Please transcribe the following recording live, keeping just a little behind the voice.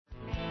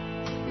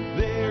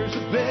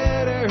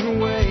better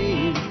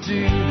way to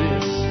do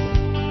this.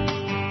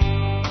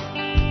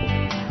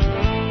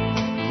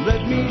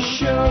 Let me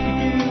show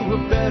you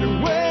a better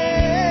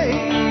way.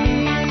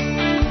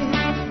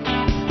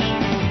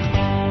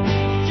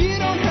 You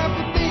don't have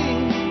to be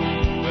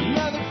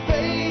another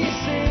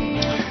face in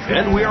the...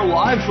 And we are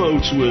live,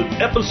 folks, with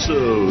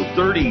episode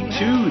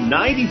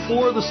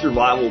 3294 of the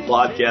Survival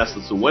Podcast.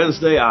 It's a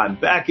Wednesday. I'm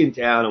back in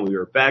town, and we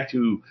are back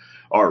to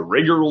our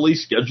regularly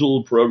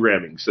scheduled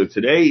programming. So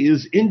today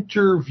is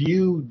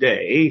interview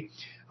day.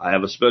 I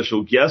have a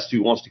special guest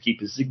who wants to keep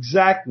his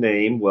exact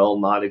name, well,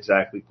 not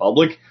exactly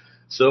public.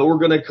 So we're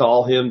going to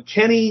call him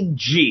Kenny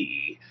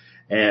G.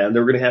 And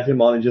they're going to have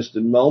him on in just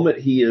a moment.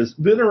 He has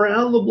been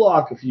around the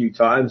block a few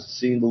times,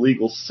 seen the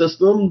legal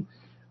system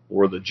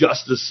or the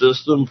justice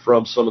system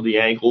from some of the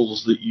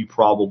angles that you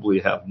probably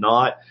have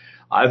not.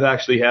 I've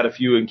actually had a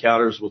few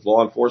encounters with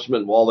law enforcement,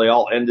 and while they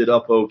all ended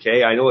up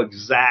okay, I know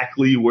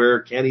exactly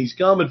where Kenny's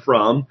coming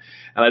from,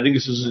 and I think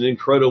this is an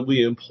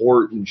incredibly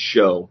important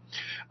show.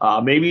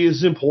 Maybe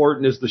as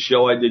important as the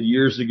show I did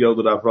years ago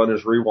that I've run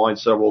as Rewind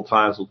several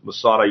times with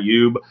Masad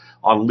Ayub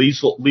on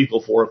lethal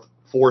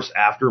force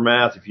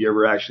aftermath. If you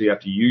ever actually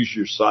have to use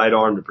your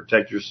sidearm to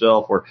protect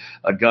yourself or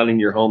a gun in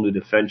your home to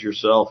defend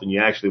yourself and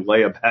you actually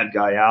lay a bad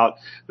guy out,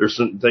 there's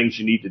some things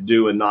you need to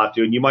do and not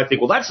do. And you might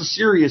think, well, that's a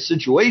serious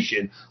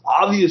situation.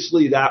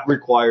 Obviously, that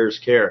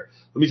requires care.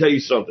 Let me tell you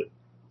something.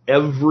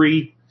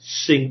 Every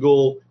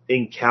single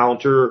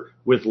encounter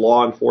with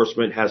law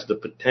enforcement has the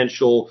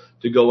potential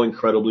to go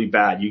incredibly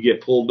bad. You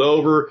get pulled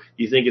over,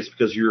 you think it's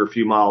because you're a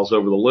few miles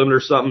over the limit or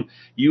something.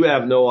 You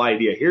have no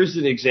idea. Here's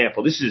an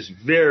example. This is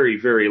very,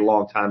 very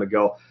long time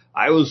ago.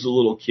 I was a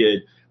little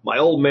kid. My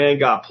old man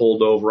got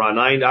pulled over on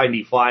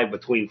I-95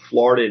 between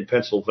Florida and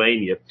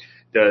Pennsylvania.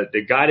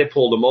 The guy that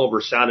pulled him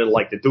over sounded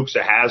like the Dukes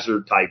of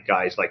Hazzard type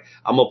guys. Like,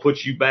 I'm going to put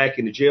you back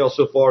into jail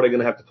so far they're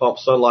going to have to pump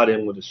sunlight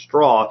in with a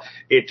straw.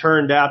 It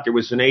turned out there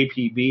was an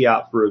APB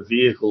out for a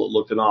vehicle that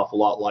looked an awful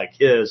lot like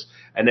his,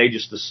 and they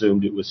just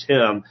assumed it was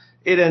him.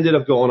 It ended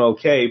up going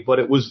okay, but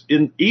it was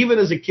even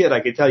as a kid,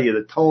 I can tell you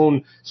the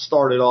tone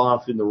started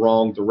off in the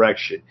wrong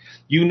direction.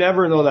 You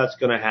never know if that's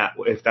going to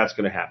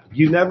happen.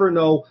 You never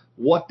know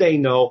what they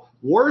know.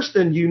 Worse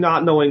than you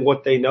not knowing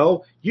what they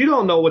know, you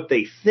don't know what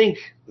they think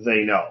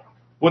they know.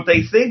 What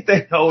they think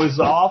they know is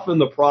often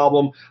the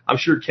problem. I'm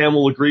sure Ken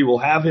will agree. We'll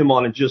have him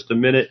on in just a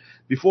minute.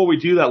 Before we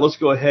do that, let's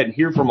go ahead and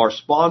hear from our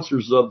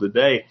sponsors of the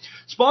day.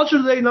 Sponsor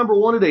of the day number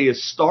one today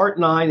is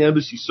Start9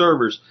 Embassy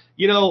Servers.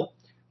 You know,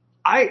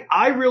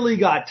 I really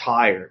got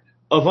tired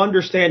of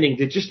understanding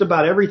that just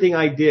about everything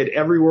I did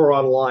everywhere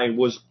online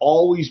was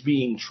always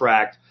being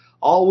tracked,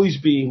 always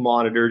being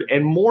monitored,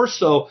 and more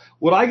so,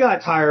 what I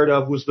got tired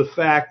of was the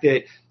fact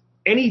that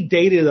any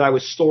data that I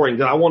was storing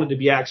that I wanted to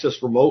be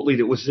accessed remotely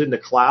that was in the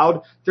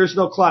cloud, there's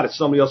no cloud. It's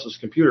somebody else's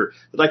computer.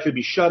 That I could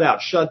be shut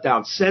out, shut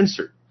down,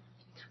 censored.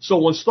 So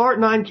when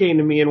Start9 came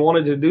to me and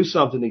wanted to do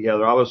something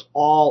together, I was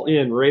all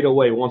in right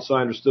away once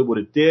I understood what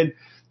it did.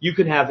 You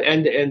can have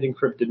end-to-end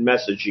encrypted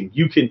messaging.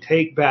 You can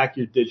take back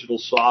your digital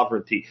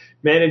sovereignty,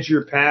 manage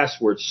your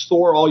passwords,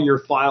 store all your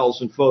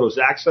files and photos,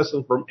 access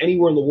them from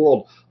anywhere in the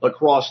world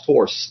across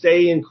Tor,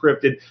 stay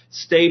encrypted,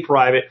 stay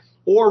private,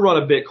 or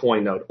run a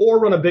Bitcoin node,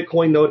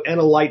 and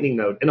a Lightning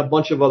node, and a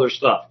bunch of other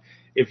stuff.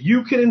 If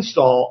you can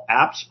install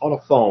apps on a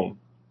phone,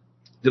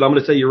 then I'm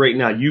going to tell you right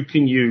now, you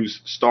can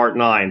use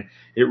Start9.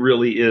 It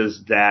really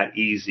is that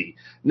easy.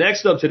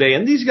 Next up today,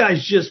 and these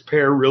guys just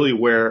pair really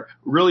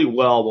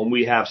well when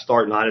we have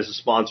Start9 as a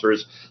sponsor,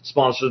 is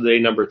sponsor of the day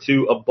number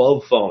 2,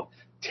 Above Phone.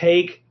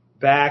 Take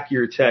back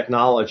your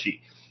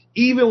technology.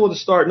 Even with a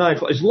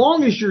Start9, as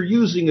long as you're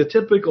using a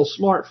typical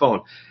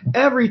smartphone,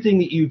 everything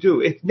that you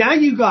do, now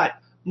you got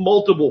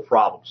multiple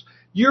problems.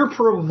 Your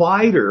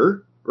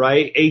provider,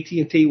 right,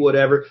 AT&T,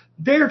 whatever,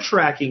 they're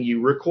tracking you,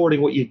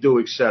 recording what you do,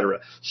 etc.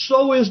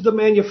 So is the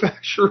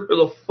manufacturer of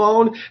the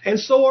phone, and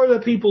so are the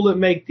people that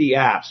make the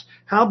apps.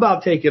 How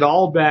about take it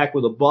all back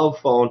with Above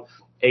Phone,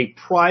 a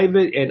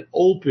private and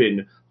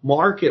open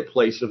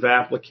marketplace of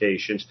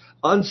applications,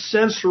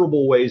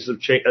 uncensorable ways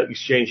of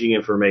exchanging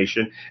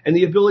information, and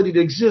the ability to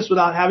exist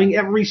without having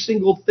every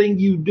single thing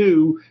you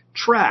do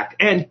tracked.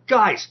 And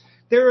guys,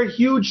 they're a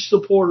huge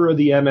supporter of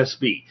the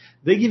MSB.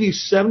 They give you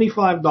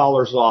 $75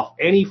 off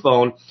any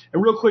phone.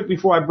 And real quick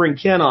before I bring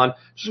Ken on,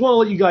 just want to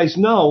let you guys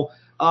know,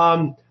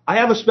 I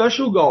have a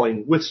special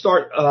going with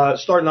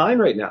Start9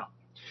 right now.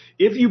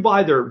 If you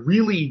buy their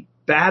really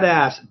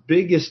baddest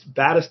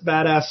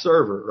badass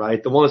server,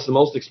 right, the one that's the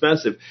most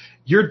expensive,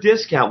 your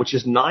discount, which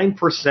is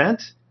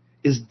 9%,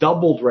 is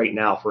doubled right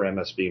now for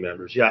MSB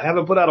members. Yeah, I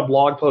haven't put out a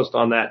blog post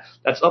on that.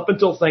 That's up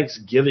until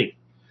Thanksgiving.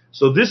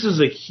 So this is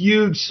a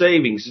huge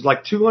savings. It's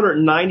like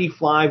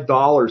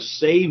 $295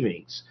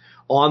 savings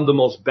on the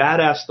most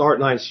badass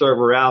Start9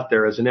 server out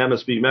there as an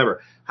MSB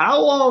member.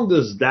 How long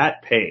does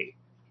that pay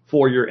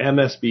for your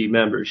MSB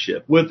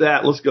membership? With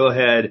that, let's go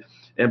ahead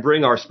and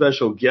bring our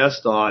special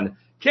guest on,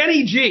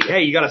 Kenny G.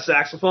 Hey, you got a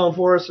saxophone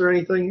for us or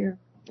anything here?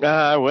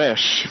 I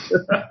wish.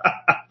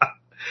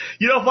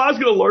 You know, if I was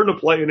going to learn to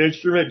play an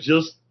instrument,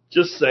 just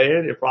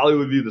saying, it probably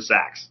would be the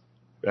sax.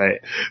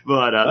 Right.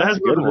 But That's that's a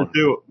good nothing to one.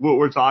 do with what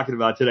we're talking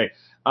about today.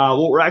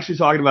 What we're actually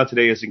talking about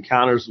today is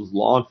encounters with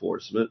law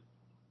enforcement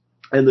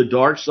and the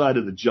dark side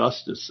of the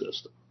justice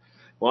system.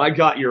 When I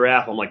got your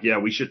app, I'm like, yeah,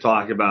 we should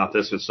talk about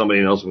this with somebody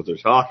who knows what they're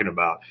talking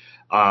about.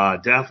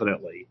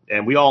 Definitely.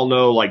 And we all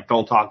know, like,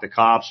 don't talk to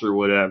cops or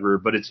whatever,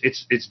 but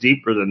it's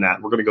deeper than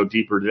that. We're going to go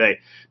deeper today.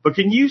 But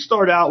can you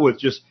start out with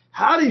just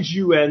how did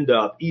you end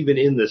up even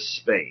in this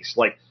space?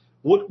 Like,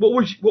 what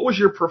was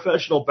your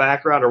professional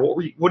background, or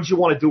what did you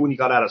want to do when you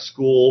got out of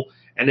school?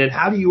 And then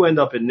how do you end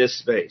up in this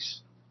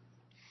space?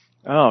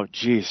 Oh,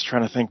 geez,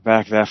 trying to think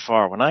back that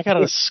far. When I got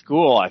out of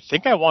school, I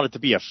think I wanted to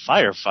be a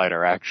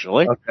firefighter,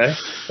 actually. Okay.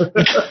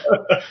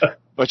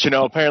 But,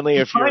 apparently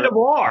if kind of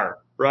are,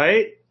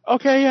 right?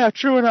 Okay, yeah,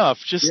 true enough.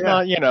 Just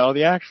not,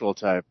 the actual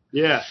type.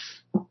 Yeah.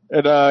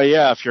 And,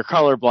 if you're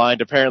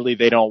colorblind, apparently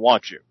they don't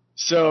want you.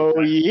 So,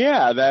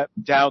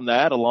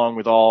 that, along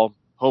with all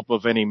hope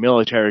of any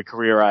military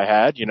career I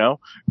had,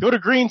 go to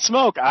green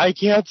smoke. I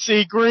can't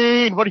see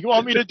green. What do you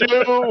want me to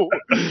do?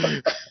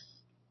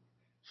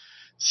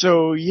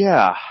 So,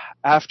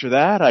 after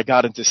that, I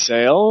got into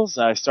sales.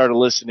 I started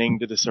listening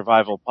to the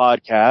survival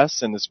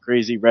podcasts, and this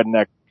crazy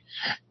redneck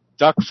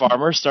duck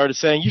farmer started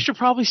saying, you should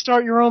probably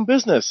start your own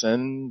business.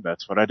 And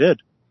that's what I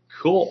did.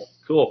 Cool.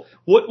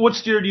 What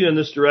steered you in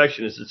this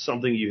direction? Is it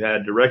something you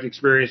had direct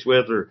experience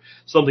with, or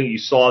something you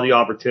saw the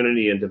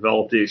opportunity and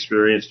developed the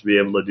experience to be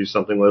able to do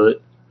something with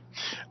it?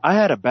 I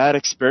had a bad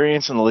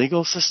experience in the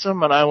legal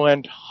system, and I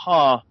went,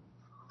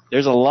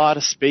 there's a lot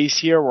of space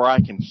here where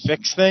I can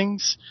fix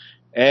things.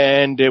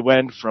 And it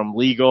went from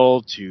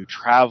legal to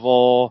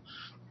travel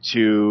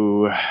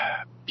to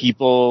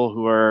people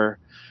who are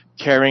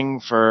caring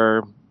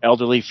for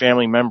elderly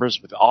family members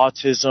with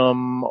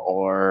autism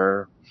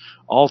or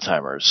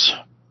Alzheimer's.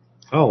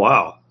 Oh,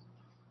 wow.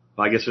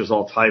 I guess there's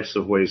all types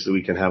of ways that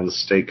we can have the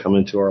state come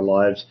into our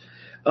lives.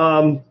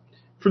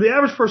 For the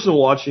average person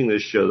watching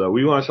this show, though,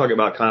 we want to talk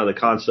about kind of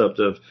the concept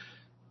of,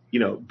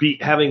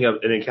 having an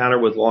encounter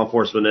with law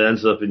enforcement that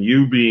ends up in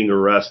you being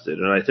arrested.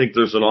 And I think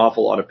there's an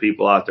awful lot of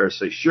people out there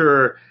say,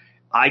 sure,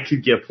 I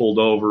could get pulled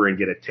over and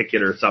get a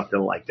ticket or something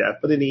like that.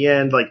 But in the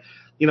end,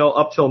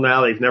 up till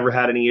now, they've never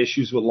had any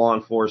issues with law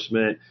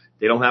enforcement.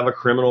 They don't have a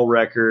criminal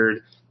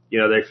record.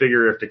 They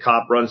figure if the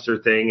cop runs their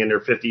thing and they're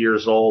 50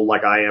 years old,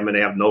 like I am, and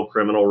they have no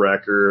criminal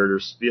record, or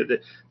that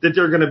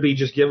they're going to be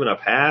just given a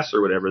pass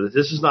or whatever, that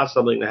this is not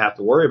something to have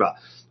to worry about.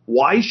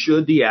 Why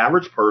should the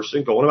average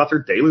person going about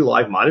their daily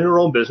life, minding their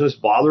own business,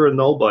 bothering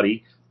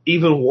nobody,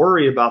 even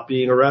worry about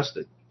being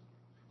arrested?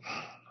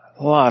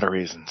 A lot of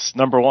reasons.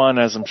 Number one,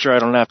 as I'm sure I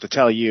don't have to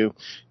tell you,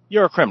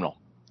 you're a criminal.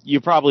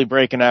 You probably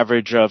break an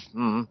average of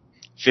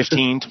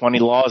 15, 20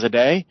 laws a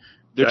day.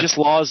 They're just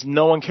laws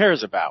no one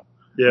cares about.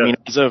 Yeah. I mean,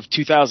 as of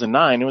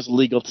 2009, it was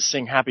illegal to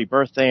sing happy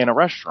birthday in a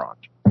restaurant.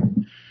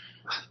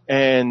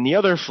 And the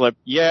other flip,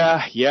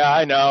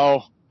 I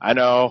know.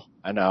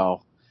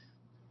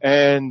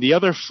 And the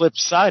other flip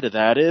side of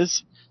that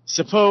is,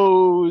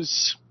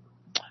 suppose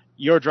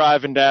you're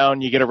driving down,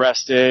 you get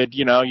arrested,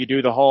 you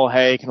do the whole,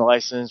 hey, can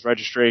license,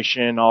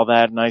 registration, all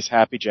that nice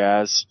happy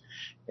jazz.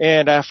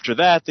 And after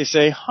that, they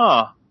say,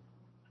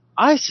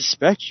 I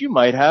suspect you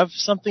might have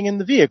something in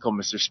the vehicle,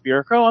 Mr.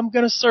 Spirko. I'm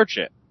going to search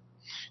it.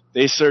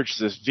 They search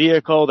this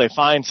vehicle, they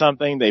find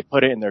something, they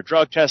put it in their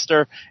drug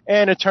tester,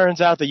 and it turns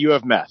out that you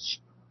have meth.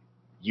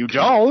 You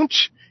don't.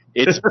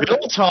 It's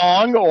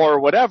biltong or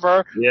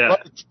whatever,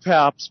 but it's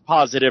perhaps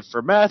positive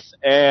for meth,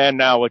 and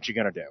now what you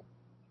going to do?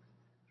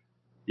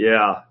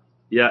 Yeah,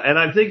 and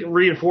I think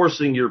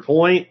reinforcing your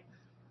point,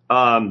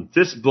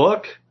 this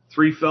book,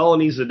 3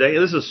 Felonies a Day,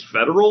 this is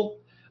federal.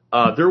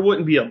 There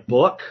wouldn't be a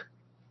book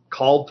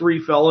called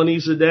 3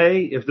 Felonies a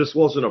Day if this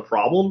wasn't a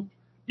problem.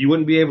 You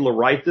wouldn't be able to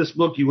write this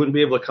book. You wouldn't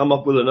be able to come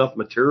up with enough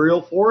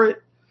material for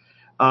it.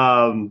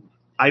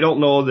 I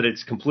don't know that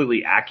it's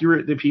completely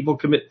accurate that people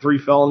commit 3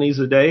 felonies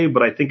a day,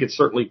 but I think it's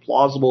certainly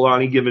plausible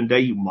on any given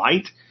day you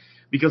might,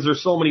 because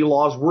there's so many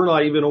laws we're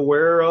not even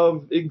aware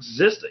of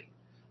existing.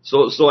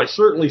 So I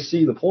certainly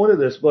see the point of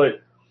this,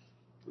 but,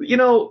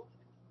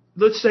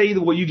 let's say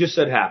that what you just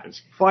said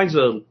happens. Finds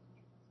a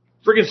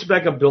friggin'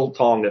 speck of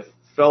biltong that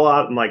fell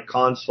out in my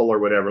console or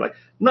whatever.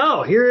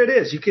 No, here it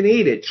is. You can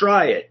eat it.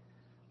 Try it.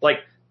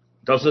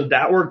 Doesn't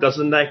that work?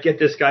 Doesn't that get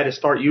this guy to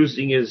start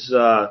using his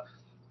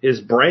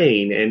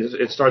brain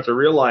and start to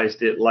realize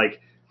that,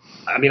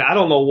 I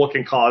don't know what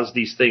can cause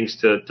these things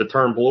to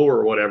turn blue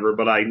or whatever,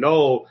 but I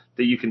know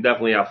that you can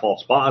definitely have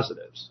false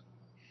positives.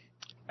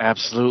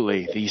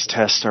 Absolutely. These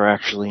tests are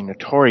actually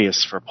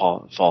notorious for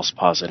false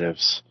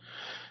positives.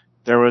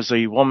 There was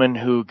a woman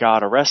who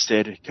got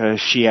arrested because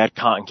she had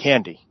cotton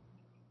candy.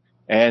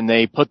 And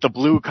they put the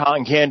blue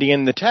cotton candy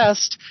in the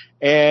test,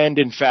 and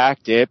in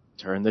fact, it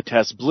turned the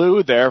test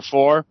blue.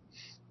 Therefore,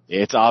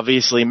 it's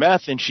obviously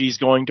meth, and she's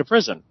going to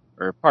prison.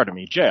 Or,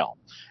 jail.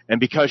 And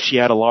because she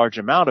had a large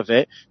amount of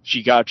it,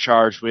 she got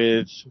charged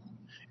with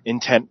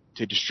intent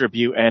to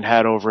distribute and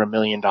had over $1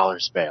 million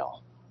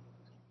bail.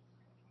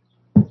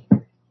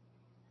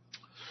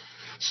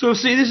 So,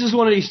 see, this is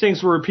one of these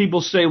things where people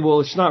say,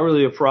 well, it's not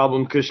really a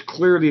problem because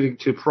clearly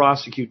to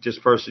prosecute this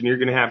person, you're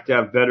going to have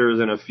better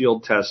than a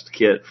field test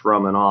kit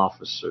from an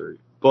officer.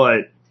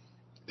 But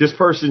this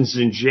person's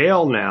in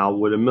jail now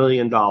with $1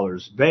 million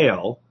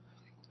bail.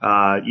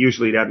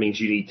 Usually that means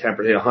you need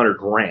 100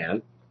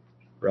 grand,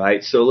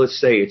 right? So let's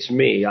say it's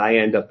me. I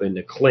end up in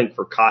the clink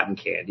for cotton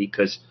candy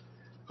because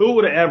who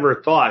would have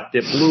ever thought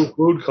that blue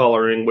food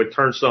coloring would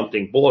turn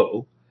something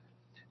blue?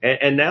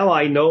 And now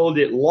I know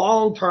that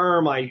long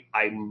term I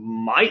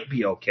might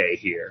be okay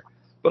here,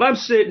 but I'm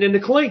sitting in the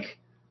clink.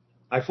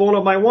 I phone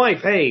up my wife.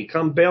 Hey,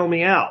 come bail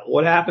me out.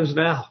 What happens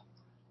now?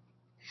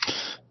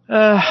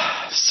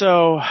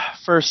 So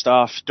first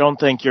off, don't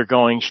think you're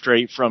going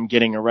straight from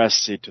getting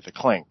arrested to the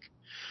clink.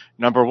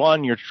 Number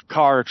one, your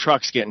car or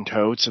truck's getting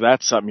towed, so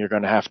that's something you're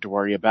going to have to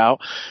worry about.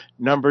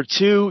 Number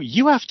two,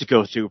 you have to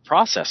go through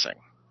processing.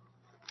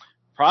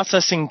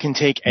 Processing can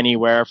take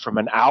anywhere from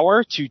an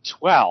hour to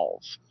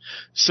 12.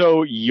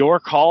 So your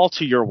call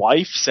to your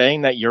wife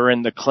saying that you're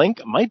in the clink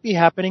might be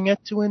happening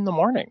at 2 a.m.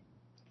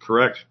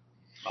 Correct.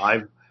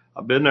 I've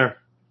been there.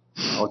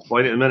 I'll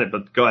explain it in a minute,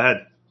 but go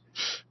ahead.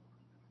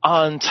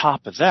 On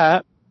top of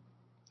that,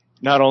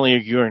 not only are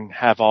you going to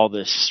have all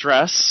this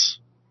stress,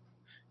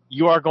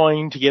 you are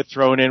going to get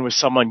thrown in with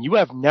someone you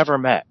have never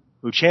met,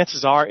 who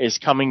chances are is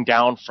coming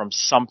down from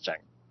something.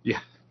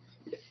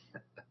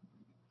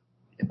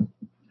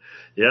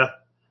 Yeah.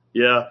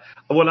 Yeah.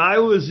 When I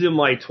was in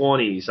my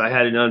 20s, I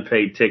had an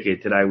unpaid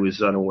ticket that I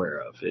was unaware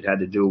of. It had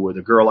to do with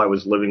a girl I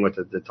was living with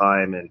at the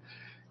time and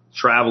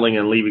traveling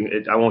and leaving.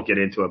 I won't get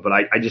into it, but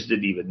I just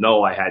didn't even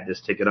know I had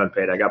this ticket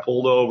unpaid. I got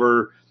pulled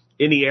over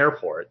in the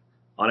airport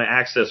on an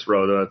access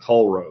road, on a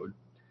toll road.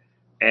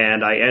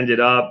 And I ended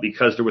up,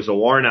 because there was a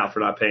warrant out for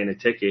not paying a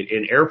ticket,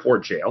 in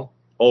airport jail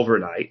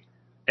overnight.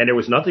 And there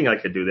was nothing I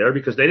could do there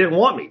because they didn't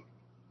want me.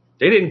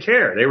 They didn't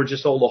care. They were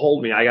just told to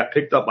hold me. I got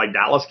picked up by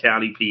Dallas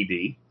County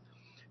PD,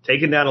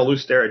 taken down a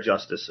loose terror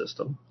justice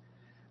system.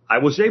 I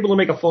was able to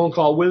make a phone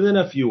call within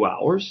a few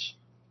hours.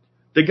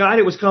 The guy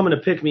that was coming to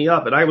pick me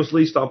up, and I was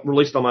released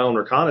on my own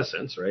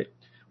reconnaissance, right,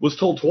 was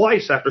told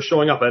twice after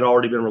showing up I'd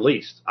already been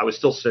released. I was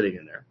still sitting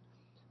in there.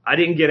 I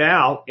didn't get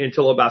out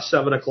until about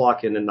 7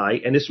 o'clock in the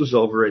night, and this was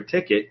over a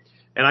ticket.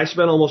 And I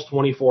spent almost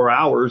 24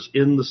 hours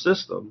in the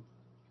system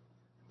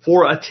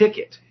for a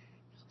ticket.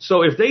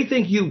 So if they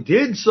think you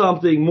did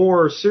something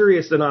more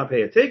serious than not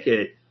pay a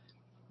ticket,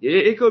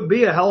 it could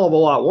be a hell of a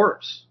lot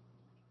worse.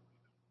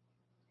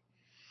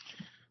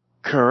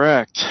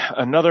 Correct.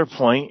 Another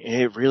point,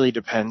 it really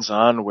depends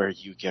on where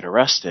you get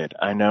arrested.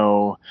 I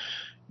know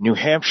New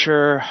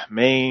Hampshire,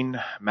 Maine,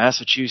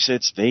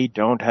 Massachusetts, they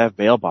don't have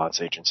bail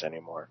bonds agents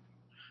anymore.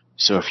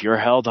 So if you're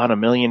held on $1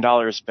 million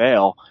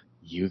bail,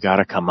 you got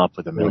to come up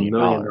with $1 million.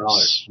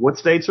 What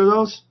states are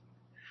those?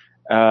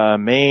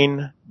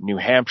 Maine, New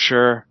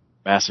Hampshire,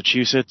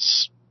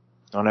 Massachusetts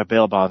don't have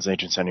bail bonds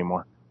agents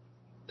anymore.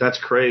 That's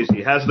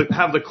crazy. Have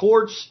the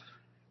courts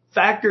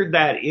factored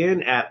that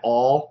in at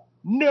all?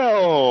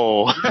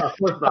 No. Of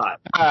course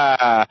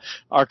not.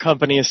 Our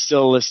company is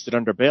still listed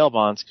under bail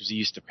bonds because we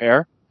used to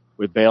pair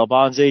with bail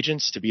bonds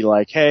agents to be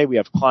like, hey, we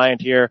have a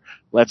client here.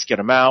 Let's get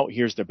them out.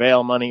 Here's their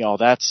bail money, all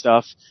that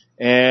stuff.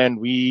 And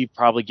we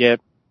probably get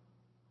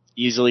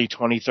easily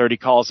 20, 30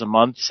 calls a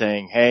month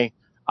saying, hey,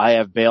 I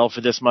have bail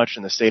for this much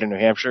in the state of New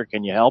Hampshire.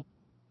 Can you help?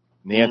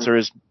 And the answer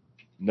is,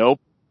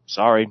 nope,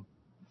 sorry.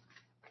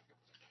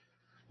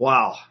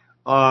 Wow.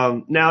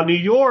 Now, New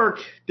York,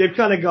 they've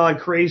kind of gone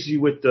crazy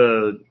with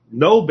the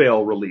no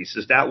bail release.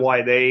 Is that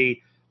why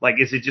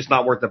is it just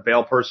not worth the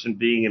bail person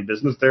being in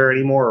business there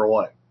anymore or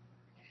what?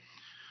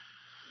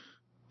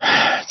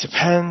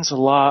 Depends a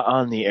lot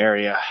on the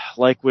area.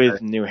 Like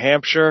with New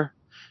Hampshire,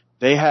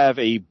 they have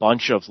a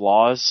bunch of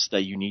laws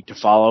that you need to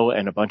follow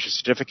and a bunch of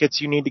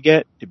certificates you need to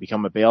get to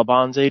become a bail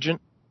bonds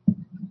agent.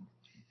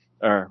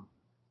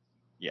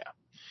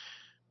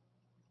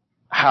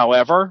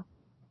 However,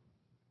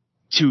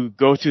 to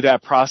go through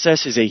that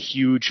process is a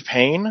huge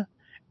pain,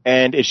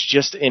 and it's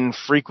just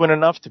infrequent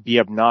enough to be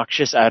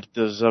obnoxious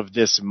as of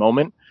this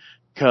moment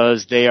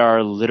because they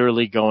are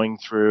literally going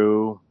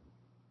through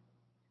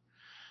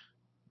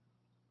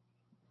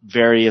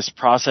various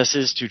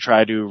processes to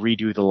try to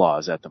redo the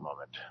laws at the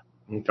moment.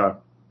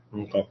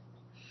 Okay.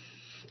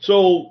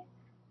 So,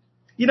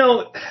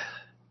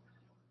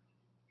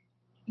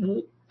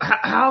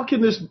 how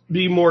can this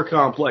be more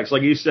complex?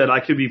 Like you said, I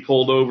could be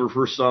pulled over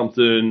for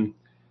something.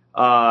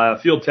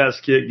 Field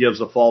test kit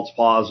gives a false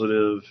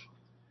positive.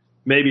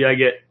 Maybe I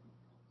get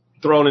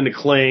thrown in the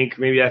clink.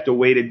 Maybe I have to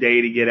wait a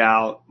day to get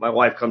out. My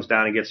wife comes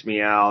down and gets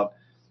me out.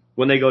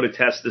 When they go to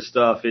test this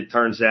stuff, it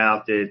turns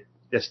out that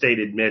the state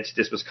admits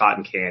this was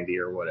cotton candy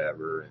or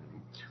whatever.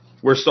 And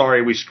we're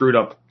sorry we screwed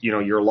up,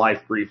 your life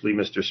briefly,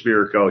 Mr.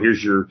 Spirico.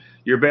 Here's your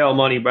bail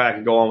money back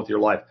and go on with your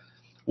life.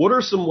 What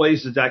are some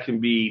ways that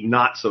can be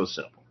not so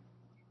simple?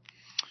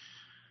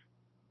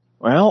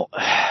 Well,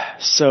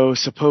 so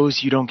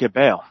suppose you don't get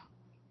bail.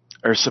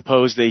 Or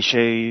suppose they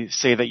say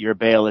that your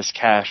bail is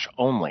cash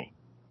only.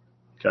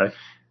 Okay.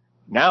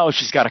 Now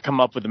she's got to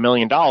come up with $1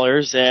 million,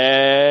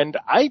 and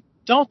I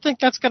don't think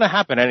that's going to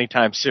happen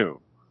anytime soon.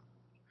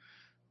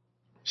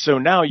 So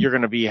now you're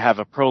going to have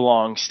a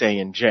prolonged stay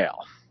in jail.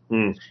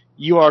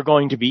 You are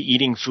going to be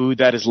eating food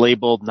that is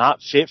labeled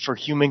not fit for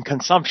human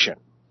consumption.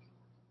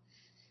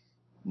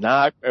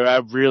 I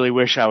really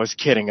wish I was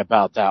kidding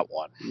about that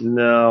one.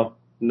 No.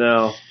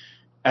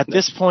 At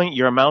this point,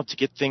 your amount to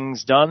get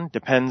things done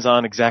depends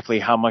on exactly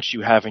how much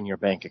you have in your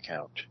bank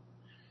account.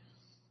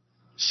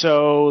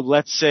 So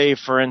let's say,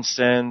 for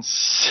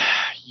instance,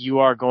 you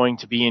are going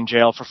to be in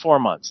jail for 4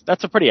 months.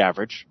 That's a pretty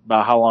average,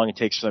 about how long it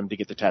takes for them to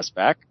get the test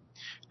back.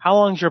 How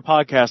long is your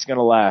podcast going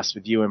to last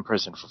with you in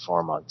prison for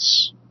 4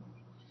 months?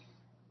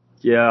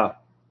 Yeah,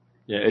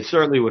 it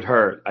certainly would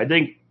hurt. I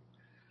think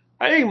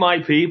my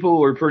people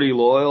were pretty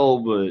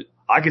loyal, but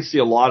I could see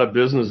a lot of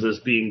businesses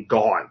being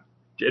gone.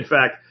 In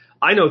fact,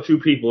 I know 2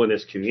 people in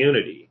this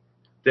community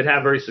that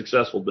have very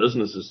successful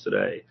businesses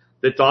today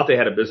that thought they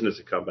had a business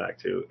to come back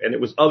to, and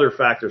it was other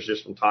factors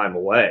just from time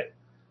away.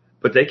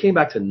 But they came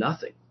back to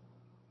nothing.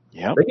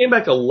 Yeah, they came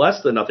back to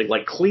less than nothing,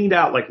 like cleaned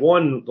out, like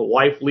one, the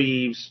wife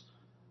leaves,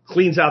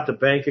 cleans out the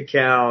bank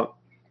account,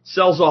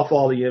 sells off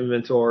all the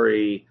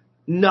inventory,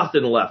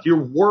 nothing left.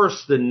 You're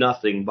worse than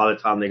nothing by the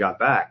time they got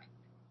back.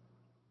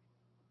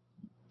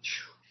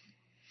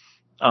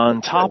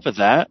 On top of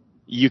that,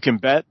 you can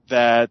bet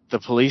that the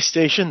police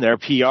station, their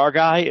PR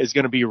guy, is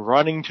going to be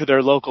running to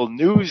their local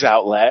news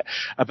outlet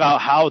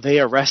about how they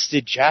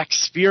arrested Jack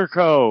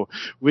Spirko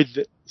with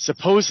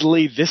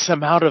supposedly this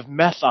amount of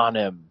meth on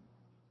him.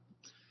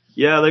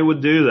 Yeah, they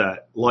would do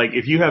that. Like,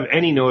 if you have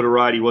any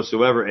notoriety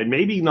whatsoever, and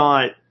maybe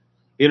not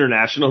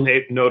international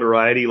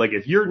notoriety, like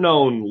if you're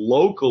known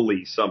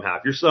locally somehow,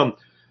 if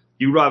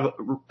you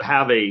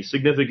have a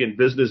significant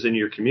business in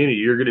your community,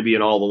 you're going to be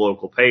in all the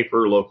local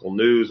paper, local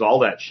news, all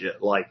that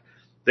shit. Like,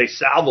 they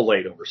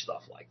salivate over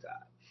stuff like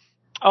that.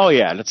 Oh,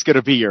 yeah, and it's going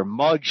to be your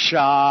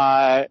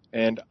mugshot,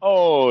 and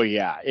oh,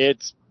 yeah,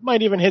 it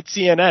might even hit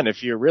CNN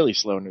if you're really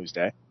slow news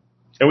day.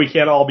 And we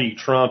can't all be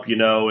Trump,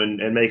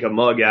 and make a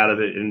mug out of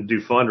it and do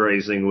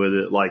fundraising with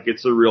it. Like,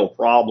 it's a real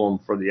problem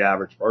for the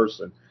average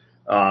person,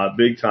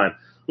 big time.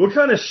 What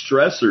kind of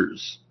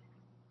stressors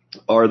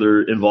are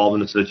there involved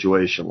in a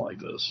situation like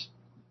this?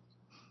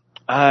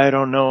 I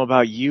don't know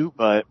about you,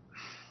 but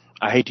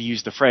I hate to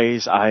use the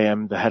phrase, I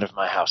am the head of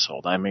my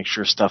household. I make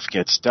sure stuff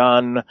gets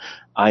done.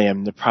 I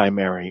am the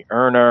primary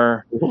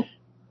earner.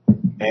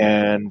 Mm-hmm.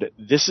 And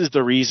this is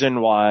the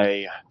reason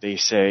why they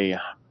say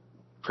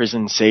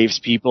prison saves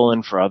people,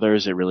 and for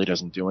others it really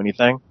doesn't do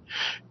anything.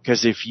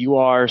 Because if you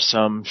are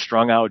some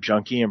strung out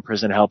junkie and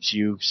prison helps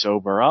you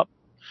sober up,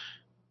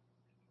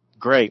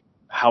 great.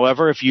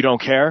 However, if you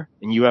don't care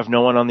and you have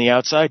no one on the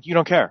outside, you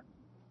don't care.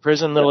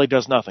 Prison literally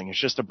does nothing. It's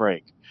just a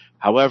break.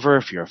 However,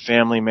 if you're a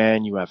family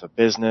man, you have a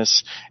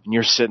business, and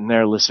you're sitting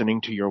there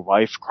listening to your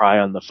wife cry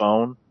on the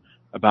phone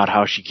about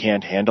how she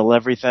can't handle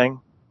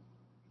everything,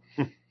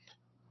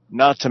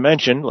 not to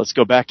mention, let's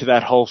go back to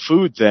that whole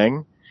food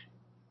thing.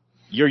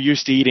 You're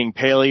used to eating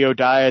paleo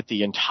diet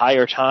the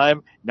entire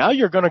time. Now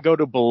you're going to go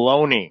to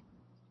bologna.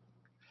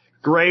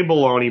 Gray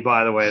bologna,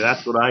 by the way.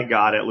 That's what I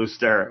got at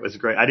Lucera. It was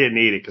great. I didn't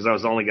eat it because I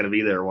was only going to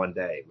be there one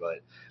day.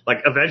 But, like,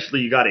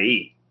 eventually you got to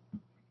eat.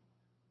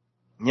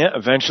 Yeah,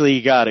 eventually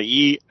you got to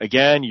eat.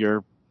 Again,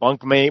 your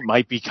bunkmate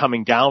might be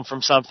coming down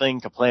from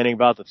something, complaining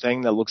about the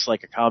thing that looks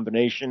like a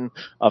combination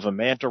of a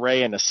manta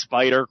ray and a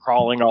spider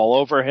crawling all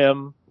over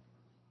him.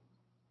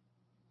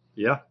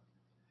 Yeah.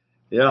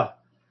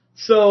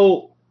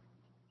 So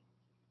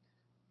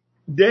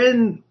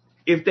then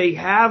if they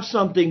have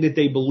something that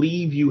they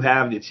believe you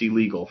have that's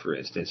illegal, for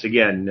instance,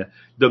 again,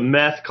 the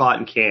meth,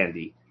 cotton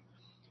candy,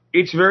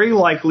 it's very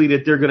likely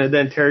that they're going to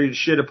then tear your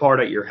shit apart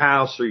at your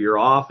house or your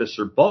office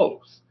or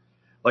both.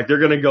 Like, they're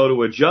going to go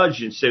to a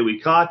judge and say, we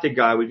caught the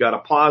guy, we got a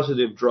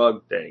positive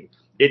drug thing.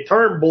 It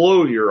turned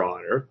blue, Your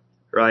Honor,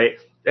 right?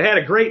 They had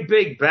a great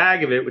big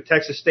bag of it with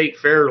Texas State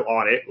Fair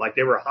on it, like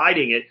they were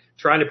hiding it,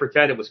 trying to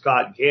pretend it was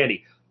cotton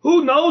candy.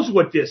 Who knows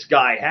what this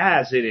guy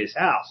has in his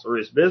house or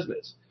his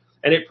business?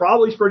 And it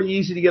probably is pretty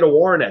easy to get a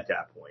warrant at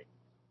that point.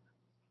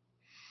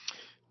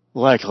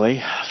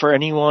 Likely. For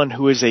anyone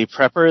who is a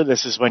prepper,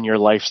 this is when your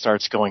life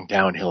starts going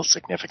downhill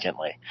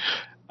significantly.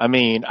 I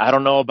mean, I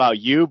don't know about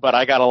you, but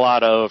I got a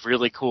lot of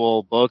really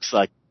cool books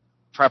like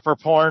prepper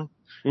porn,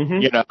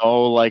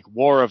 like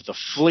War of the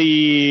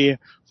Flea,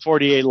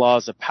 48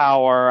 Laws of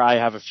Power. I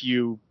have a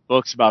few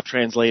books about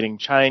translating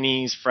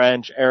Chinese,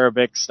 French,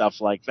 Arabic, stuff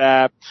like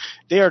that.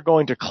 They are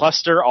going to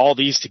cluster all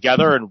these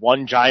together in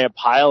one giant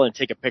pile and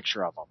take a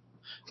picture of them.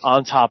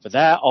 On top of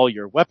that, all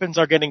your weapons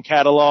are getting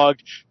cataloged.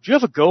 Do you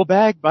have a go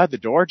bag by the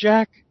door,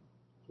 Jack?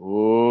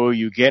 Oh,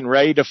 you getting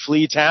ready to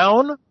flee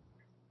town?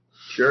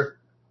 Sure.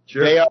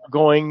 They are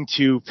going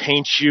to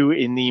paint you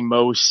in the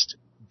most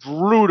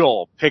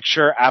brutal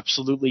picture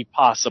absolutely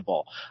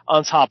possible.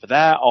 On top of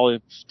that,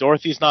 if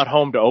Dorothy's not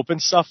home to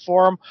open stuff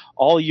for him,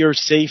 all your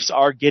safes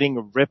are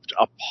getting ripped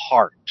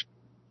apart.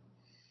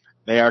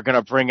 They are going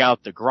to bring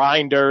out the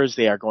grinders.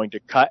 They are going to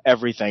cut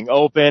everything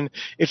open.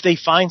 If they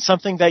find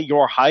something that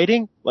you're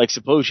hiding, like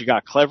suppose you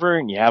got clever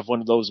and you have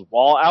one of those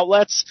wall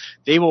outlets,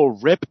 they will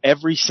rip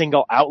every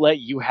single outlet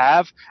you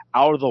have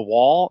out of the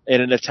wall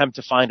in an attempt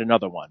to find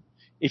another one.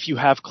 If you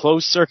have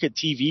closed circuit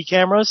TV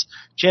cameras,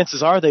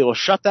 chances are they will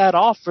shut that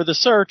off for the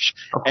search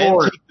and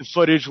take the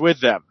footage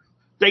with them.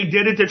 They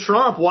did it to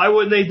Trump. Why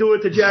wouldn't they do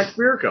it to Jack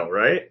Spirko,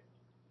 right?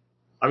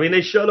 I mean,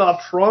 they shut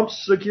off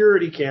Trump's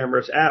security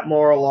cameras at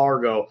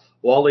Mar-a-Lago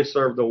while they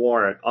served the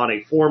warrant on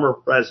a former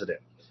president.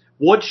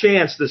 What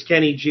chance does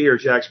Kenny G or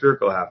Jack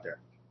Spirko have there?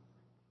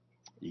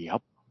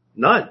 Yep.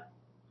 None.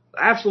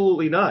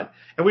 Absolutely none.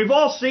 And we've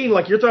all seen,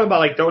 like you're talking about,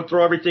 like don't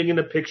throw everything in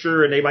the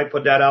picture, and they might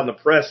put that out in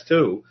the press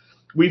too.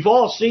 We've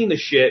all seen the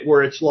shit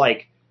where it's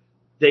like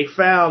they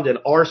found an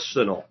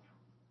arsenal.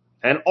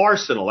 An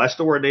arsenal. That's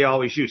the word they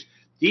always use.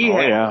 He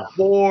had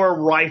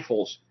 4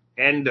 rifles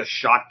and a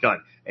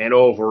shotgun and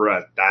over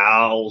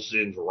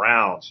 1,000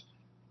 rounds.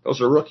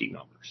 Those are rookie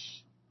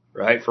numbers,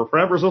 right? For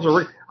members, those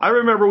are. I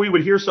remember we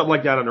would hear something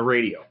like that on the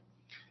radio,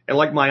 and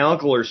like my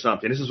uncle or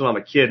something. This is when I'm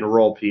a kid in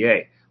rural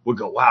PA. Would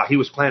go, wow, he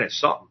was planning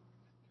something,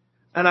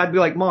 and I'd be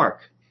like, Mark,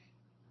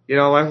 you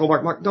know, my uncle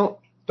Mark,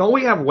 don't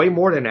we have way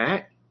more than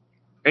that?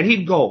 And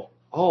he'd go,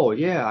 oh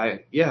yeah,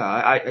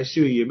 I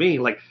see what you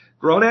mean, like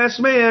grown ass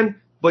man,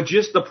 but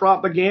just the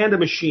propaganda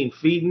machine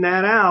feeding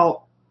that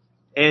out.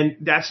 And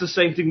that's the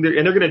same thing.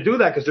 And they're going to do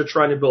that because they're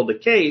trying to build a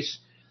case.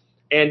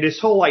 And this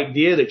whole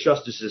idea that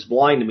justice is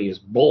blind to me is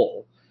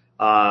bull.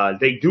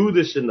 They do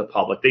this in the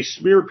public. They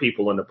smear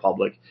people in the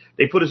public.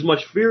 They put as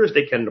much fear as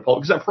they can in the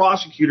public because that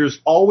prosecutor's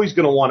always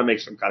going to want to make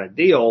some kind of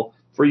deal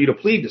for you to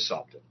plead to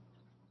something.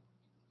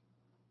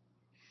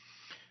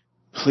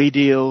 Plea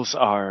deals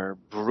are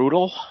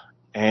brutal,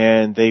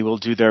 and they will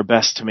do their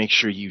best to make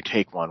sure you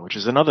take one, which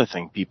is another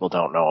thing people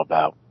don't know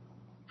about.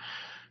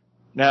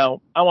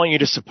 Now, I want you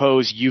to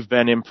suppose you've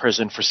been in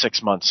prison for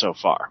 6 months so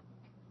far.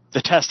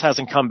 The test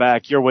hasn't come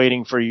back. You're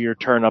waiting for your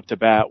turn up to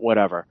bat,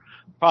 whatever.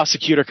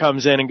 Prosecutor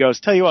comes in and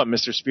goes, tell you what,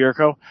 Mr.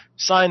 Spirko,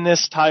 sign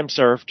this, time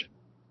served.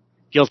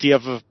 Guilty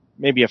of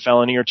maybe a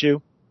felony or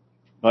 2,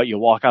 but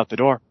you'll walk out the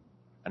door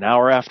an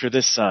hour after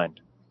this signed.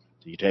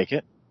 Do you take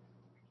it?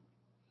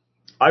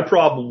 I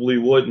probably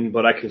wouldn't,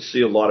 but I can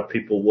see a lot of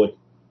people would.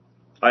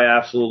 I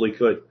absolutely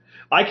could.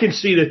 I can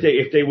see that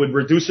if they would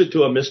reduce it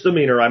to a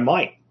misdemeanor, I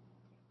might.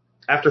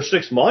 After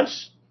 6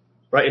 months,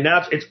 right? And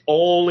now it's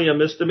only a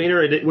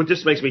misdemeanor. And what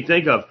this makes me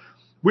think of,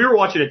 we were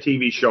watching a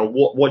TV show,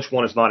 which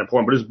one is not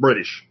important, but it's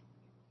British.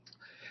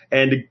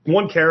 And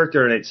one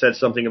character in it said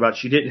something about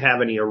she didn't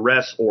have any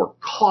arrests or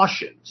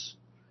cautions.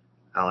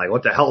 I'm like,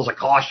 what the hell is a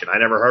caution? I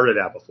never heard of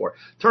that before.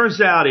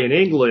 Turns out in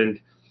England,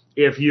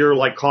 if you're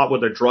like caught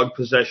with a drug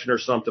possession or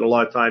something, a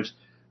lot of times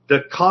the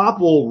cop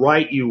will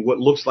write you what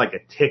looks like a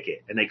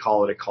ticket, and they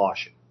call it a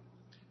caution.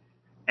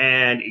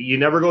 And you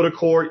never go to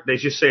court. They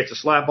just say it's a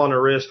slap on the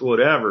wrist,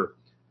 whatever.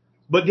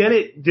 But then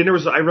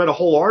I read a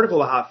whole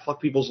article about how it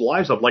fuck people's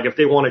lives up. Like if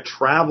they want to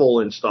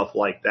travel and stuff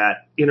like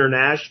that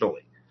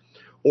internationally,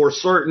 or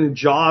certain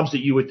jobs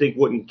that you would think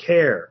wouldn't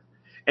care.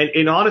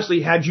 And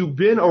honestly, had you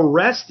been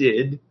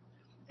arrested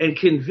and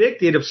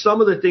convicted of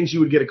some of the things you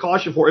would get a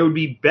caution for, it would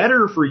be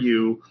better for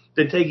you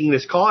than taking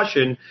this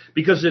caution,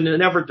 because in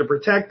an effort to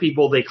protect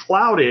people, they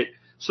cloud it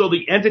so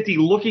the entity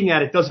looking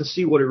at it doesn't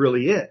see what it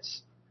really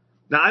is.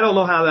 Now, I don't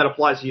know how that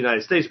applies to the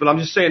United States, but I'm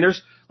just saying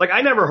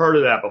I never heard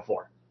of that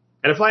before.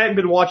 And if I hadn't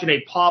been watching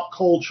a pop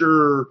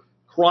culture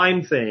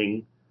crime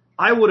thing,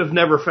 I would have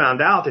never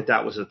found out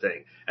that was a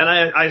thing. And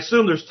I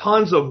assume there's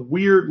tons of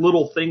weird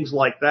little things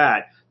like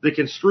that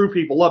can screw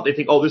people up. They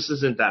think, oh, this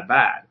isn't that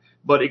bad.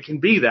 But it can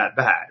be that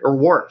bad or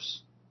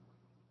worse.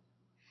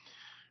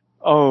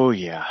 Oh,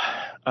 yeah.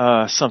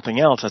 Something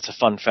else that's a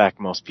fun fact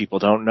most people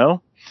don't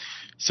know.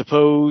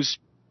 Suppose,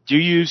 do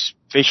you use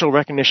facial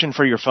recognition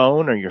for your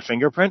phone or your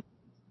fingerprint?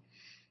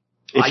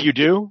 If you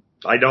do,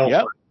 I don't.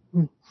 Yep.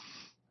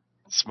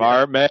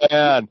 Smart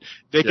man.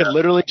 They can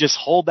literally just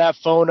hold that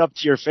phone up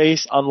to your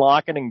face,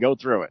 unlock it, and go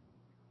through it.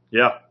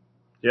 Yeah.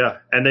 Yeah.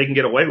 And they can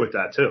get away with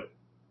that, too.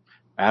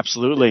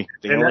 Absolutely.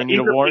 They only need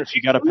a warrant if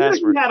you got a password.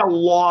 If you had a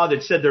law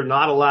that said they're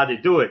not allowed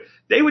to do it,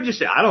 they would just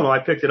say, I don't know, I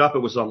picked it up, it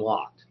was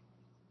unlocked.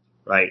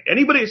 Right?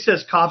 Anybody that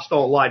says cops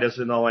don't lie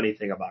doesn't know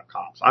anything about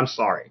cops. I'm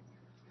sorry.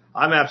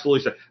 I'm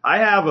absolutely sorry. I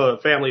have a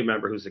family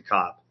member who's a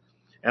cop,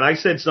 and I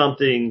said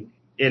something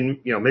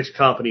in mixed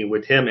company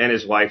with him and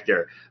his wife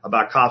there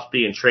about cops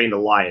being trained to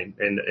lie,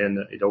 and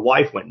the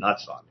wife went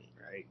nuts on me.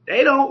 Right?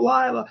 They don't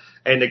lie,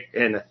 and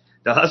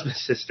the husband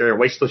sits there and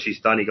waits till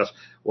she's done. He goes,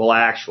 well,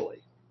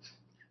 actually,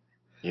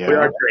 we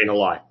are trained to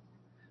lie.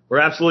 We're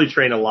absolutely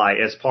trained to lie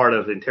as part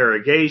of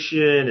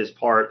interrogation, as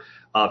part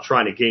of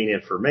trying to gain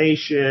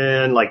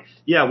information. Like,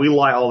 yeah, we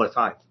lie all the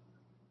time.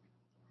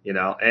 And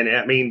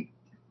I mean,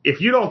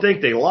 if you don't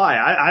think they lie,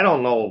 I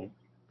don't know.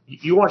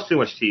 You watch too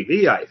much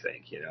TV, I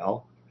think,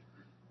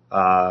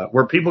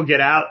 where people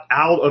get out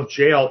of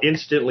jail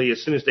instantly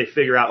as soon as they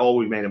figure out, oh,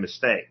 we made a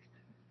mistake.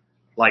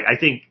 Like, I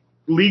think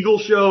legal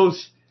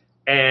shows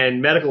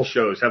and medical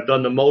shows have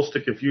done the most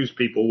to confuse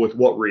people with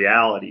what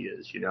reality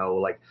is.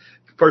 Like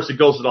the person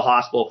goes to the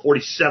hospital,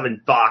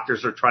 47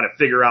 doctors are trying to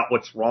figure out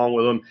what's wrong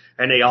with them,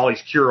 and they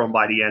always cure them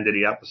by the end of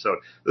the episode.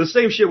 The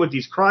same shit with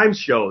these crime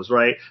shows,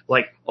 right?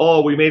 Like,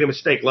 oh, we made a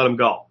mistake, let them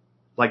go.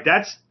 Like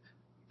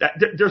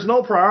there's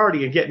no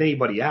priority in getting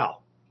anybody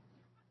out.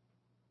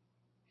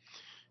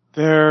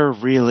 There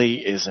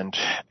really isn't.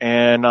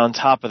 And on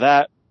top of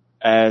that,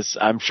 as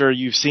I'm sure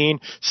you've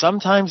seen,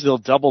 sometimes they'll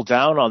double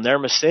down on their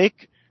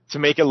mistake to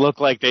make it look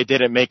like they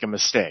didn't make a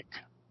mistake.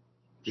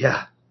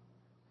 Yeah.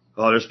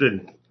 Well,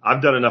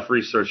 I've done enough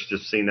research to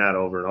seen that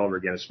over and over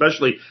again,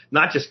 especially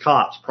not just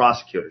cops,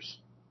 prosecutors.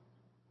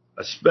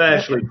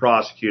 Especially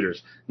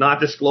prosecutors, not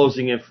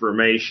disclosing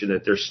information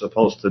that they're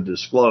supposed to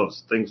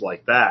disclose, things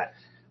like that,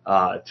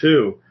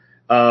 too.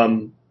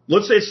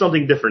 Let's say it's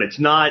something different. It's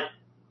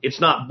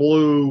not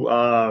blue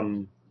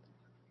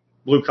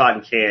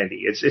cotton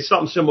candy. It's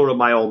something similar to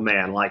my old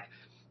man. Like,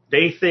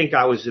 they think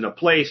I was in a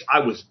place, I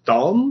was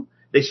dumb.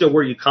 They said,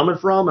 where are you coming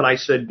from? And I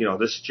said,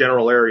 this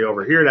general area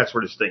over here, that's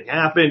where this thing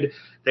happened.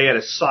 They had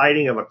a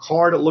sighting of a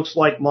car that looks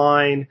like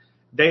mine.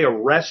 They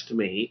arrest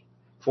me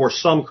for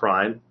some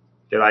crime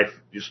that I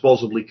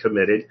supposedly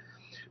committed.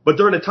 But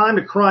during the time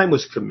the crime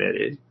was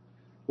committed,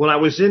 when I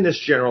was in this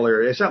general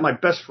area, it's at my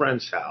best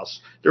friend's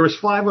house. There was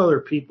 5 other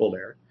people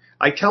there.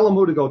 I tell them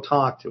who to go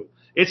talk to.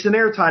 It's an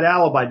airtight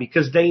alibi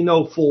because they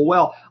know full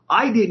well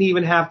I didn't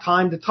even have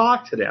time to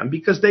talk to them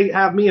because they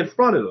have me in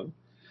front of them.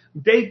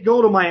 They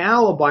go to my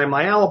alibi.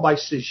 My alibi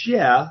says,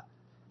 yeah,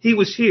 he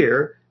was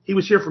here. He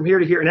was here from here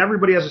to here. And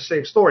everybody has the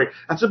same story.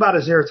 That's about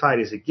as airtight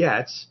as it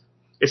gets.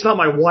 It's not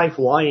my wife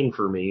lying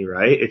for me,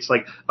 right? It's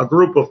like a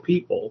group of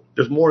people.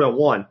 There's more than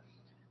one.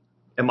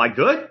 Am I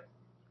good?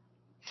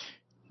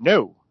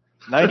 No.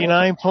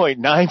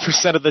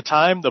 99.9% of the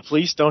time, the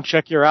police don't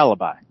check your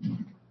alibi.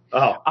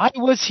 Oh. I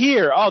was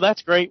here. Oh,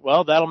 that's great.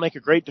 Well, that'll make a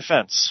great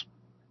defense.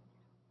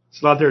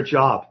 It's not their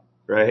job,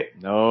 right?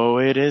 No,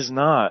 it is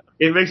not.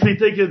 It makes me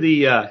think of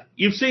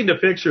you've seen the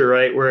picture,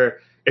 right, where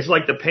it's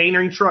like the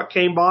painting truck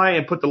came by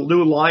and put the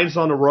new lines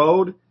on the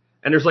road,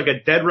 and there's like a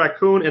dead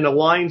raccoon, and the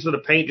lines of the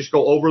paint just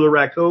go over the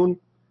raccoon.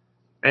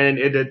 And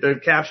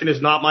the caption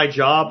is, not my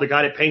job. The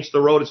guy that paints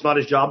the road, it's not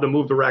his job to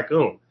move the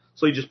raccoon.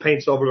 So he just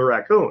paints over the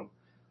raccoon.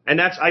 And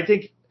that's, I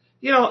think,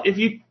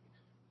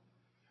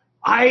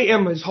 I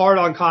am as hard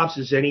on cops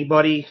as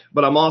anybody,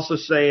 but I'm also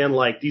saying,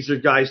 like, these are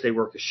guys, they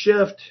work a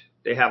shift.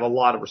 They have a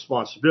lot of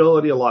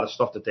responsibility, a lot of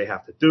stuff that they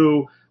have to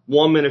do.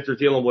 1 minute they're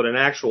dealing with an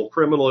actual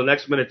criminal. The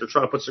next minute they're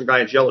trying to put some guy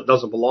in jail that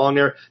doesn't belong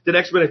there. The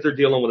next minute they're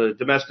dealing with a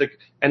domestic,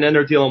 and then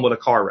they're dealing with a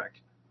car wreck.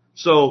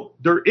 So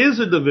there is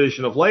a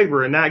division of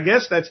labor, and I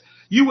guess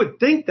you would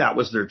think that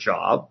was their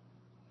job.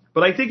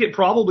 But I think it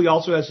probably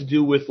also has to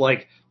do with,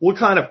 like, what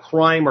kind of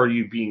crime are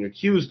you being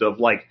accused of?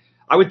 Like,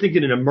 I would think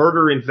in a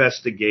murder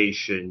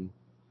investigation,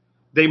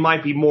 they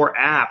might be more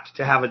apt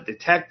to have a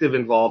detective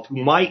involved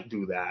who might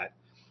do that.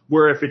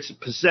 Where if it's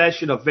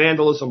possession of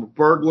vandalism or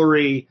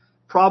burglary,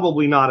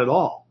 probably not at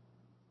all.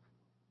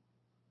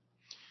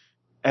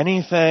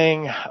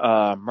 Anything,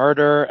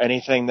 murder,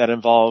 anything that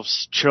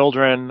involves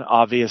children,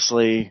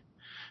 obviously,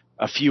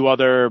 a few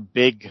other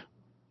big,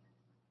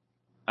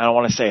 I don't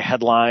want to say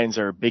headlines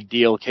or big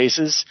deal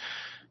cases,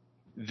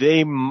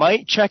 they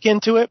might check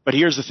into it, but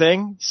here's the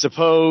thing,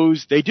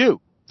 suppose they do.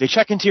 They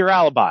check into your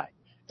alibi.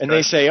 And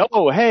they say,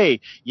 oh, hey,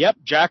 yep,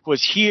 Jack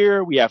was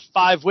here. We have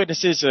 5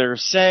 witnesses that are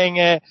saying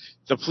it.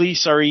 The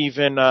police are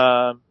even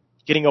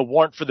getting a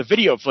warrant for the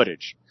video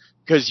footage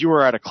because you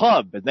were at a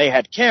club and they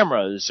had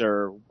cameras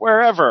or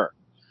wherever.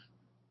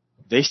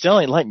 They still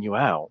ain't letting you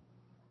out.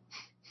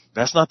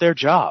 That's not their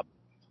job.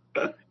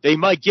 They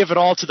might give it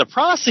all to the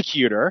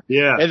prosecutor.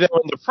 Yeah. And then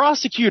when the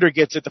prosecutor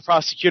gets it, the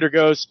prosecutor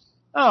goes,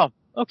 oh,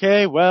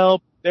 okay,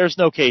 well, there's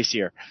no case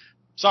here.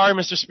 Sorry,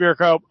 Mr.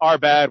 Spirko, our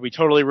bad. We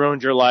totally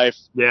ruined your life.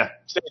 Yeah.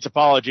 State's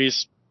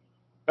apologies.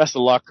 Best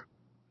of luck.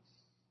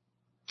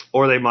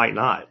 Or they might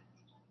not.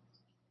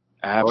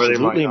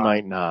 Absolutely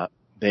might not.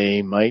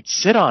 They might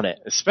sit on it,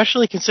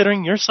 especially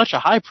considering you're such a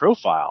high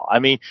profile. I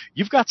mean,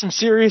 you've got some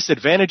serious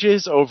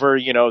advantages over,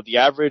 the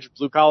average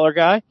blue-collar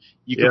guy.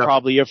 You could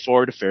probably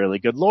afford a fairly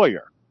good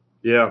lawyer.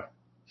 Yeah.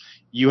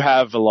 You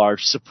have a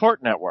large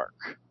support network.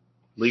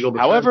 Legal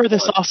defense. However,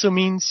 this also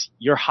means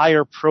you're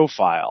higher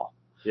profile.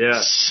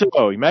 Yeah.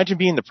 So imagine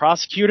being the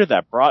prosecutor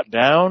that brought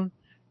down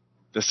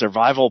the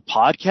survival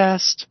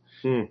podcast,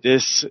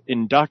 this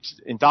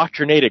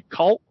indoctrinated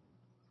cult.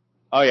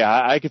 Oh, yeah,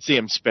 I could see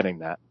him spinning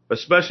that.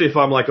 Especially if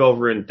I'm like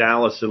over in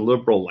Dallas and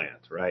liberal land,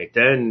 right?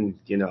 Then,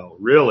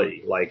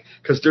 really, like,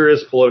 because there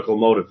is political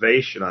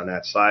motivation on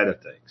that side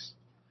of things.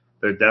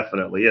 There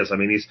definitely is. I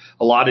mean,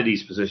 a lot of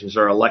these positions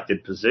are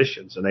elected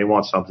positions, and they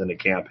want something to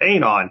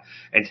campaign on.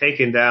 And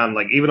taking down,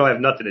 like, even though I have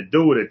nothing to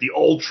do with it, the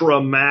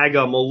ultra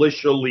MAGA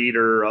militia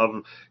leader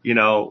of,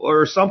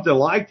 or something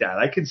like that.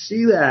 I could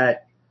see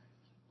that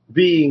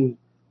being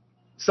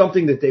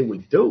something that they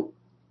would do.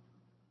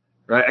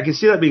 Right? I can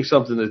see that being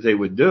something that they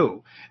would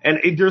do.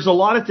 And there's a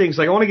lot of things,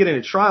 like, I want to get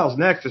into trials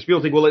next, because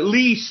people think, well, at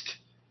least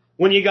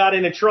when you got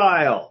into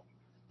trial,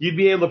 you'd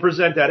be able to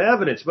present that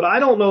evidence. But I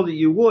don't know that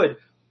you would.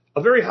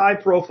 A very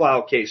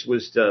high-profile case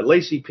was the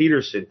Lacey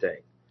Peterson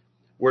thing,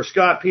 where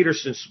Scott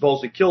Peterson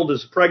supposedly killed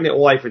his pregnant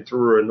wife and threw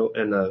her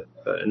in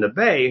the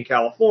bay in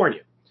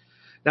California.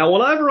 Now,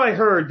 whenever I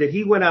heard that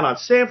he went out on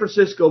San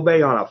Francisco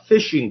Bay on a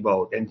fishing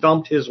boat and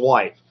dumped his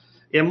wife,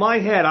 in my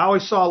head, I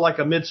always saw like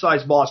a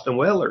mid-sized Boston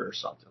whaler or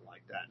something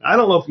like that. I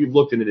don't know if you've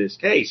looked into this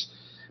case,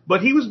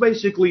 but he was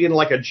basically in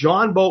like a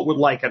John boat with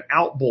like an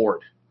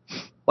outboard,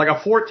 like a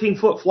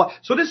 14-foot fly.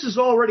 So this is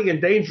already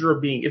in danger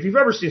of being, if you've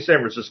ever seen San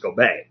Francisco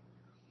Bay,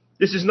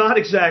 this is not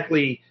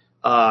exactly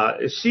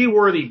a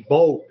seaworthy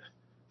boat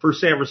for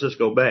San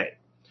Francisco Bay.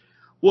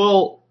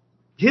 Well,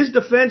 his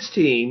defense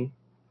team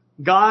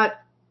got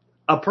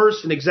a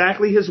person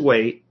exactly his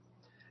weight.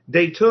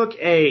 They took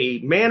a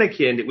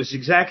mannequin that was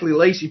exactly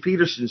Lacey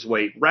Peterson's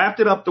weight, wrapped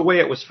it up the way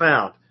it was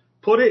found,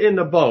 put it in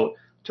the boat,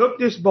 took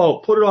this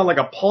boat, put it on like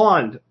a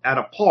pond at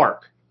a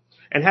park,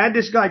 and had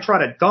this guy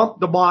try to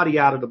dump the body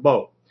out of the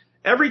boat.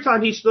 Every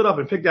time he stood up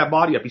and picked that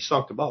body up, he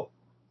sunk the boat.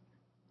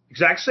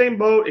 Exact same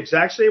boat,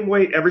 exact same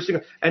weight, every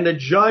single, and the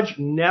judge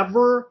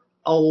never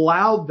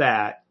allowed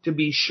that to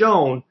be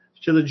shown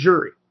to the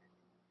jury.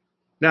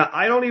 Now,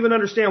 I don't even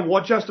understand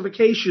what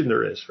justification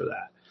there is for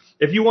that.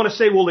 If you want to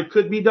say, well, it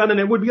could be done, and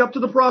it would be up to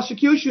the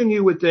prosecution,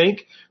 you would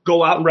think,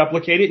 go out and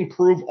replicate it and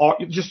prove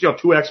just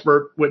two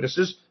expert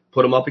witnesses,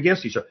 put them up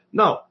against each other.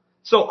 No.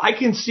 So I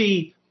can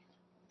see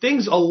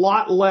things a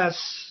lot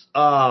less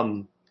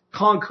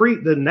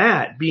concrete than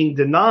that being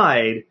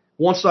denied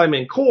once I'm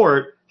in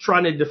court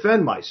trying to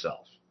defend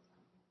myself.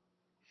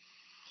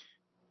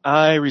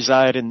 I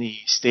reside in the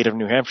state of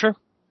New Hampshire.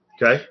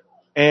 Okay.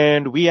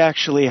 And we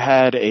actually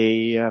had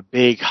a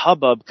big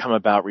hubbub come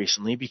about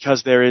recently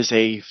because there is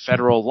a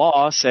federal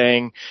law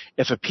saying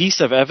if a piece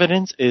of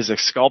evidence is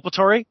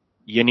exculpatory,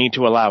 you need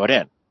to allow it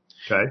in.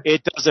 Okay.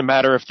 It doesn't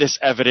matter if this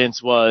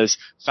evidence was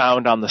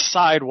found on the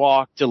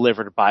sidewalk,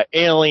 delivered by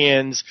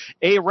aliens,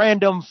 a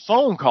random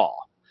phone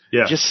call.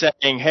 Yeah. Just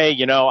saying, hey,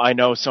 I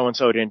know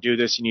so-and-so didn't do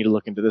this. You need to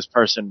look into this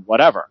person,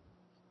 whatever.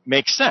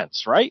 Makes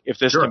sense, right? If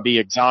this can be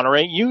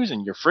exonerate you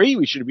and you're free,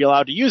 we should be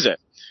allowed to use it.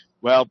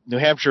 Well, New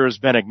Hampshire has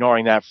been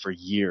ignoring that for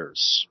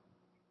years.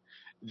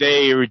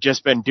 They've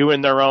just been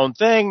doing their own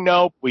thing.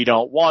 Nope, we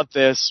don't want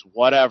this,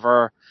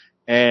 whatever.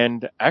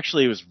 And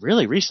actually, it was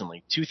really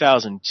recently,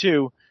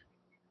 2002,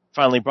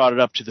 finally brought it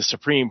up to the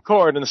Supreme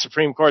Court, and the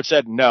Supreme Court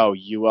said, no,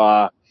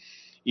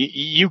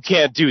 you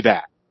can't do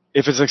that.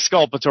 If it's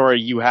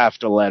exculpatory, you have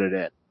to let it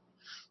in.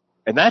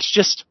 And that's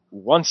just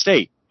one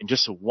state and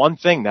just one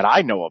thing that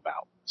I know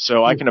about.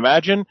 So I can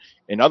imagine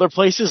in other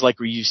places,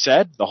 like where you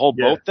said, the whole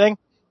boat thing,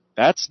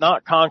 that's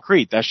not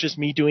concrete. That's just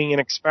me doing an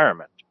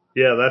experiment.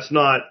 Yeah, that's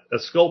not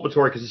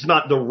exculpatory because it's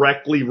not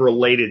directly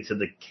related to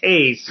the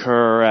case.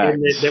 Correct.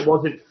 And it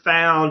wasn't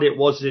found. It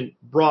wasn't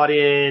brought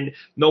in.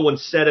 No one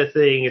said a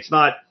thing. It's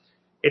not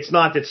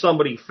that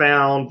somebody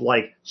found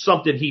like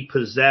something he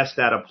possessed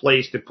at a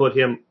place to put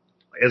him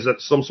as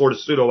some sort of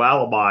pseudo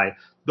alibi.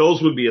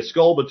 Those would be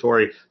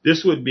exculpatory.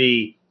 This would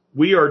be,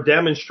 we are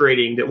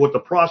demonstrating that what the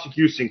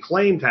prosecution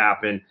claimed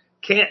happened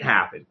can't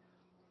happen.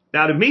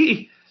 Now, to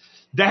me,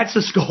 that's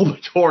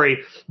exculpatory,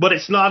 but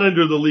it's not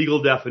under the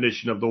legal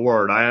definition of the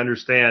word. I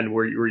understand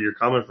where you're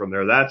coming from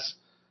there.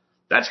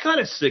 That's kind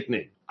of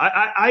sickening.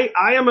 I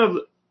am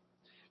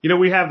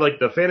we have like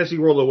the fantasy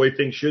world the way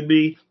things should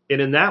be,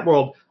 and in that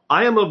world,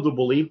 I am of the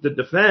belief that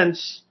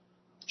defense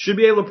should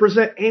be able to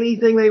present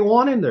anything they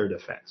want in their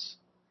defense.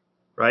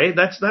 Right?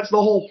 That's the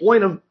whole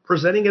point of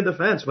presenting a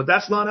defense, but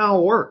that's not how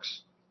it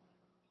works.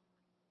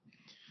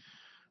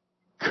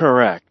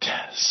 Correct.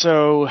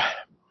 So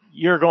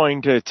you're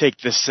going to take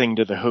this thing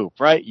to the hoop,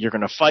 right? You're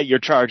going to fight your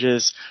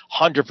charges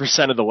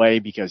 100% of the way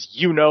because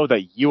you know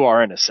that you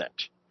are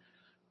innocent.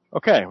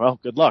 Okay, well,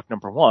 good luck,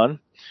 number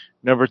one.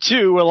 Number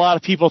two, a lot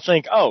of people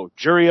think, oh,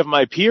 jury of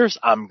my peers,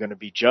 I'm going to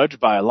be judged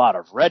by a lot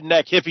of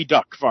redneck hippie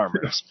duck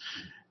farmers.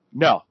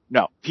 No.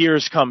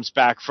 Peers comes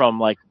back from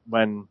like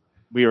when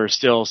we were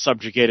still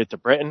subjugated to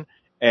Britain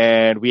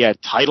and we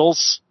had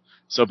titles.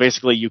 So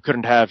basically you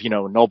couldn't have,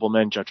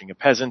 noblemen judging a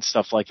peasant,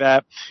 stuff like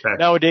that. Okay.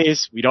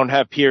 Nowadays, we don't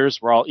have peers.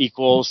 We're all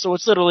equals. So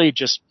it's literally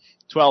just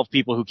 12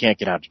 people who can't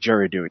get out of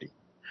jury duty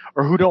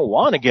or who don't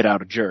want to get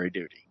out of jury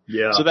duty.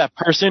 Yeah. So that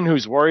person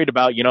who's worried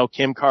about,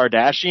 Kim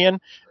Kardashian,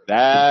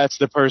 that's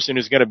the person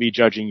who's going to be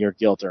judging your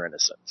guilt or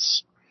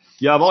innocence.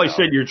 Yeah, I've always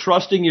said you're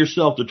trusting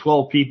yourself to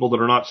 12 people that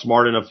are not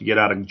smart enough to get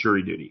out of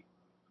jury duty.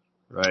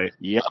 Right?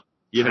 Yep.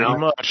 Pretty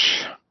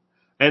much.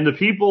 And the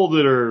people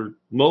that are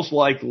most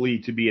likely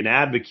to be an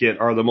advocate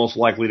are the most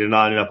likely to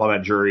not end up on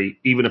that jury,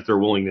 even if they're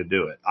willing to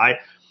do it.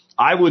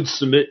 I would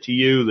submit to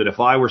you that if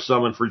I were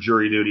summoned for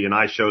jury duty and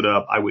I showed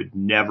up, I would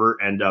never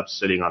end up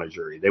sitting on a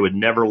jury. They would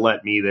never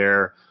let me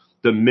there.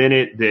 The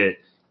minute that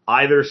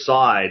either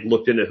side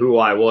looked into who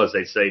I was,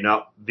 they'd say,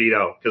 no,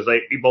 veto, because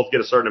we both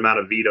get a certain amount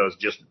of vetoes.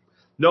 Just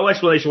no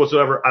explanation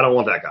whatsoever. I don't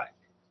want that guy.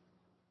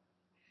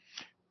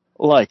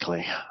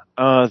 Likely.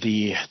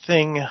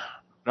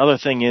 Another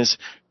thing is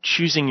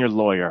choosing your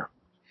lawyer.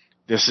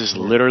 This is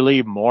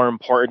literally more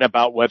important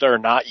about whether or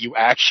not you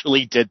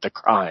actually did the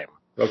crime.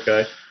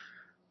 Okay.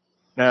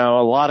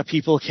 Now, a lot of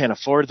people can't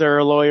afford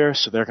their lawyer,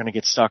 so they're going to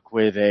get stuck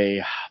with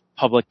a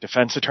public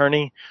defense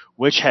attorney,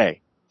 which,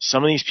 hey,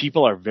 some of these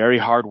people are very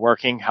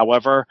hardworking.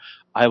 However,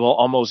 I will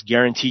almost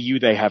guarantee you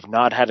they have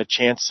not had a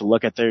chance to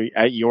look at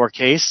your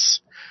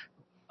case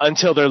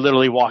until they're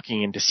literally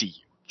walking in to see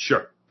you.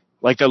 Sure.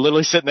 Like they're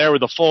literally sitting there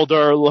with a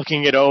folder,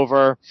 looking it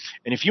over.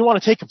 And if you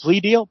want to take a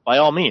plea deal, by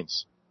all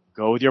means,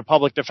 go with your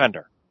public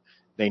defender.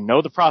 They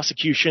know the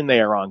prosecution. They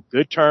are on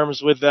good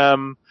terms with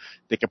them.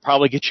 They could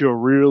probably get you a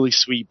really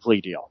sweet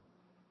plea deal.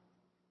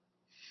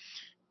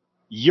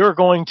 You're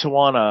going to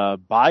want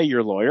to buy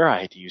your lawyer.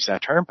 I hate to use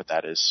that term, but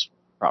that is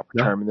the proper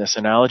term in this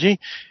analogy.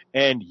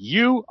 And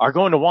you are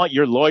going to want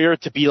your lawyer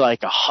to be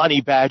like a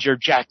honey badger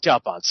jacked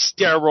up on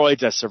steroids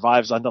that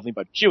survives on nothing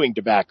but chewing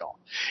tobacco.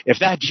 If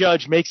that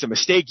judge makes a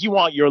mistake, you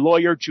want your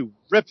lawyer to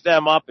rip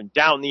them up and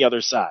down the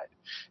other side.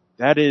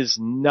 That is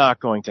not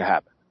going to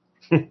happen.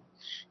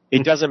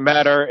 It doesn't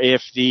matter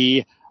if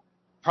the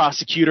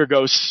prosecutor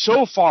goes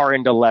so far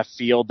into left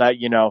field that,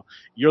 you know,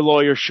 your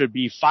lawyer should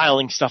be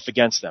filing stuff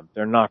against them.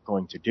 They're not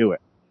going to do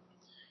it.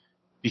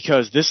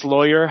 Because this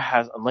lawyer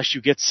has, unless you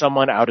get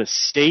someone out of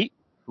state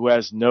who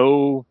has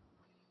no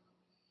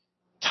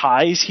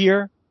ties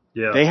here,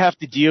 they have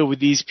to deal with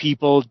these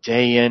people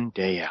day in,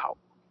 day out.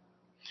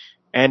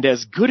 And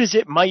as good as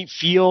it might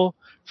feel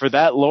for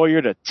that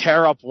lawyer to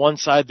tear up one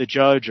side the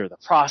judge or the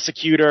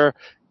prosecutor,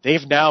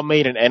 they've now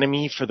made an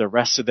enemy for the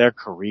rest of their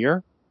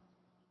career.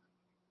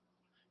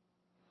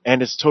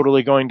 And it's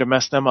totally going to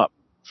mess them up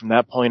from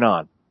that point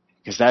on.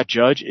 Because that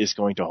judge is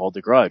going to hold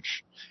a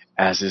grudge,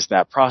 as is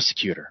that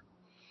prosecutor.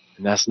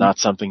 And that's not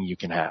something you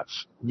can have.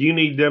 You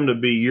need them to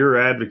be your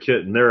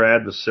advocate and their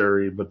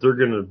adversary, but they're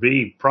going to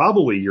be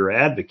probably your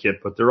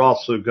advocate, but they're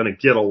also going to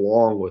get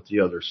along with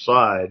the other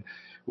side,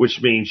 which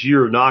means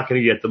you're not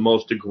going to get the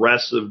most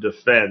aggressive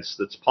defense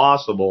that's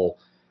possible.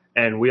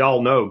 And we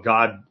all know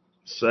God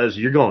says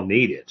you're going to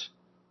need it.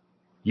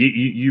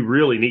 You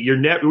really need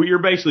what you're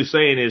basically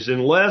saying is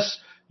unless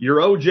you're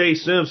O.J.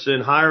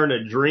 Simpson hiring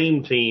a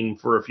dream team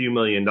for a few $1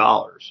 million,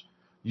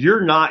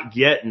 you're not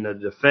getting the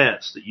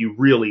defense that you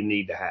really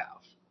need to have.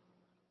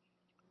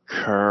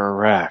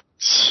 Correct.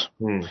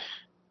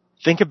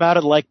 Think about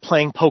it like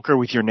playing poker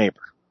with your neighbor.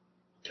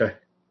 Okay.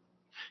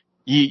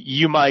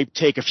 You might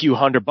take a few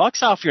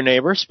 $100 off your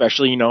neighbor,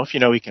 especially, you know, if you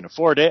know he can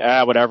afford it,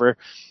 whatever.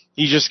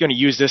 He's just going to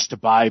use this to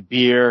buy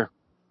beer,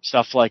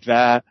 stuff like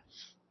that.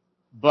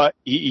 But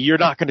you're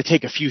not going to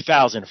take a few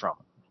thousand from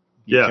him.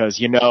 Because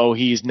you know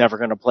he's never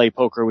going to play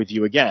poker with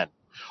you again.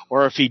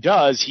 Or if he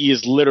does, he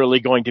is literally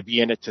going to be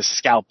in it to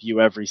scalp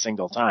you every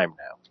single time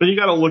now. But you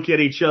got to look at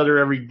each other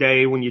every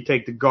day when you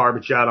take the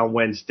garbage out on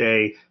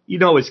Wednesday. You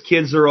know his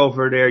kids are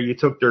over there. You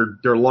took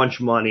their lunch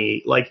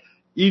money. Like,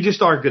 you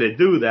just aren't going to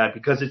do that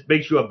because it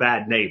makes you a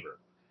bad neighbor.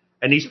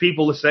 And these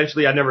people,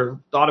 essentially, I never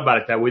thought about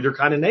it that way. They're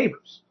kind of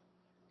neighbors,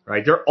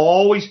 right? They're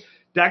always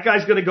 – that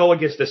guy's going to go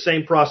against the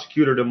same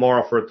prosecutor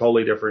tomorrow for a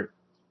totally different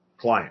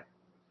client.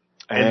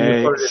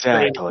 And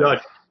exactly. Judge.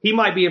 He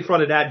might be in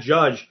front of that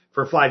judge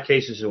for 5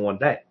 cases in one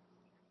day.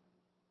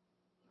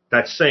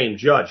 That same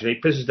judge. And he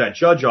pisses that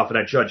judge off and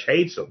that judge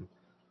hates him.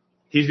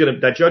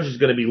 That judge is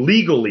going to be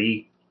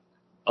legally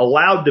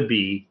allowed to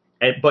be,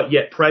 but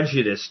yet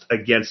prejudiced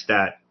against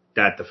that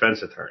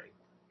defense attorney.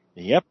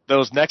 Yep.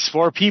 Those next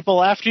 4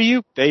 people after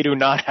you, they do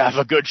not have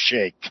a good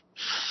shake.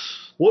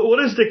 What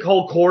does the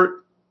whole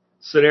court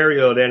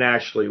scenario then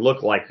actually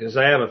look like? Because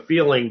I have a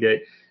feeling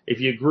that if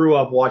you grew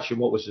up watching,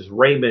 what's his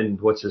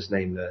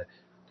name?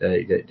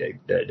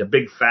 The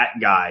big fat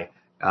guy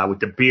with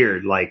the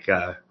beard, like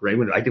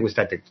Raymond. I think it was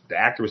the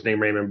actor was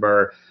named Raymond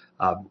Burr.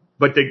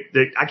 But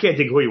I can't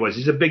think who he was.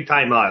 He's a big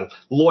time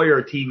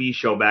lawyer TV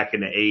show back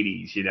in the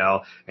 80s, you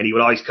know, and he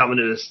would always come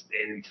into this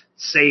and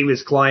save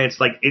his clients.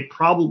 Like, it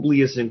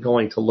probably isn't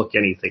going to look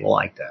anything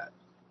like that.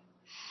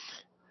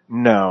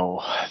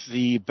 No.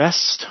 The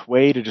best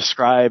way to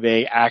describe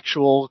a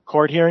actual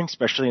court hearing,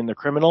 especially in the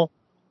criminal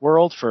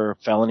world for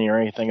felony or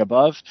anything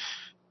above,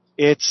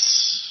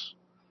 it's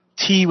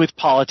tea with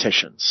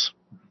politicians.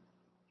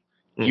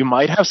 You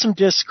might have some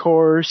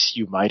discourse,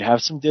 you might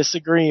have some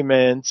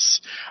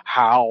disagreements.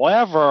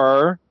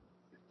 However,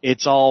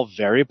 it's all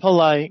very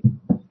polite.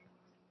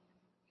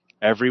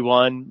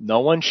 No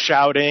one's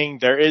shouting.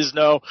 There is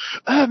no,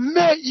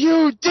 admit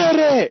you did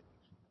it.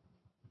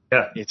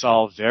 Yeah. It's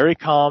all very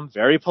calm,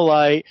 very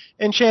polite,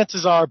 and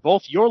chances are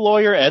both your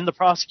lawyer and the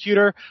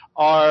prosecutor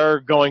are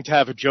going to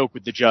have a joke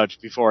with the judge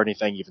before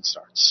anything even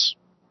starts.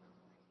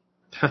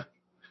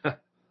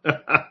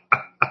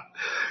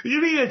 You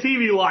mean a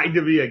TV lied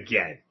to me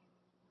again,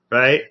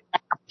 right?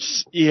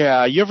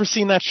 Yeah, you ever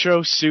seen that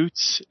show,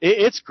 Suits?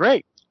 It's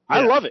great. Yeah.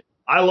 I love it.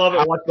 I love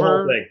it. Watch the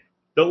whole thing.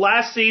 The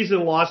last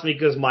season lost me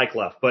because Mike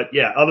left, but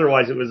yeah,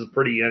 otherwise it was a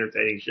pretty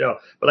entertaining show.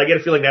 But I get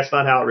a feeling that's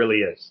not how it really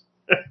is.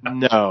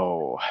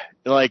 No.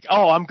 Like,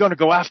 I'm going to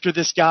go after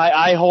this guy.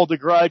 I hold a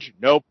grudge.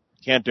 Nope,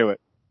 can't do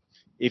it.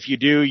 If you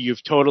do,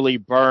 you've totally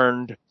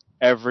burned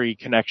every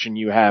connection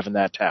you have in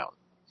that town.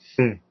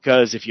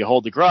 Because if you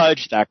hold a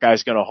grudge, that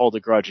guy's going to hold a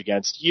grudge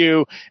against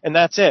you, and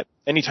that's it.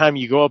 anytime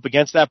you go up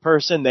against that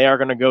person, they are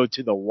going to go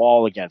to the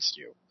wall against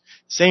you.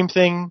 Same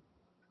thing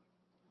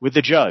with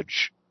the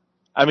judge.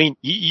 I mean,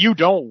 you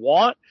don't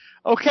want,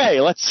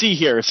 okay, let's see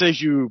here. It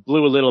says you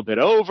blew a little bit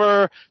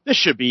over. This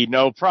should be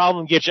no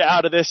problem. Get you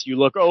out of this. You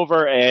look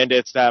over, and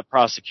it's that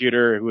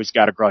prosecutor who has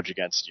got a grudge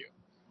against you.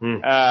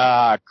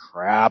 Ah,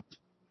 crap.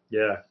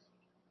 Yeah.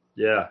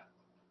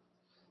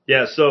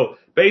 So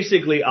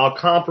basically, I'll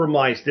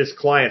compromise this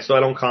client so I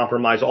don't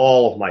compromise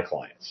all of my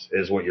clients,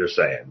 is what you're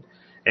saying.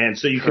 And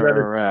so you can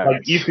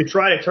you could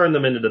try to turn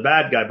them into the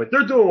bad guy, but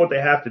they're doing what they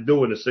have to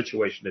do in the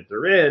situation that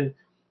they're in,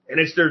 and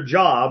it's their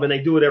job, and they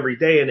do it every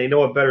day, and they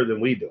know it better than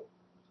we do.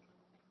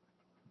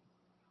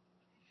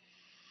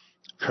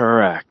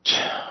 Correct.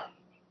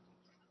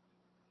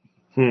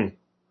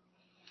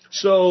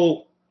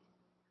 So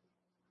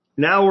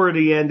now we're at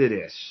the end of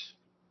this.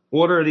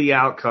 What are the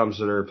outcomes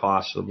that are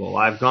possible?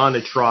 I've gone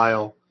to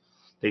trial.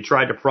 They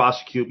tried to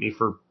prosecute me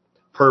for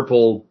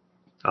purple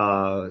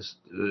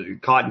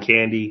cotton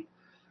candy.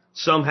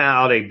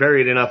 Somehow they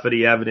buried enough of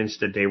the evidence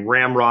that they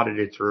ramrodded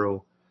it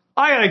through.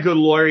 I had a good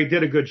lawyer. He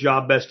did a good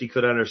job, best he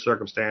could under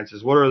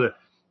circumstances. What are the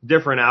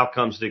different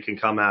outcomes that can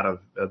come out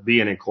of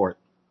being in court?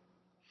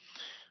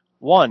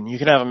 One, you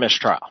can have a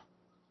mistrial.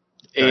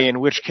 Okay. In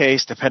which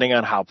case, depending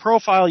on how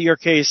profile your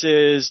case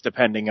is,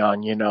 depending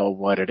on,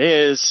 what it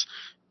is,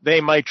 they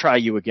might try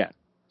you again.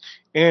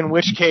 In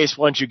which case,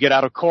 once you get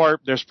out of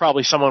court, there's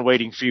probably someone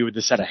waiting for you with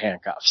a set of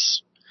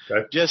handcuffs.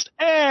 Okay.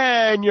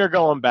 And you're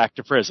going back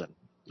to prison.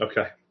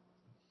 Okay.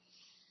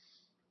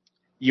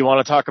 You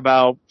want to talk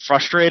about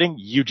frustrating?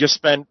 You just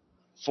spent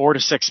 4 to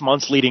 6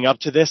 months leading up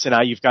to this, and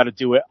now you've got to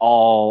do it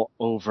all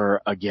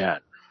over again.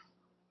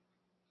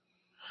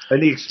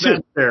 And the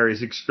expense there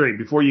is extreme.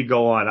 Before you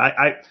go on,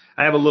 I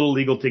have a little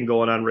legal thing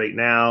going on right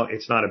now.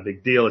 It's not a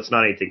big deal. It's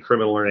not anything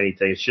criminal or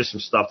anything. It's just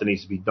some stuff that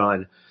needs to be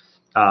done.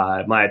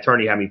 My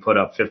attorney had me put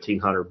up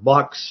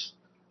 $1,500.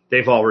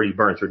 They've already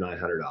burned through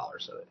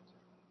 $900 of it.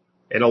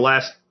 And the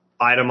last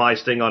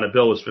itemized thing on the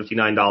bill was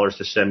 $59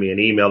 to send me an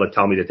email to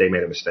tell me that they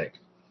made a mistake.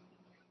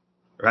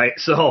 Right?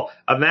 So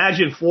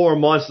imagine 4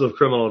 months of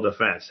criminal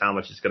defense, how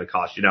much it's going to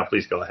cost you. Now,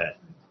 please go ahead.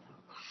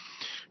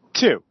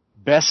 2,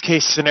 best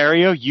case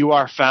scenario, you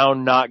are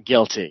found not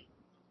guilty.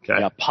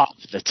 Okay. You pop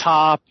the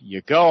top,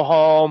 you go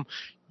home,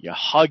 you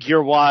hug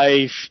your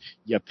wife,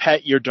 you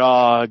pet your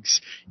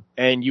dogs,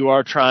 and you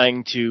are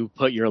trying to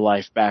put your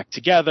life back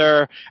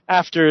together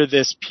after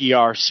this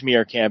PR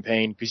smear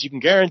campaign, because you can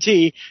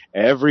guarantee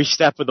every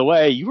step of the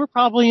way you were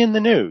probably in the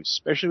news,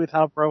 especially with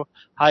how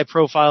high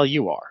profile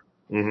you are.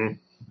 Mm-hmm.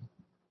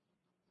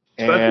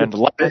 And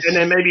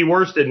then maybe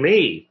worse than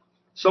me,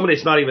 somebody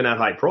that's not even that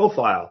high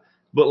profile,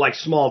 but like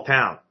small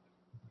town.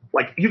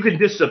 Like you could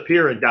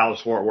disappear in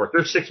Dallas-Fort Worth.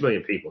 There's 6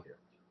 million people here.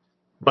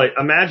 But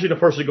imagine a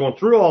person going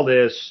through all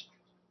this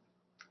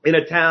in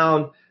a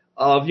town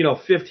of,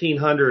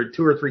 1,500,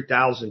 2,000 or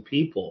 3,000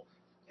 people.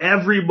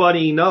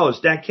 Everybody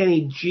knows that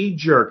Kenny G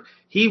jerk,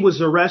 he was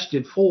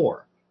arrested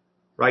for,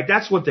 right?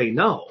 That's what they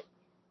know.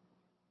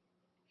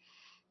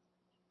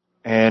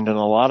 And in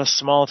a lot of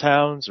small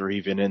towns, or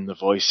even in the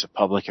voice of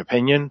public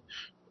opinion,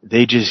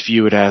 they just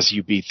view it as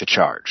you beat the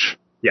charge.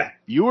 Yeah.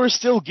 You are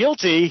still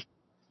guilty.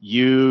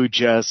 You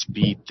just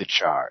beat the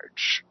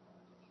charge.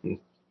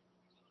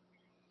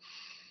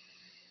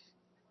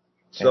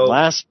 So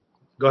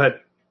go ahead.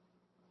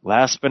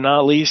 Last but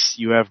not least,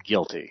 you have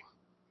guilty.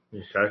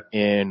 Okay.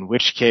 In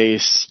which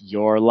case,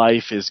 your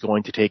life is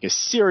going to take a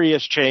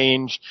serious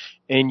change,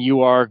 and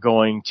you are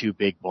going to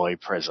big boy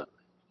prison.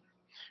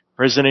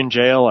 Prison and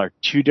jail are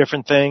 2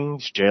 different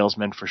things. Jail's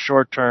meant for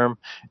short term,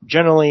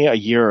 generally a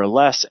year or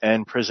less,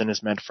 and prison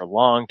is meant for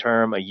long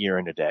term, a year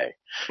and a day.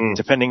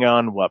 Depending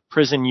on what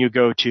prison you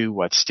go to,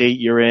 what state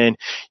you're in,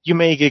 you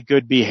may get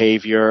good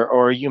behavior,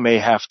 or you may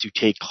have to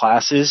take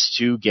classes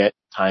to get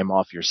time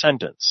off your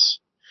sentence.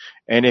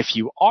 And if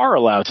you are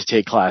allowed to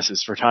take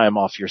classes for time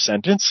off your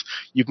sentence,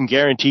 you can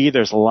guarantee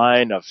there's a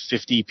line of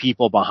 50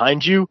 people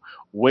behind you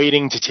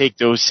waiting to take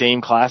those same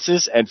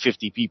classes and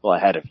 50 people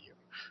ahead of you.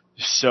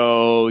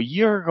 So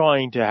you're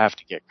going to have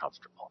to get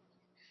comfortable.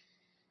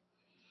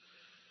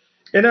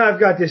 And I've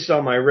got this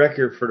on my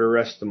record for the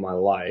rest of my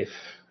life.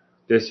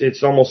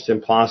 It's almost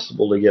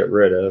impossible to get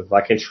rid of.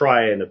 I can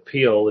try an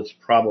appeal. It's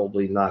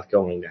probably not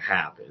going to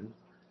happen.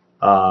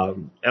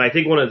 And I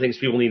think one of the things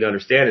people need to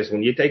understand is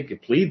when you take a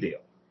plea deal,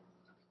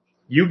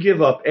 you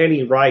give up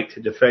any right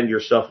to defend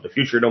yourself in the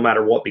future, no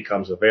matter what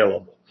becomes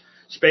available.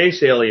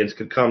 Space aliens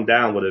could come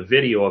down with a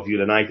video of you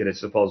the night that it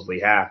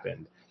supposedly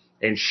happened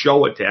and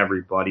show it to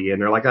everybody.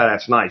 And they're like, oh,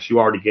 that's nice. You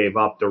already gave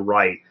up the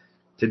right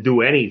to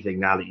do anything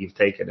now that you've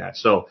taken that.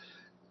 So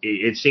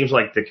it seems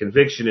like the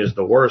conviction is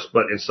the worst,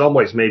 but in some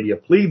ways maybe a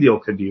plea deal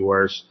could be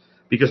worse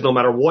because no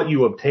matter what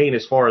you obtain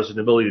as far as an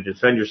ability to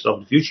defend yourself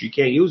in the future, you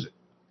can't use it.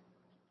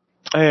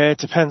 It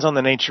depends on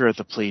the nature of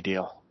the plea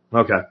deal.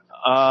 Okay.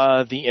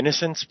 The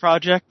Innocence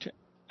Project,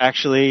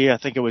 actually, I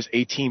think it was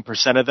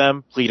 18% of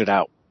them pleaded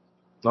out.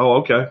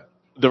 Oh, okay.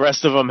 The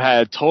rest of them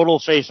had total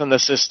faith in the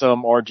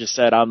system or just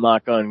said, I'm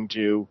not going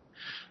to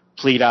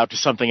plead out to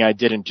something I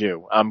didn't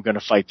do. I'm going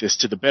to fight this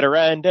to the bitter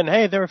end, and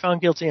hey, they were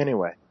found guilty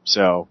anyway.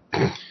 So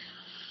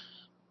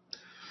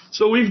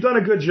we've done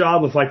a good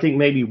job of, I think,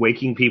 maybe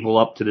waking people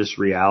up to this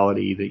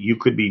reality that you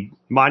could be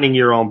minding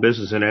your own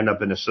business and end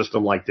up in a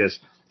system like this,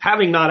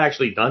 having not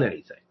actually done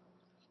anything.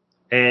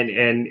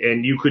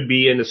 And you could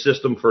be in the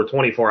system for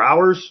 24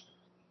 hours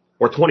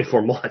or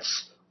 24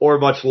 months or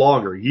much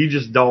longer. You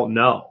just don't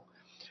know.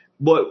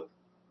 But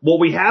what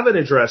we haven't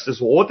addressed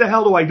is, well, what the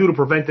hell do I do to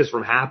prevent this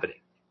from happening?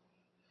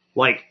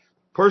 Like,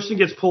 person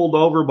gets pulled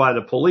over by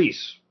the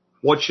police.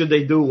 What should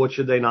they do? What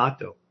should they not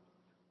do?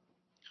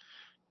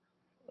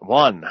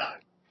 One,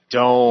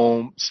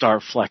 don't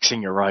start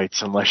flexing your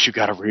rights unless you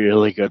got a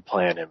really good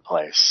plan in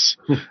place.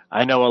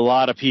 I know a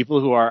lot of people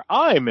who are,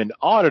 I'm an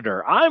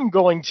auditor. I'm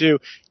going to,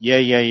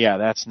 yeah,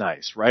 that's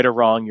nice. Right or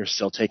wrong, you're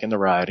still taking the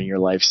ride and your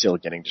life's still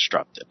getting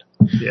disrupted.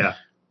 Yeah.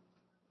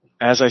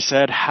 As I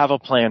said, have a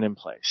plan in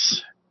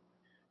place.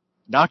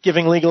 Not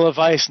giving legal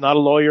advice, not a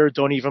lawyer,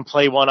 don't even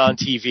play one on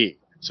TV.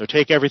 So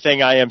take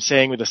everything I am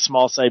saying with a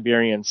small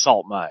Siberian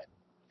salt mine.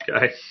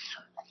 Okay.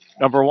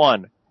 Number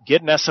one,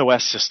 get an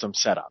SOS system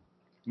set up.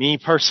 Me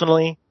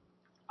personally,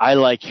 I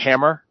like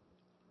Hammer.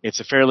 It's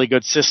a fairly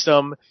good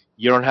system.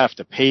 You don't have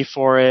to pay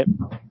for it.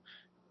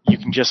 You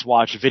can just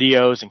watch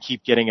videos and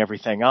keep getting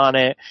everything on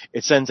it.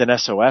 It sends an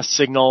SOS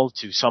signal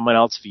to someone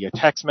else via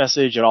text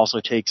message. It also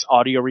takes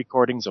audio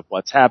recordings of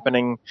what's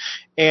happening.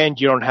 And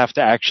you don't have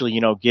to actually,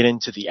 get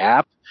into the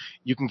app.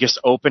 You can just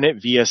open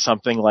it via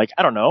something like,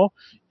 I don't know,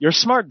 your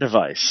smart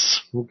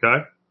device.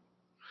 Okay.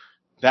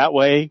 That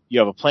way, you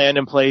have a plan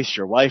in place.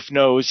 Your wife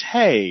knows,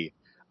 hey,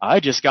 I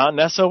just got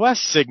an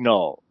SOS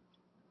signal.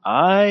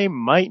 I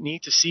might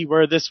need to see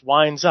where this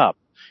winds up.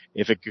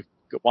 If it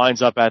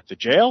winds up at the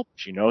jail,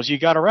 she knows you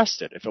got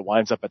arrested. If it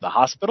winds up at the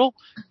hospital,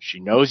 she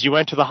knows you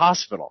went to the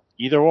hospital.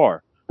 Either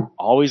or.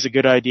 Always a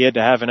good idea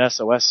to have an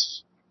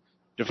SOS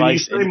device in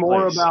place. Can you say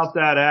more about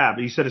that app?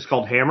 You said it's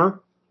called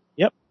Hammer?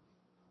 Yep.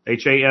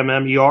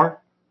 Hammer?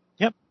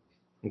 Yep.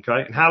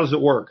 Okay. And how does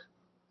it work?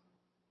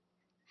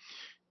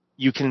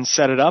 You can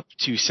set it up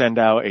to send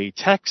out a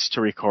text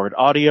to record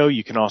audio.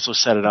 You can also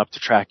set it up to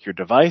track your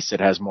device.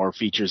 It has more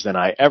features than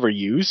I ever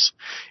use.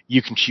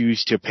 You can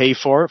choose to pay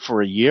for it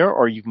for a year,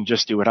 or you can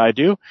just do what I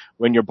do.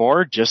 When you're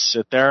bored, just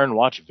sit there and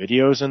watch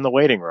videos in the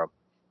waiting room.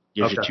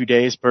 Gives you 2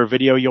 days per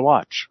video you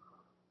watch.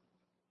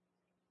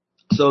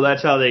 So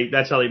that's how they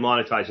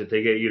monetize it.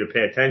 They get you to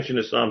pay attention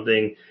to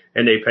something,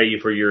 and they pay you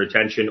for your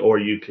attention, or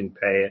you can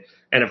pay it.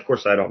 And of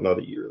course, I don't know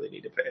that you really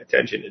need to pay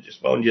attention. It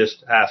just phone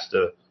just has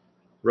to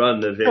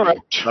run the video.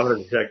 Correct. I'm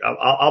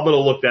going to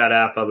look that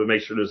app up and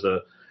make sure there's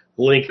a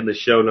link in the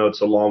show notes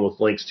along with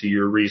links to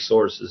your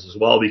resources as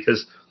well,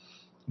 because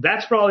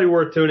that's probably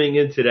worth tuning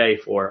in today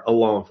for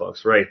alone,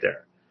 folks, right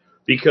there.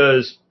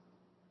 Because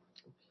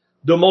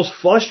the most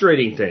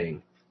frustrating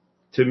thing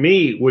to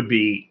me would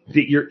be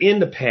that you're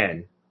in the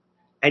pen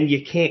and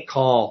you can't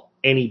call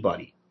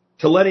anybody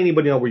to let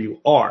anybody know where you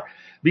are.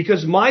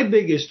 Because my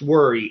biggest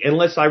worry,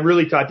 unless I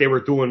really thought they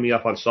were doing me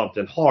up on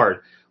something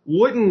hard,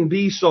 wouldn't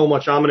be so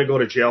much I'm going to go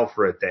to jail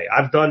for a day.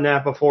 I've done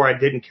that before. I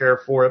didn't care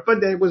for it,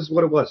 but it was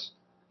what it was.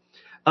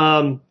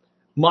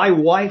 My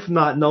wife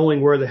not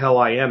knowing where the hell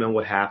I am and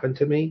what happened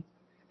to me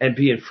and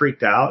being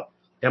freaked out,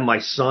 and my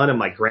son and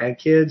my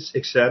grandkids,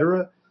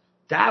 etc.,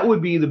 that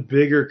would be the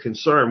bigger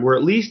concern, where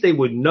at least they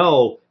would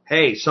know,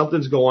 hey,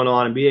 something's going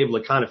on, and be able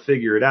to kind of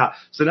figure it out.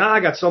 So now I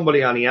got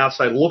somebody on the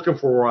outside looking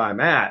for where I'm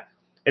at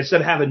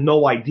instead of having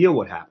no idea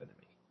what happened.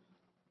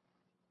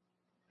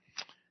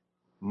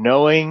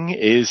 Knowing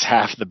is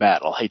half the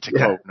battle. Hate to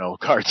quote no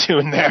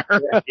cartoon there.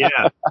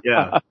 Yeah.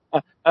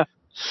 I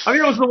think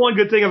it was the one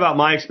good thing about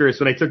my experience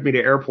when they took me to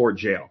airport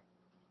jail.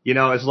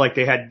 It's like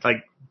they had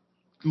it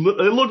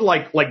looked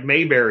like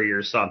Mayberry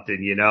or something,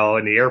 in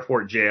the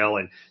airport jail,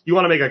 and you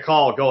want to make a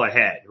call, go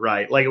ahead,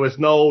 right? Like it was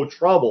no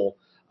trouble.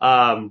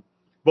 But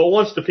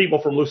once the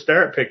people from Lew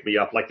Sterrett picked me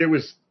up, it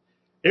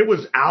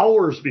was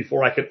hours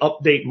before I could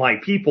update my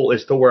people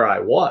as to where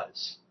I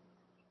was.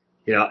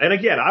 And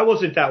again, I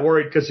wasn't that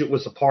worried because it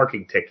was a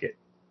parking ticket,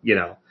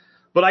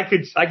 but I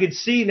could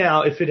see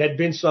now if it had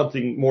been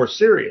something more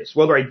serious,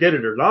 whether I did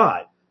it or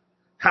not,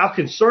 how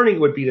concerning it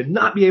would be to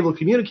not be able to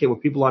communicate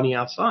with people on the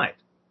outside.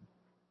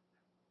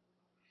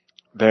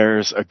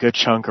 There's a good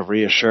chunk of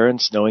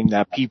reassurance knowing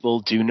that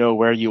people do know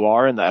where you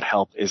are and that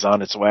help is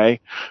on its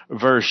way,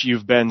 versus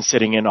you've been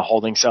sitting in a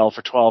holding cell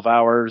for 12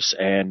 hours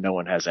and no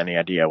one has any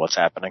idea what's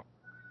happening.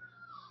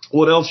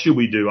 What else should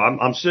we do?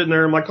 I'm sitting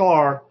there in my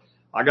car.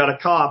 I got a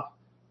cop.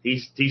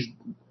 He's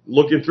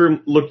looking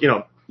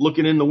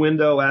in the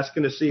window,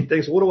 asking to see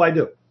things. What do I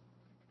do?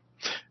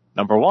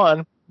 Number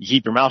one, you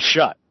keep your mouth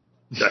shut.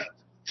 Okay.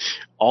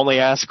 Only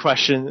answer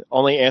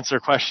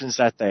questions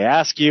that they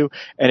ask you.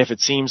 And if it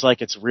seems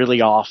like it's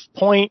really off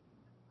point,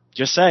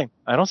 just say,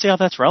 I don't see how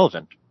that's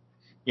relevant.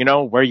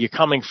 Where are you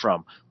coming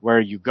from? Where are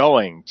you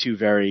going? 2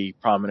 very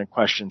prominent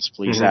questions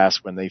please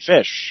ask when they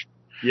fish.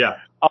 Yeah.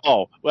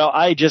 Oh, well,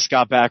 I just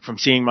got back from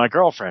seeing my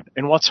girlfriend.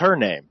 And what's her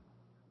name?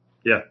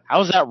 Yeah.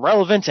 How is that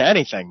relevant to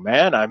anything,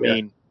 man? I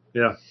mean,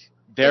 yeah.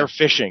 They're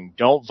fishing.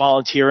 Don't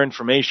volunteer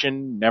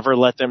information. Never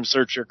let them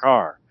search your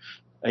car.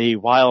 A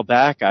while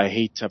back, I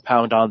hate to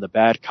pound on the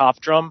bad cop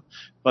drum,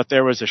 but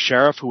there was a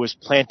sheriff who was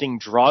planting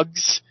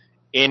drugs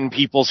in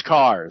people's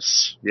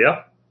cars.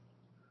 Yeah.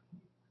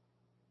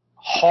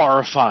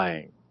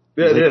 Horrifying.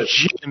 It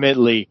is.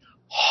 Legitimately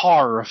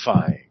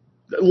horrifying.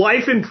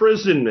 Life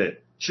imprisonment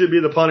should be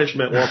the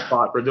punishment one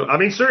spot for doing. I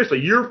mean, seriously,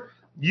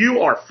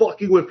 you are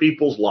fucking with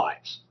people's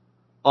lives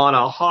on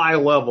a high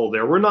level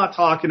there. We're not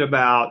talking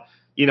about,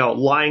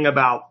 lying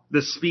about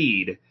the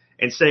speed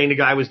and saying the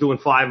guy was doing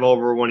 5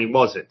 over when he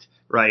wasn't,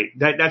 right?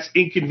 That's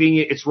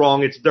inconvenient. It's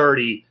wrong. It's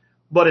dirty.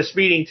 But a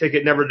speeding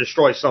ticket never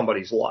destroys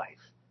somebody's life.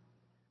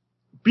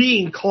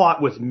 Being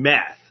caught with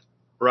meth,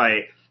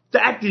 right?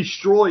 That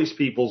destroys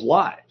people's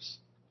lives.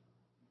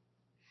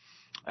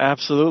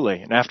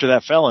 Absolutely. And after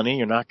that felony,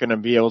 you're not going to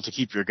be able to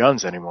keep your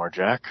guns anymore,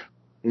 Jack.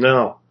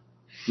 No.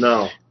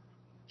 And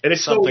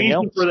it's Something so easy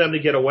else? for them to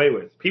get away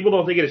with. People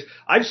don't think it is.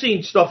 I've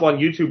seen stuff on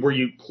YouTube where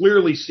you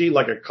clearly see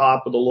like a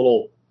cop with a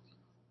little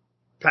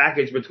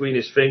package between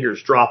his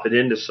fingers, drop it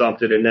into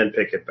something, and then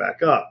pick it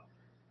back up.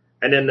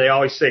 And then they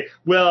always say,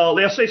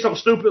 they'll say something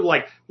stupid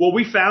like, well,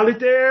 we found it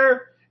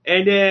there,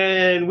 and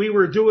then we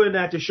were doing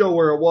that to show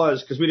where it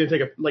was because we didn't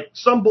take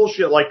some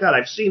bullshit like that.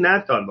 I've seen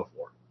that done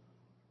before.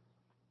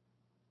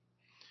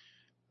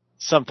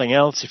 Something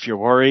else, if you're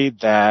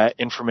worried that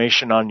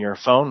information on your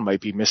phone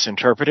might be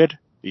misinterpreted,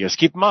 because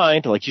keep in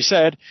mind, like you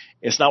said,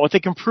 it's not what they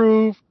can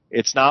prove.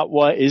 It's not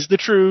what is the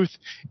truth.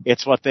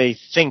 It's what they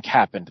think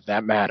happened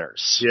that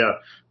matters. Yeah.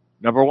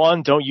 Number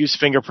one, don't use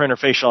fingerprint or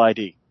facial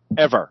ID.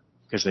 Ever.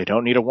 Because they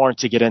don't need a warrant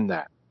to get in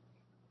that.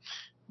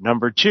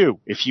 Number two,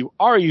 if you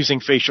are using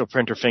facial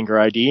print or finger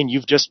ID and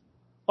you've just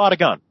bought a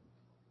gun,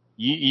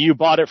 you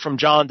bought it from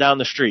John down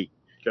the street.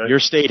 Okay. Your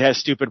state has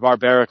stupid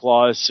barbaric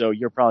laws, so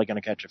you're probably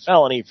going to catch a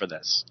felony for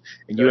this.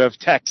 And you have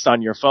text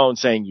on your phone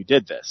saying you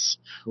did this.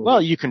 Cool.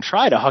 Well, you can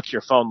try to huck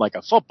your phone like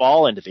a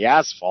football into the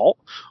asphalt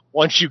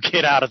once you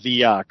get out of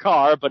the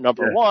car. But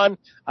number one,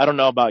 I don't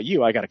know about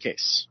you, I got a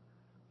case.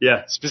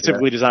 Yeah.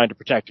 Specifically designed to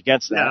protect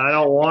against that. Yeah, I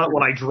don't want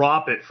when I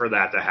drop it for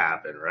that to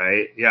happen,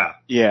 right? Yeah.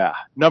 Yeah.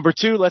 Number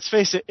two, let's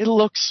face it, it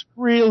looks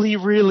really,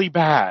 really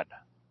bad.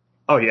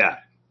 Oh, yeah.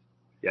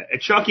 Yeah.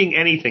 Chucking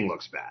anything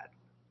looks bad.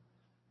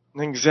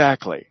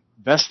 Exactly.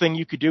 Best thing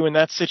you could do in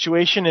that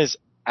situation is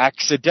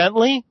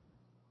accidentally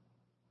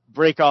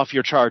break off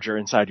your charger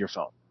inside your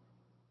phone.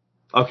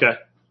 Okay.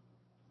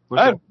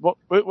 Hey,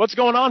 what's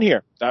going on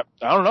here? I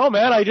don't know,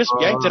 man. I just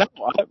yanked it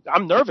out.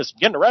 I'm nervous. I'm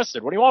getting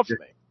arrested. What do you want from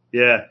me?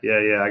 Yeah.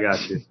 I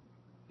got you.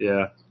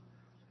 Yeah.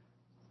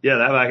 Yeah,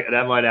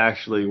 that might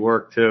actually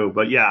work too.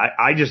 But yeah,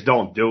 I just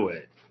don't do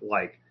it.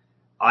 Like,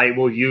 I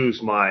will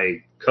use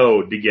my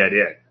code to get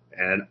in.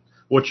 And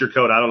what's your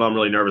code? I don't know. I'm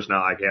really nervous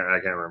now. I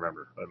can't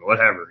remember. But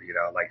whatever,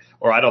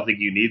 or I don't think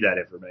you need that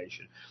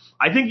information.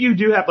 I think you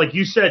do have, like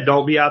you said,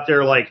 don't be out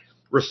there like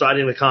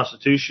reciting the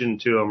Constitution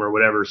to them or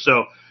whatever.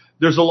 So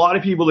there's a lot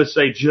of people that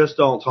say just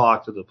don't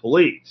talk to the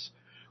police.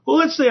 Well,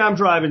 let's say I'm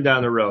driving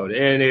down the road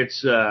and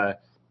it's a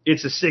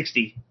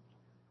 60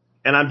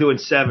 and I'm doing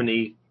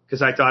 70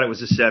 because I thought it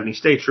was a 70.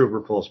 State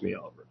trooper pulls me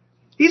over.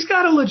 He's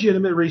got a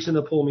legitimate reason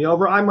to pull me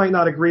over. I might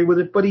not agree with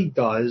it, but he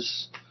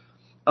does.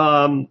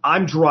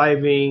 I'm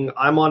driving.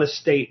 I'm on a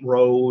state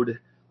road,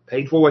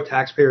 paid for with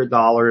taxpayer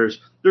dollars.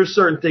 There's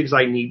certain things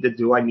I need to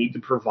do. I need to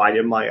provide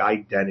him my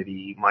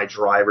identity, my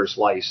driver's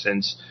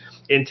license.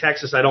 In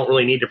Texas, I don't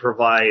really need to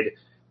provide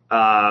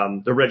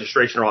the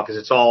registration or all because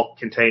it's all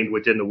contained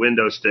within the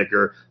window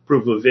sticker,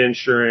 proof of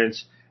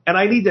insurance. And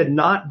I need to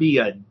not be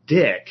a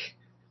dick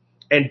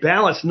and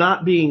balance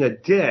not being a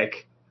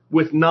dick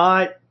with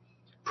not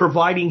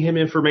providing him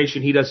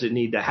information he doesn't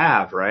need to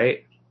have,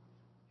 right?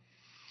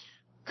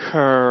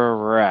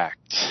 Correct.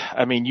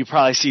 I mean, you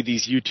probably see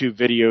these YouTube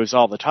videos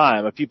all the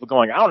time of people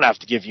going, I don't have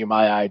to give you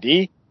my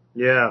ID.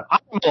 Yeah.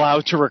 I'm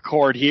allowed to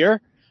record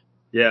here.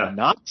 Yeah. I'm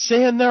not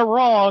saying they're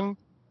wrong.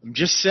 I'm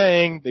just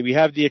saying that we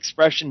have the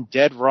expression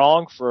dead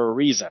wrong for a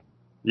reason.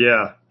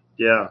 Yeah.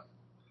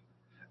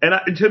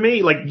 And to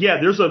me,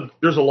 there's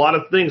a lot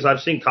of things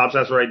I've seen. Cops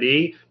ask for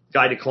ID.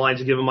 Guy declines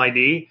to give him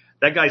ID.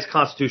 That guy's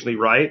constitutionally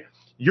right.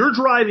 You're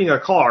driving a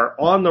car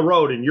on the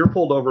road and you're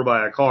pulled over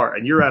by a car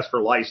and you're asked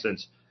for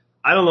license.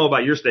 I don't know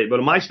about your state, but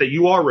in my state,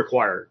 you are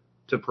required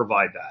to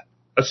provide that,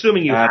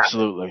 assuming you have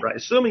it, right?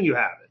 Assuming you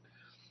have it.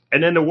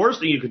 And then the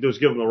worst thing you could do is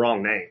give him the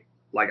wrong name.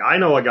 Like, I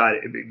know a guy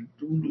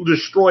that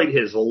destroyed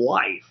his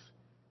life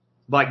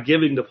by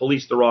giving the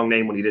police the wrong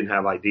name when he didn't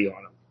have ID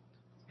on him.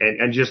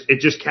 And it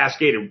just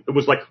cascaded. It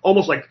was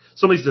almost like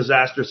some of these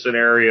disaster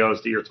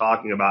scenarios that you're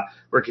talking about,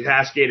 where it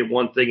cascaded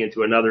one thing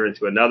into another,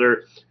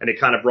 and it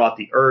kind of brought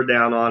the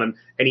down on him.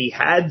 And he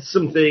had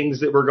some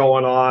things that were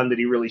going on that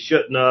he really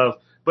shouldn't have,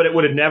 but it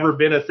would have never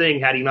been a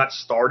thing had he not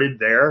started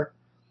there.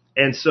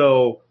 And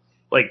so,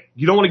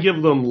 you don't want to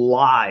give them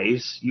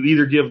lies. You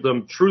either give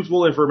them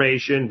truthful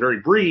information,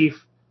 very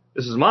brief.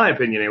 This is my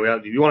opinion anyway.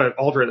 If you want to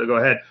alter it, go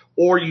ahead.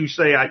 Or you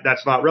say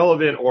that's not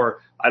relevant, or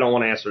I don't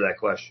want to answer that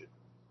question.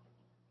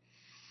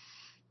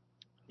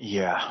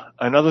 Yeah.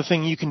 Another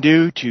thing you can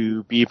do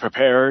to be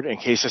prepared in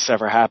case this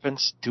ever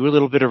happens, do a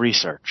little bit of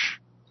research.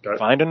 Okay.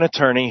 Find an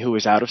attorney who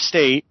is out of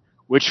state,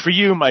 which for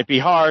you might be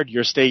hard.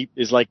 Your state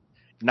is like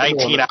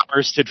 19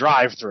 hours to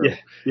drive through.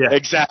 Yeah.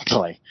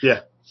 Exactly.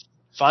 Yeah.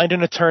 Find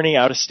an attorney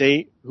out of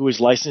state who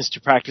is licensed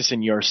to practice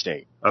in your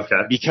state.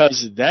 Okay.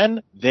 Because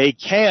then they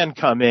can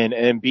come in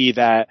and be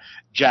that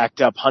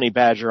jacked up honey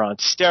badger on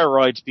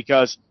steroids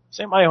because this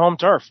ain't my home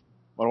turf.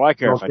 What do I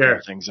care if I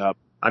tear things up?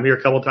 I'm here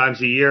a couple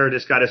times a year.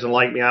 This guy doesn't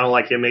like me. I don't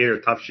like him either.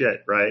 Tough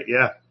shit, right?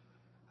 Yeah.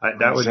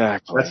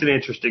 That's an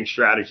interesting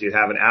strategy to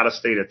have an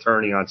out-of-state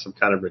attorney on some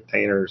kind of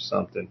retainer or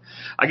something.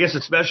 I guess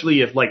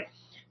especially if, like,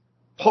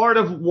 part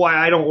of why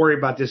I don't worry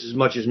about this as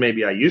much as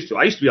maybe I used to.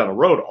 I used to be on the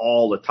road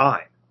all the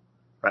time.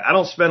 Right? I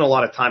don't spend a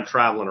lot of time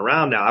traveling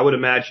around now. I would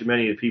imagine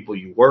many of the people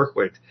you work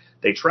with,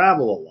 they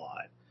travel a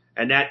lot.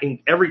 And that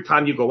every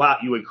time you go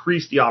out, you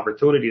increase the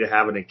opportunity to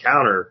have an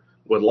encounter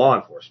with law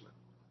enforcement.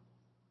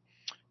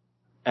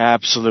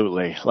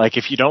 Absolutely. Like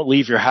if you don't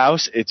leave your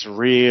house, it's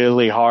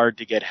really hard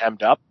to get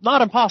hemmed up.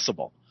 Not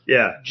impossible.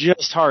 Yeah.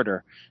 Just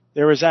harder.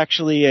 There was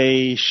actually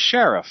a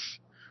sheriff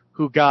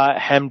who got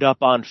hemmed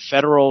up on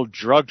federal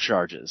drug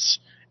charges.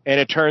 And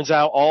it turns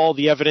out all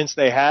the evidence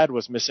they had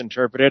was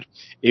misinterpreted.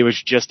 It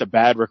was just a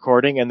bad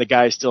recording, and the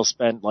guy still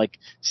spent like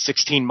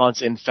 16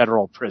 months in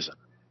federal prison.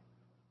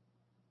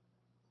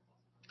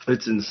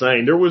 It's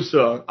insane. There was,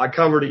 I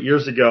covered it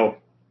years ago,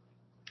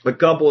 a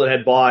couple that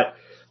had bought,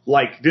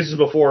 like, this is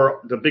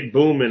before the big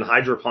boom in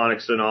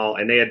hydroponics and all,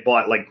 and they had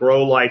bought, like,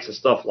 grow lights and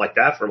stuff like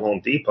that from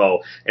Home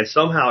Depot, and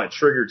somehow it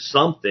triggered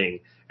something,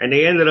 and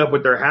they ended up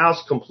with their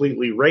house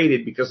completely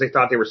raided because they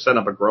thought they were setting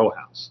up a grow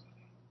house,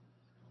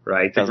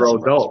 right, to grow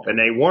dope, and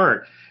they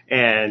weren't.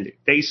 And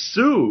they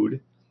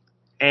sued,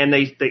 and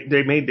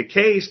they made the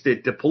case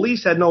that the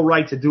police had no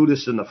right to do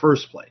this in the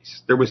first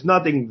place. There was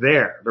nothing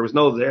there. There was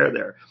no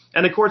there.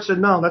 And the court said,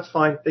 no, that's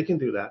fine. They can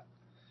do that.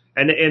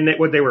 And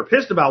what they were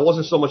pissed about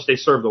wasn't so much they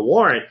served a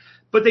warrant,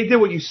 but they did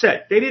what you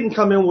said. They didn't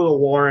come in with a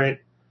warrant,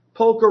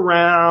 poke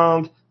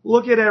around,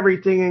 look at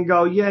everything and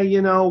go, yeah,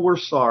 you know, we're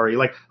sorry.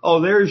 Like, oh,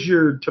 there's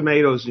your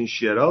tomatoes and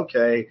shit.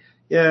 Okay.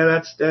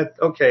 Yeah,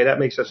 okay, that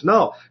makes sense.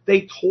 No,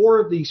 they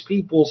tore these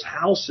people's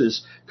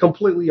houses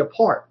completely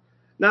apart.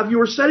 Now, if you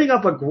were setting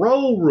up a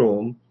grow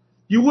room,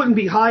 you wouldn't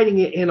be hiding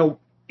it in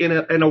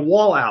a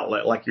wall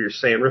outlet, like you're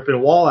saying,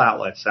 ripping wall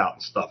outlets out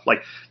and stuff. Like,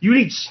 you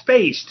need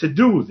space to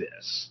do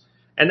this.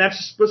 And that's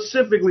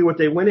specifically what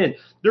they went in.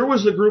 There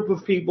was a group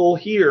of people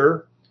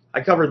here.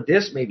 I covered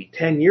this maybe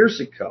 10 years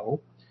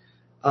ago.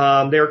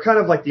 They were kind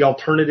of like the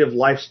alternative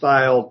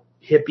lifestyle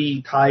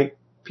hippie type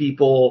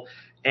people.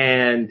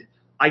 And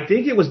I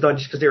think it was done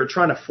just because they were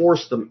trying to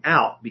force them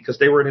out because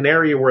they were in an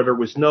area where there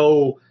was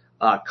no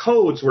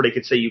codes where they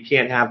could say you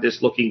can't have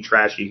this looking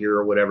trashy here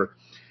or whatever.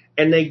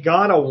 And they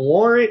got a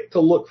warrant to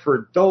look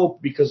for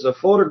dope because of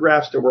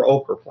photographs that were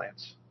okra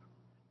plants.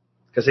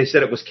 Because they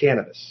said it was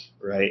cannabis,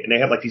 right? And they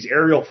had like these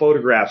aerial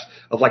photographs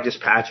of like this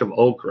patch of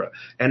okra.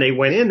 And they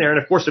went in there,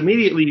 and of course,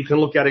 immediately you can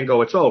look at it and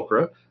go, it's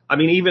okra. I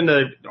mean, even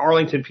the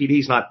Arlington PD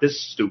is not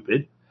this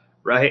stupid,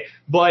 right?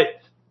 But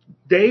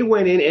they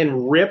went in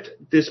and ripped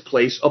this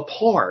place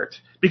apart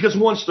because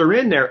once they're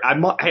in there,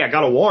 hey, I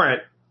got a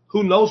warrant.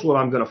 Who knows what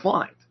I'm going to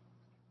find?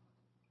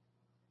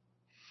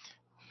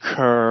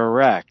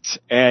 Correct.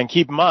 And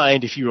keep in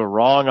mind, if you were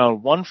wrong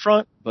on one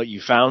front, but you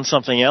found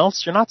something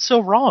else, you're not so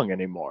wrong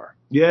anymore.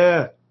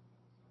 Yeah.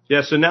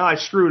 Yeah, so now I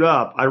screwed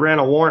up. I ran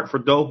a warrant for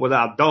dope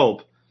without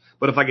dope.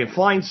 But if I can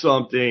find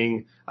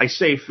something, I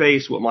save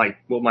face with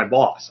my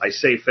boss. I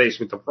save face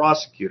with the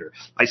prosecutor.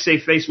 I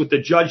save face with the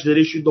judge that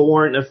issued the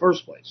warrant in the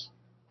first place.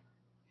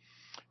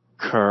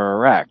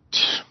 Correct.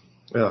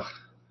 Ugh.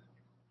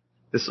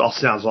 This all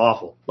sounds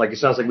awful. Like, it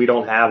sounds like we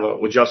don't have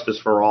a justice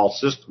for all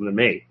system to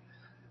me.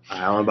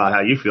 I don't know about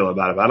how you feel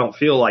about it, but I don't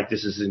feel like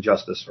this is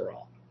injustice for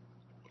all.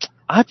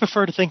 I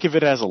prefer to think of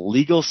it as a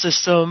legal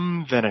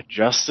system than a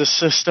justice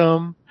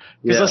system.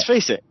 Because let's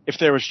face it, if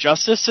there was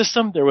justice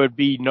system, there would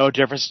be no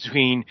difference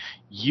between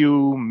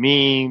you,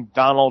 me,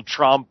 Donald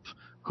Trump,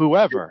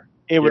 whoever.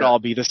 It would all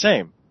be the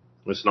same.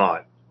 It's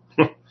not.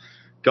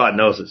 God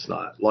knows it's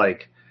not.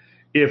 Like,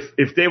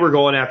 if they were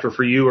going after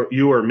for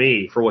you or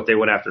me for what they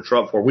went after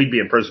Trump for, we'd be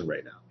in prison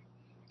right now.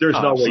 There's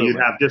no way you'd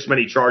have this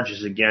many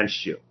charges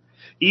against you.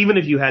 Even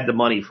if you had the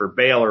money for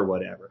bail or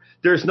whatever,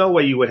 there's no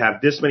way you would have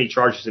this many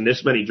charges in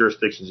this many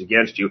jurisdictions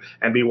against you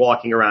and be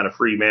walking around a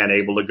free man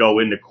able to go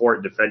into court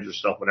and defend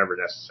yourself whenever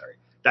necessary.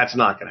 That's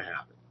not going to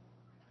happen.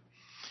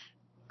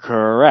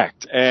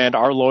 Correct. And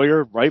our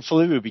lawyer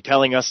rightfully would be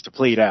telling us to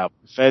plead out.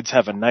 Feds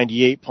have a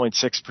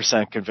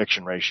 98.6%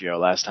 conviction ratio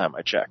last time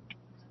I checked.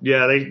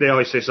 Yeah, they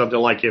always say something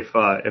like if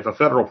a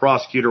federal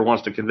prosecutor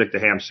wants to convict a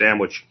ham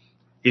sandwich,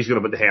 he's going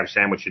to put the ham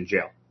sandwich in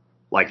jail.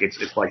 Like it's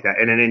like that.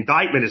 And an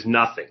indictment is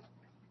nothing.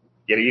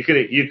 You know,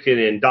 you can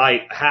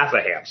indict half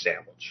a ham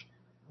sandwich.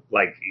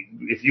 Like,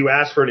 if you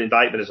ask for an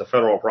indictment as a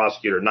federal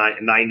prosecutor,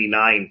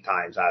 99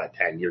 times out of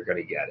 10, you're going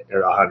to get it.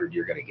 Or 100,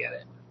 you're going to get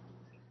it.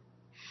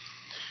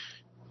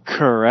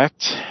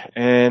 Correct.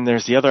 And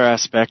there's the other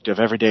aspect of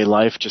everyday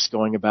life, just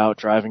going about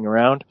driving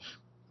around.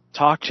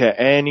 talk to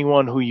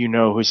anyone who you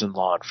know who's in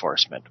law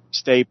enforcement.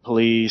 State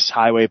police,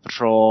 highway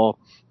patrol,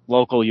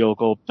 local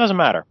yokel, doesn't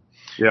matter.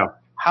 Yeah.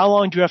 How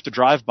long do you have to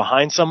drive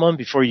behind someone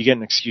before you get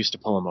an excuse to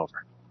pull them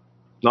over?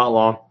 Not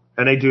long.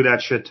 And they do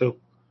that shit too.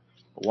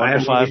 1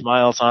 to 5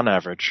 miles on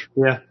average.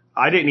 Yeah.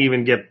 I didn't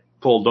even get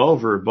pulled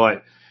over,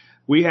 but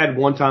we had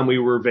one time we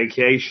were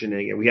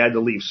vacationing and we had to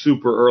leave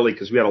super early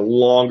because we had a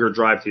longer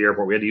drive to the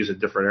airport. We had to use a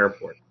different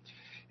airport.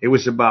 It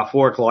was about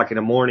 4 o'clock in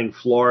the morning,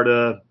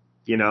 Florida,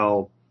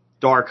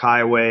 dark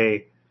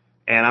highway,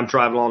 and I'm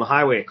driving along the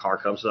highway. A car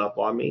comes up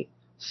on me,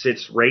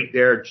 sits right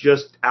there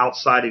just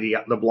outside of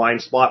the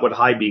blind spot with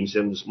high beams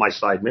in my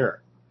side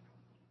mirror.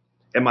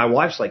 And my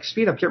wife's like,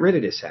 speed up, get rid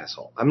of this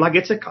asshole. I'm like,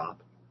 it's a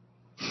cop.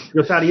 She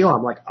goes, how do you know?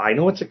 I'm like, I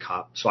know it's a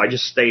cop. So I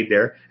just stayed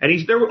there. And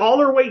he's there. All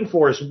they're waiting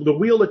for is the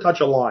wheel to touch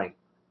a line.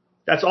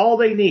 That's all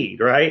they need,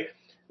 right?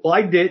 Well,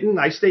 I didn't.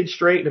 I stayed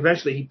straight. And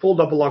eventually he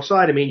pulled up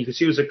alongside of me. And you could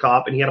see he was a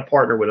cop and he had a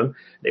partner with him.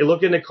 They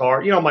look in the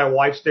car. My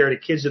wife's there. The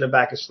kids in the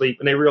back asleep.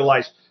 And they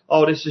realize,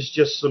 oh, this is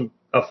just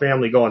a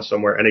family going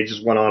somewhere. And they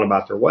just went on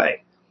about their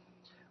way.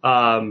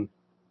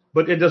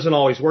 But it doesn't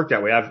always work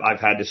that way. I've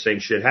had the same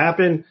shit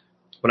happen.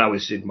 When I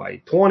was in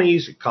my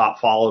 20s, a cop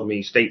followed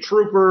me, state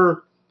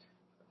trooper,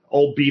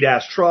 old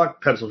beat-ass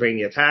truck,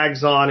 Pennsylvania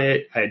tags on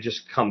it. I had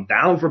just come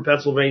down from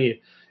Pennsylvania.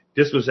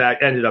 This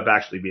ended up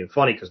actually being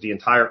funny because the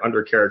entire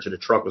undercarriage of the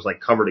truck was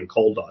like covered in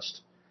coal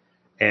dust.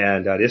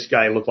 And this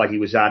guy looked like he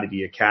was out of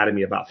the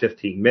academy about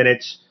 15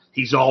 minutes.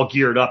 He's all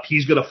geared up.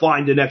 He's going to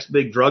find the next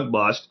big drug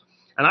bust.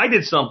 And I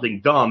did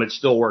something dumb. It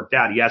still worked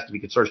out. He asked if he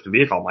could search the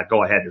vehicle. I'm like,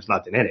 go ahead. There's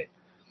nothing in it.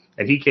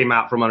 And he came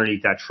out from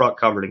underneath that truck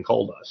covered in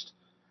coal dust.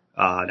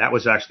 That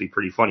was actually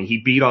pretty funny.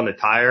 He beat on the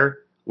tire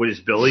with his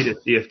billy to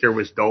see if there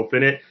was dope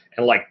in it,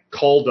 and like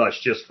coal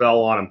dust just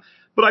fell on him.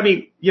 But I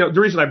mean, the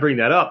reason I bring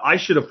that up, I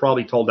should have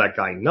probably told that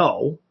guy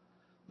no.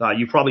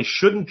 You probably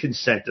shouldn't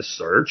consent to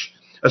search,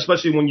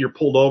 especially when you're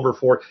pulled over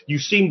for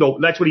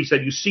it. That's what he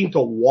said, you seem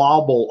to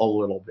wobble a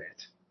little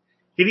bit.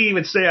 He didn't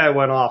even say I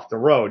went off the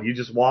road. You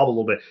just wobble a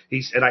little bit.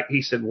 He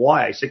said,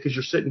 why? I said, because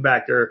you're sitting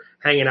back there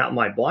hanging out in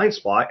my blind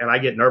spot, and I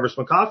get nervous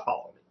when cops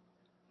follow me.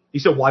 He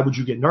said, why would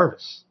you get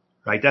nervous?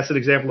 Right? That's an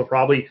example of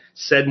probably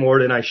said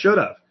more than I should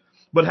have.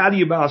 But how do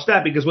you balance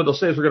that? Because what they'll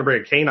say is we're going to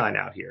bring a canine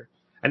out here.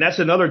 And that's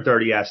another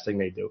dirty ass thing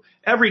they do.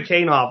 Every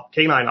canine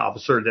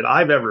officer that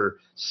I've ever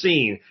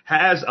seen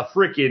has a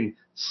freaking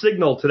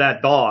signal to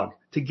that dog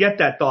to get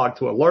that dog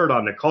to alert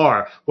on the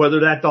car, whether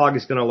that dog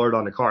is going to alert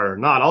on the car or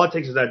not. All it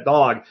takes is that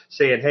dog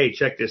saying, hey,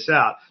 check this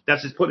out.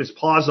 That's just putting his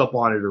paws up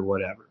on it or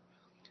whatever.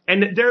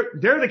 And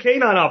they're the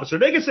canine officer.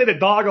 They can say the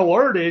dog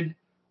alerted,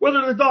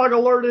 whether the dog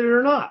alerted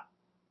or not.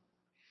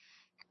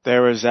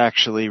 There was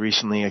actually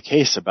recently a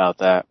case about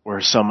that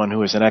where someone who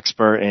was an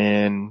expert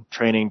in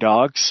training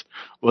dogs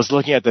was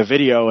looking at the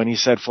video and he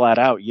said flat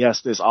out, yes,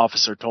 this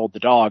officer told the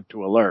dog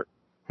to alert.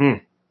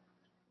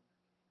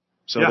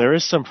 So There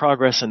is some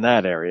progress in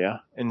that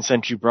area. And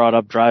since you brought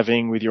up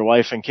driving with your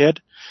wife and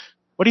kid,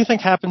 what do you think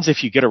happens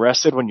if you get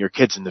arrested when your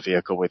kid's in the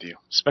vehicle with you,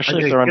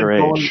 especially if they're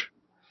underage?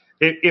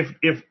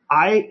 If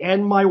I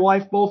and my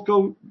wife both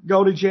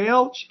go to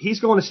jail, he's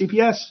going to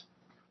CPS.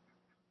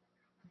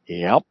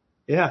 Yep.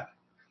 Yeah.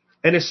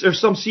 And there's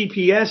some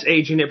CPS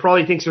agent that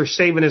probably thinks they're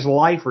saving his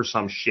life or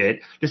some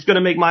shit that's going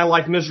to make my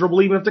life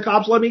miserable even if the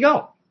cops let me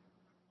go.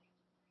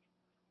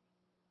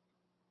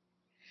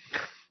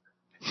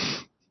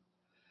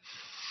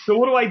 So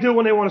what do I do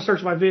when they want to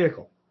search my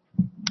vehicle?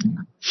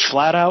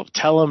 Flat out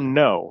tell them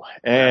no.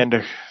 And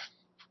a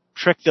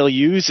trick they'll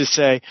use is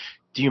say,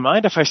 do you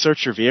mind if I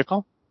search your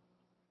vehicle?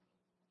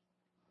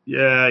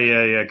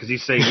 Yeah. Because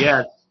he's saying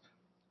yes.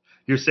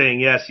 You're saying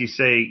yes. You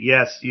say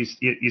yes.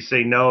 You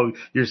say no.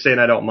 You're saying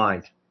I don't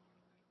mind.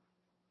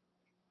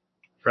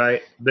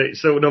 Right?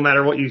 So no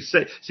matter what you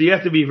say, so you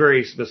have to be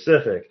very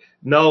specific.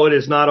 No, it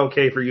is not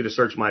okay for you to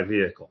search my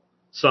vehicle.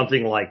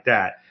 Something like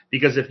that.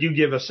 Because if you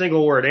give a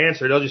single word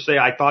answer, they'll just say,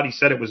 I thought he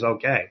said it was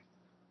okay.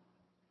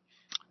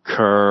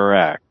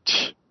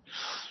 Correct.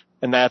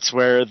 And that's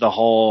where the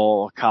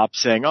whole cop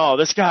saying, oh,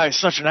 this guy is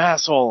such an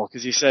asshole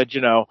because he said,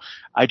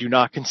 I do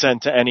not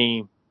consent to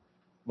any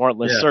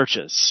warrantless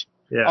searches.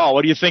 Yeah. Oh,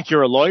 what do you think?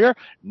 You're a lawyer?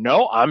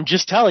 No, I'm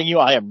just telling you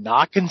I am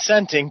not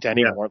consenting to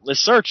any warrantless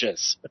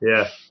searches.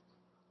 Yeah.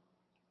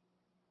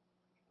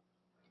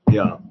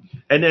 Yeah.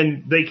 And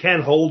then they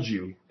can hold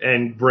you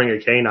and bring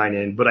a canine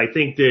in, but I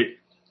think that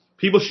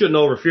people shouldn't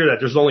overfear that.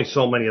 There's only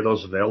so many of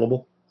those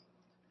available.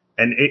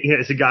 And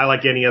it's a guy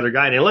like any other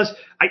guy. And unless,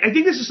 I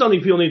think this is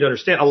something people need to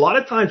understand. A lot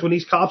of times when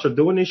these cops are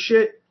doing this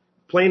shit,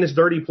 playing this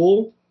dirty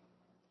pool,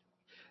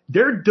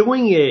 they're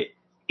doing it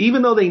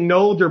even though they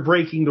know they're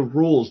breaking the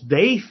rules.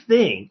 They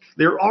think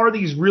there are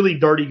these really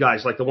dirty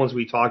guys like the ones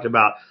we talked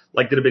about,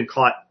 like that have been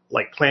caught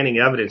like planting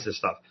evidence and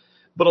stuff.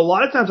 But a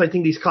lot of times I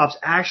think these cops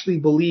actually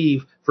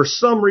believe for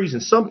some reason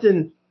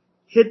something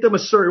hit them a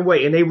certain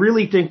way and they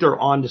really think they're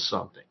onto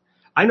something.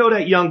 I know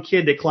that young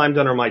kid that climbed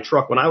under my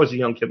truck when I was a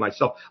young kid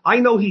myself. I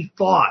know he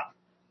thought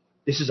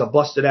this is a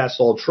busted ass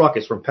old truck.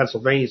 It's from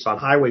Pennsylvania. It's on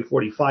Highway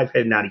 45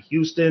 heading out of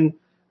Houston,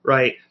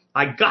 right?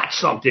 I got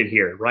something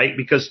here, right?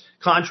 Because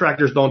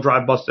contractors don't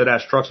drive busted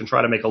ass trucks and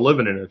try to make a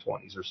living in their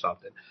 20s or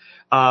something.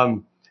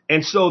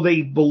 And so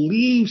they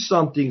believe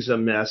something's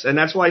amiss. And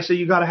that's why I say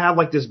you got to have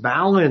like this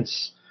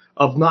balance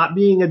of not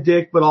being a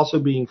dick, but also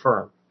being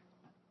firm.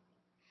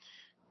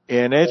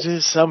 And it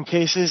is, some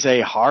cases,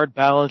 a hard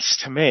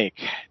balance to make.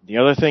 The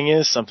other thing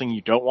is, something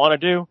you don't want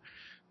to do,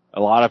 a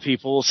lot of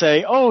people will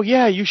say, oh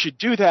yeah, you should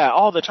do that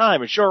all the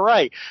time. It's your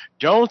right.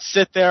 Don't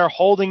sit there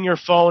holding your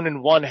phone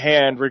in one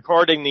hand,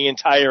 recording the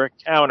entire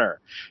encounter.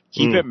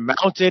 Keep it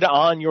mounted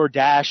on your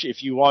dash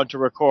if you want to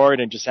record,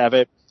 and just have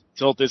it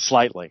tilted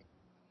slightly.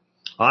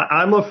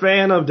 I'm a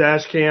fan of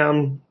dash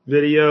cam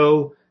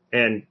video,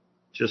 and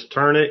just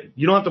turn it.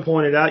 You don't have to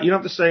point it out. You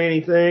don't have to say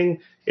anything.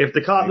 If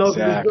the cop knows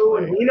what he's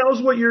doing, he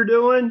knows what you're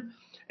doing.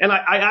 And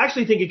I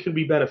actually think it could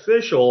be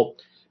beneficial,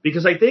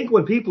 because I think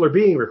when people are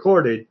being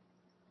recorded,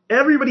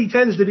 everybody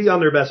tends to be on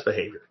their best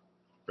behavior,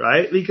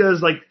 right?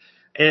 Because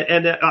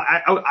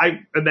I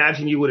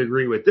imagine you would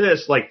agree with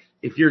this. Like,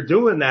 if you're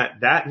doing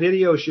that, that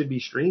video should be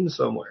streamed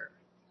somewhere,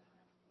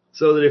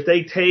 so that if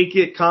they take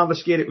it,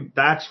 confiscate it,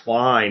 that's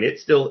fine.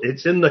 It's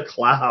in the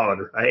cloud,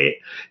 right?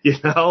 You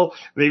know,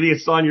 maybe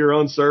it's on your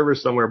own server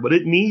somewhere, but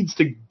it needs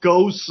to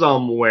go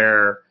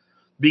somewhere,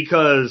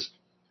 because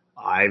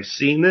I've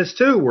seen this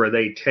too, where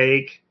they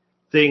take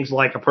things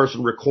like a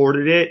person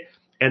recorded it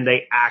and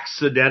they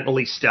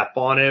accidentally step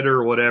on it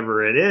or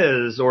whatever it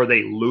is, or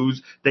they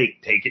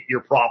take it your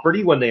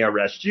property when they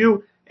arrest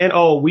you, and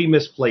we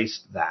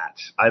misplaced that.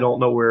 I don't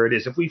know where it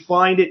is. If we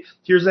find it,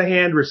 here's a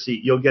hand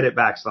receipt. You'll get it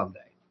back someday.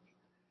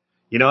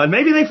 You know, and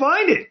maybe they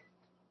find it.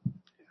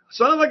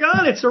 Son of a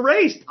gun, it's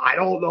erased. I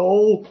don't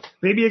know.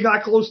 Maybe it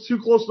got too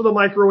close to the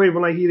microwave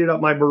when I heated up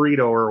my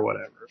burrito or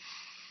whatever.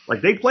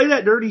 Like, they play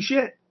that dirty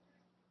shit.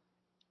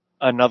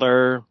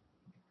 Another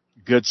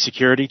good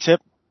security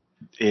tip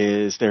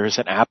is there's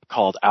an app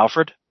called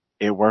Alfred.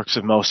 It works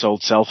with most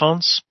old cell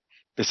phones.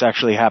 This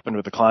actually happened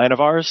with a client of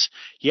ours.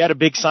 He had a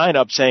big sign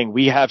up saying,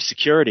 "We have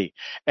security,"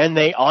 and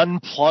they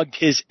unplugged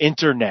his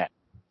internet.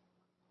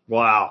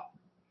 Wow.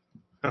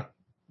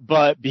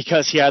 But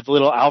because he had the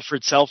little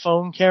Alfred cell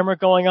phone camera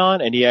going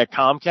on and he had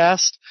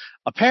Comcast,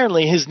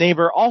 apparently his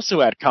neighbor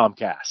also had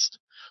Comcast.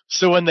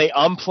 So when they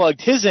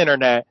unplugged his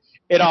internet,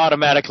 it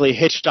automatically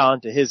hitched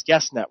on to his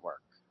guest network.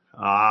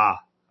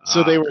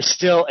 So they were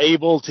still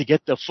able to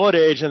get the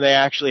footage, and they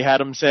actually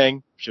had him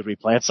saying, "Should we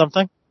plant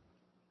something?"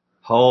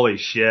 Holy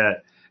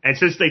shit. And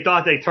since they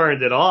thought they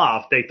turned it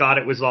off, they thought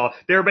it was all,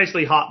 they were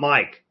basically hot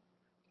mic.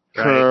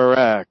 Right?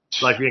 Correct.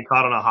 Like being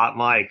caught on a hot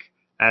mic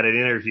at an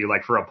interview,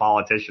 like for a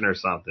politician or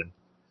something.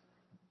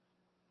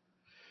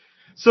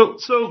 So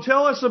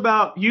tell us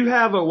about, you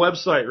have a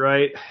website,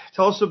 right?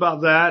 Tell us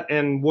about that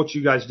and what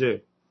you guys do.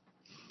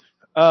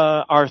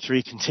 Our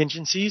three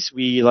contingencies,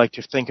 we like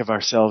to think of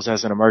ourselves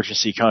as an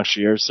emergency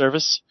concierge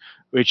service,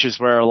 which is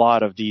where a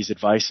lot of these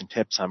advice and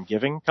tips I'm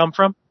giving come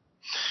from.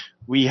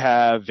 We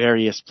have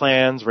various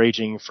plans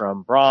ranging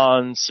from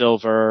bronze,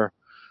 silver,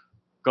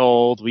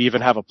 gold. We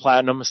even have a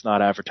platinum. It's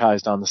not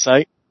advertised on the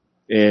site.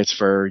 It's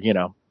for,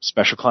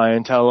 special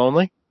clientele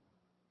only.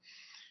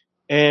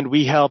 And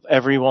we help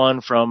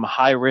everyone from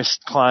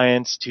high-risk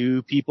clients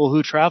to people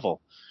who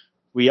travel.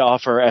 We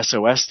offer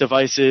SOS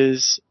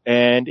devices,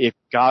 and if,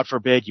 God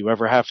forbid, you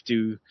ever have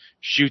to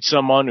shoot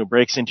someone who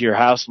breaks into your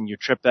house and you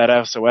trip that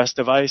SOS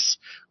device,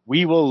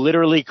 we will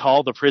literally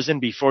call the prison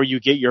before you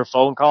get your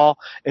phone call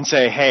and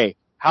say, "Hey,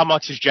 how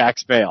much is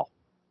Jack's bail?"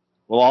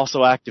 We'll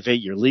also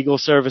activate your legal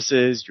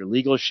services, your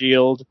legal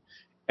shield,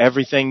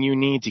 everything you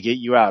need to get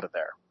you out of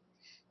there.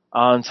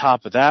 On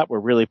top of that, we're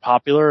really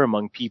popular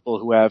among people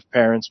who have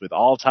parents with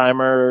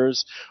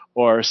Alzheimer's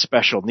or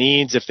special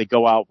needs. If they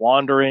go out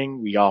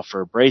wandering, we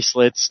offer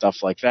bracelets,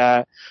 stuff like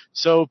that.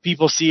 So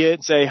people see it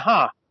and say,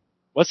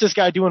 what's this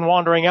guy doing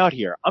wandering out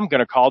here? I'm going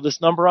to call this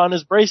number on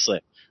his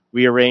bracelet.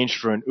 We arrange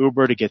for an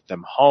Uber to get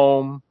them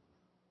home.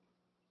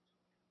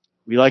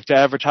 We like to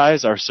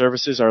advertise our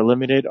services are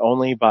limited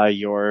only by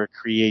your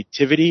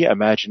creativity,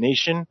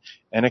 imagination,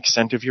 and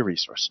extent of your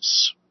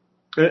resources.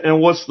 And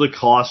what's the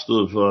cost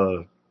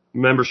of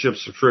membership,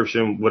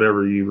 subscription,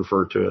 whatever you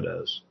refer to it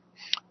as?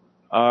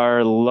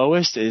 Our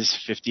lowest is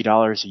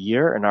 $50 a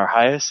year, and our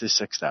highest is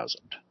 $6,000.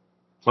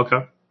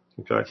 Okay.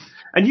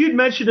 And you'd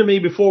mentioned to me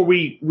before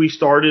we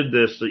started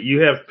this that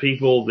you have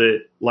people that,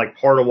 like,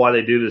 part of why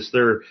they do this,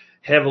 they're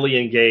heavily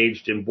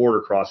engaged in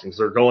border crossings.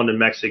 They're going to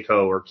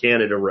Mexico or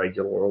Canada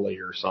regularly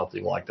or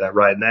something like that,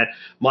 right? And that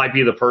might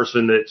be the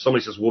person that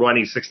somebody says, "What do I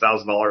need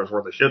 $6,000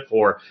 worth of shit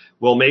for?"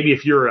 Well, maybe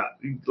if you're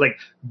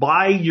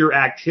by your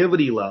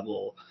activity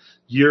level,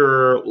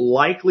 your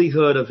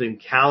likelihood of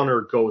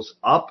encounter goes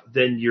up,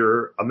 then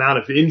your amount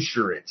of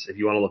insurance, if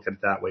you want to look at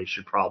it that way,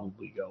 should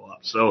probably go up.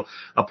 So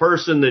a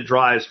person that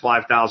drives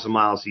 5,000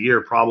 miles a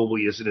year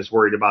probably isn't as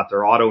worried about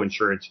their auto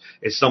insurance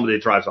as somebody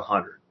that drives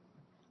 100.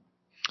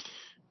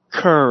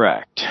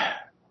 Correct.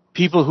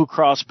 People who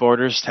cross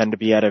borders tend to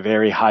be at a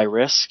very high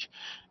risk.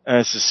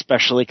 It's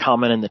especially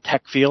common in the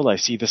tech field. I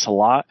see this a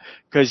lot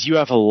because you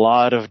have a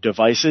lot of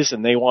devices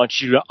and they want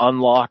you to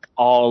unlock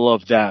all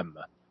of them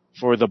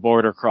for the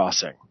border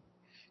crossing.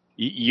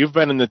 You've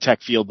been in the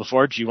tech field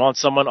before. Do you want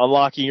someone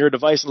unlocking your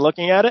device and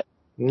looking at it?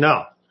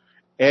 No.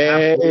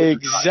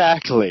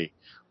 Exactly.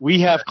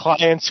 We have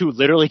clients who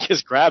literally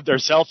just grab their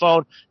cell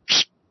phone,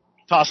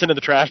 toss it in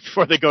the trash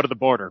before they go to the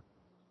border.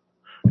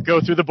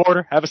 Go through the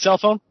border, have a cell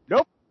phone?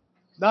 Nope.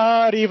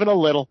 Not even a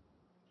little.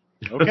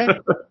 Okay.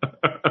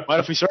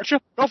 Mind if we search you?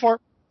 Go for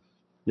it.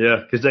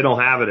 Yeah, because they don't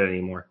have it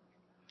anymore.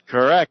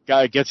 Correct.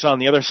 Guy gets on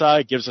the other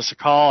side, gives us a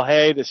call.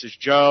 Hey, this is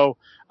Joe.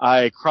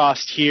 I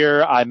crossed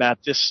here. I'm at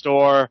this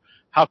store.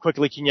 How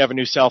quickly can you have a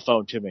new cell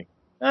phone to me?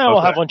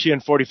 We'll have one to you in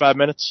 45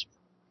 minutes.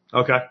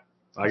 Okay.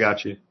 I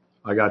got you.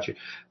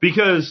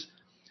 Because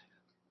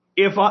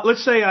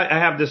let's say I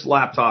have this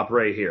laptop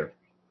right here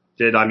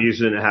that I'm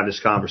using to have this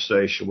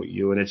conversation with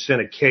you, and it's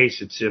in a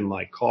case, it's in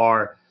my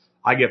car.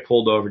 I get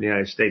pulled over in the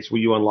United States. Will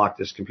you unlock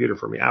this computer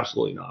for me?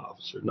 Absolutely not,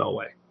 officer. No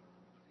way.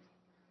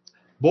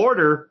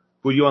 Border,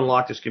 will you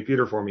unlock this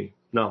computer for me?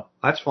 No.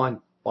 That's fine.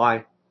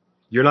 Bye.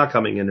 You're not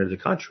coming into the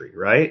country,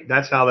 right?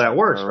 That's how that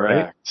works,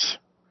 Correct.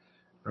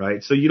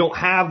 Right? So you don't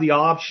have the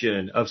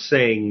option of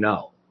saying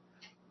no.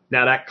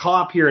 Now, that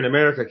cop here in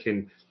America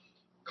can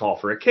call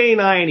for a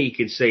canine. He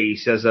can say he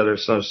says that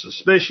there's some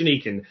suspicion. He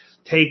can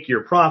take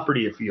your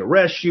property if he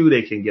arrests you.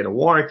 They can get a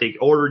warrant.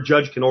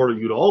 Judge can order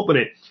you to open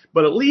it.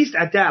 But at least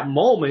at that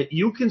moment,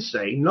 you can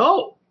say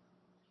no.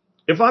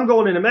 If I'm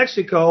going into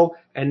Mexico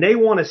and they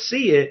want to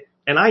see it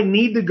and I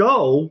need to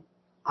go,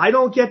 I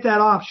don't get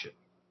that option.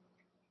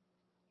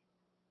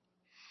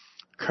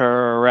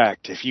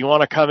 Correct. If you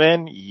want to come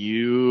in,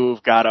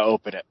 you've got to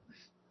open it.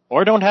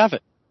 Or don't have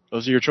it.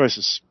 Those are your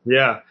choices.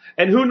 Yeah.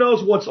 And who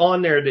knows what's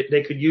on there that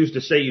they could use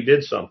to say you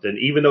did something,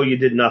 even though you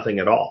did nothing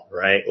at all,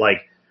 right?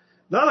 Like,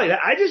 not only that,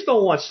 I just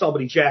don't want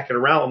somebody jacking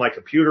around with my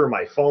computer,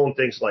 my phone,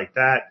 things like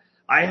that.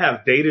 I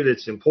have data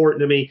that's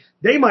important to me.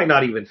 They might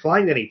not even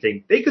find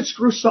anything. They could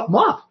screw something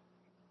up.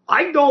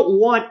 I don't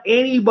want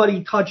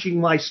anybody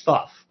touching my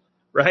stuff,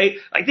 right?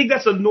 I think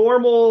that's a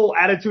normal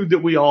attitude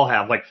that we all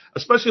have, like,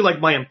 especially like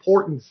my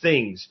important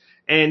things.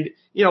 And,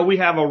 we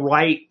have a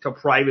right to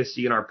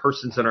privacy in our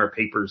persons and our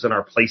papers and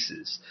our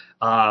places.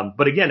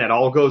 But again, it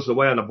all goes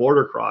away on the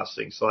border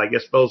crossing. So I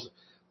guess those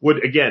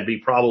would, again, be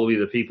probably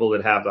the people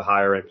that have the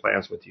higher end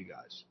plans with you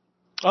guys.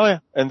 Oh, yeah.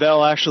 And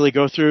they'll actually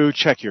go through,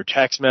 check your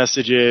text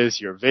messages,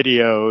 your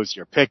videos,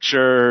 your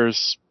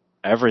pictures,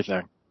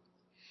 everything.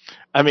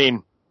 I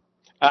mean,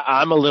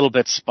 I'm a little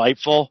bit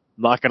spiteful,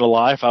 not going to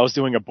lie. If I was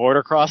doing a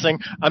border crossing,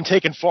 I'm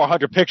taking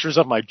 400 pictures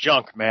of my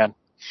junk, man.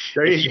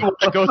 If you want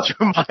to go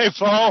through my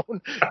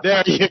phone,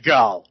 there you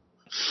go.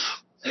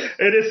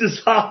 And this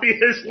is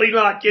obviously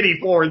not kiddie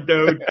porn,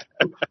 dude.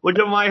 Look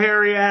at my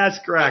hairy ass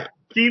crack.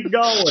 Keep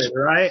going,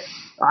 right?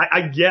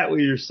 I get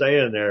what you're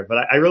saying there, but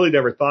I really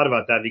never thought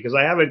about that because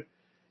I haven't,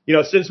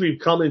 since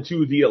we've come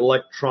into the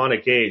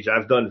electronic age,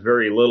 I've done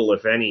very little,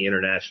 if any,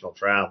 international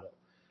travel.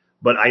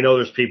 But I know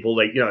there's people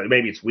like,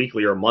 maybe it's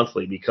weekly or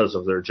monthly because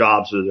of their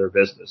jobs or their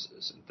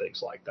businesses and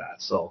things like that.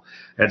 So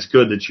that's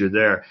good that you're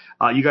there.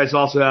 You guys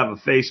also have a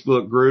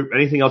Facebook group.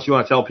 Anything else you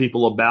want to tell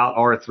people about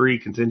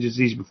R3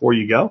 contingencies before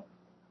you go?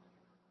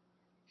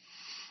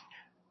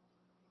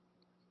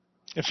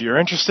 If you're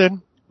interested,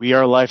 we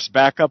are Life's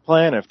backup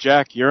plan. If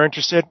Jack, you're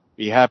interested,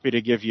 be happy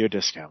to give you a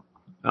discount.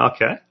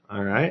 Okay.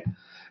 All right.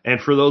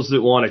 And for those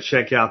that want to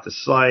check out the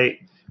site,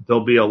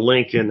 there'll be a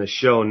link in the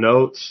show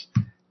notes.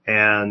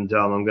 And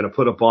I'm going to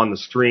put up on the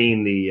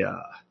screen the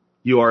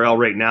URL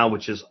right now,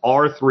 which is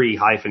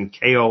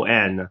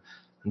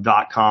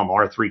r3-kon.com,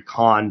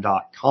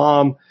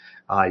 r3con.com.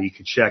 You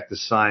can check the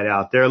site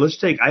out there.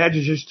 I had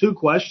just 2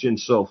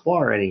 questions so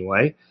far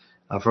anyway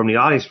from the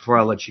audience before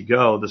I let you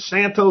go. The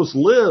Santos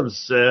Lives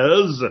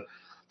says,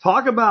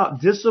 talk about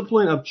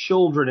discipline of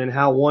children and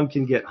how one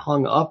can get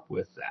hung up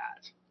with that.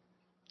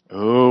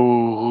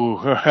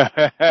 Oh,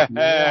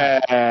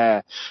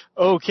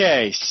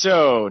 okay.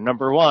 So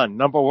number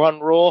one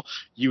rule,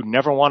 you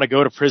never want to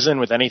go to prison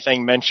with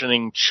anything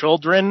mentioning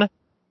children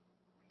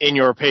in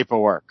your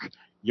paperwork.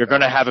 You're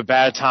going to have a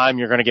bad time.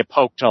 You're going to get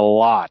poked a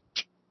lot.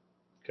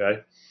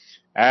 Okay.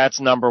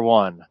 That's number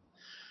 1.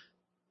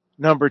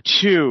 Number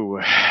 2,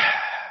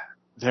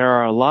 there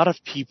are a lot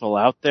of people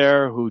out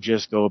there who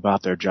just go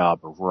about their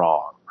job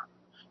wrong.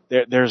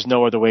 There's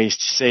no other ways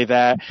to say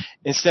that.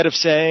 Instead of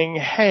saying,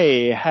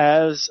 hey,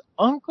 has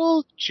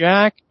Uncle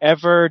Jack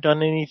ever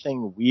done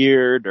anything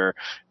weird or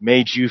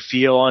made you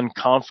feel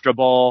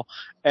uncomfortable?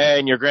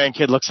 And your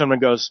grandkid looks at him and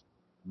goes,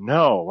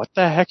 no, what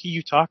the heck are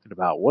you talking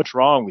about? What's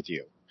wrong with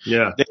you?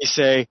 Yeah. They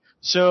say,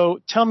 so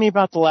tell me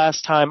about the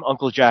last time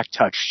Uncle Jack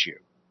touched you.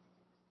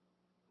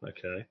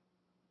 Okay.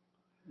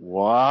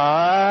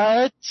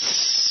 What?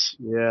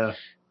 Yeah.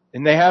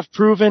 And they have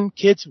proven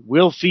kids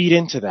will feed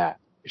into that,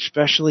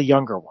 especially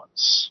younger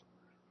ones.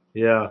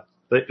 Yeah.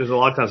 There's a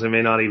lot of times they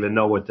may not even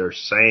know what they're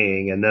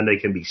saying, and then they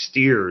can be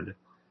steered.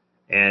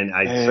 And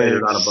I'd say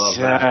they're not above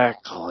that.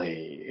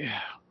 Exactly.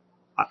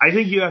 I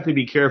think you have to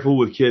be careful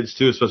with kids,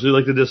 too, especially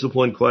like the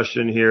discipline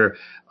question here,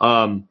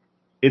 in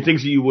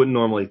things that you wouldn't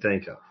normally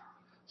think of.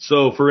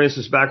 So, for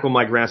instance, back when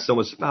my grandson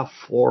was about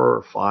 4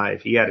 or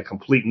 5, he had a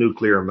complete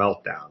nuclear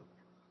meltdown,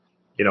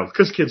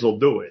 because kids will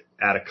do it.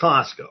 at a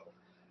Costco.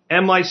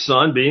 And my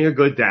son, being a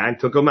good dad,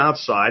 took him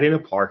outside in a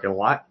parking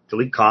lot till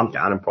he calmed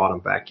down and brought him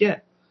back in.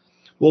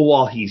 Well,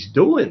 while he's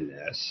doing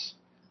this,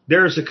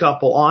 there's a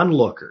couple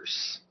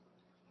onlookers.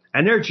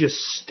 And they're just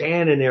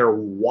standing there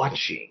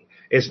watching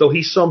as though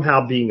he's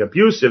somehow being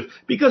abusive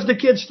because the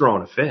kid's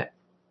throwing a fit.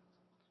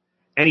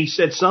 And he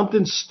said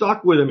something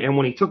stuck with him. And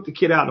when he took the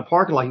kid out in the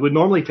parking lot, he would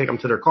normally take them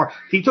to their car.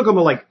 He took them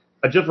to like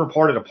a different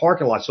part of the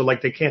parking lot. So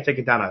like they can't take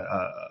it down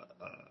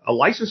a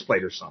license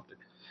plate or something.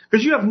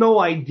 Because you have no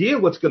idea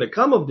what's going to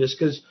come of this.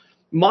 Because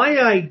my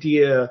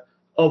idea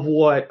of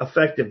what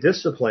effective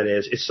discipline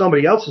is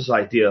somebody else's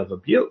idea of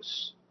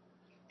abuse.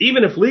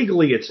 Even if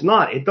legally it's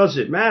not, it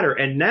doesn't matter.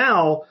 And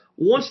now,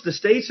 once the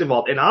state's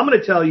involved, and I'm going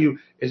to tell you,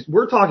 is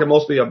we're talking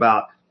mostly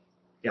about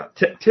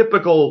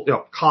typical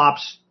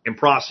cops and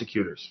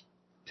prosecutors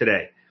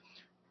today.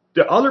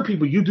 The other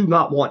people you do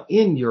not want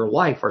in your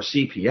life are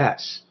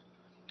CPS.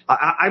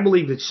 I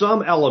believe that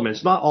some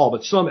elements, not all,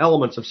 but some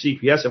elements of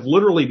CPS have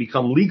literally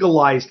become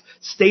legalized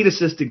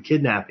state-assisted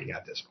kidnapping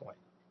at this point.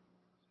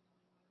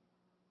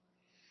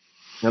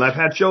 And I've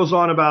had shows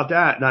on about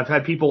that, and I've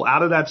had people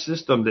out of that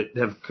system that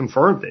have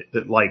confirmed it,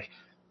 that like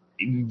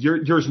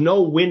there's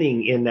no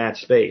winning in that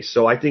space.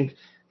 So I think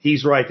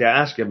he's right to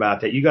ask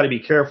about that. You got to be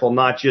careful,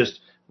 not just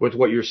with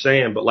what you're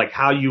saying, but like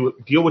how you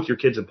deal with your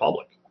kids in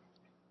public.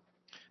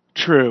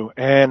 True.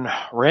 And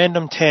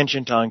random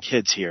tangent on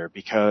kids here,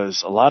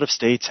 because a lot of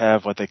states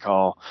have what they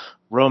call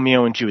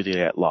Romeo and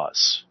Juliet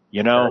laws.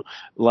 You know, Right.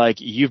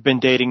 Like you've been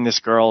dating this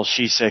girl,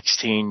 she's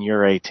 16,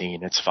 you're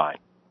 18. It's fine.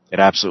 It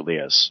absolutely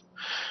is.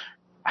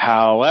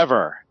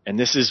 However, and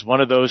this is one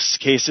of those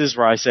cases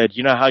where I said,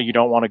 you know how you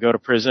don't want to go to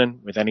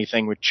prison with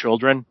anything with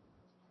children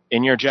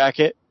in your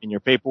jacket, in your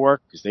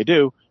paperwork? Because they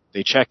do.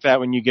 They check that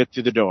when you get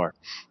through the door.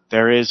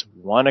 There is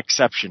one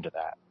exception to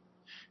that.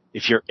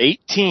 If you're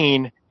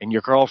 18 and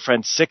your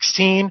girlfriend's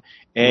 16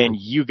 and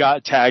you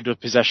got tagged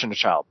with possession of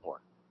child porn.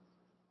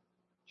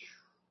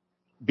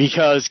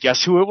 Because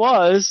guess who it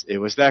was? It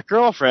was that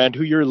girlfriend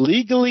who you're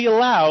legally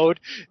allowed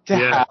to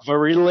have a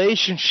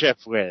relationship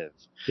with.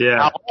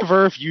 Yeah.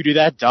 However, if you do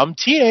that dumb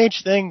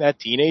teenage thing that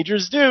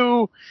teenagers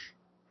do,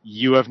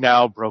 you have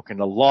now broken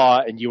the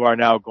law and you are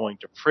now going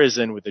to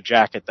prison with a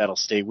jacket that'll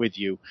stay with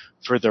you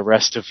for the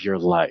rest of your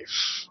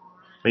life.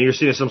 And you're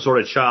seeing some sort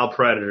of child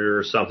predator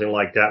or something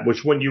like that,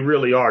 which when you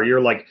really are,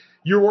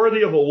 you're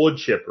worthy of a wood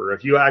chipper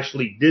if you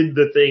actually did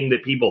the thing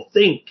that people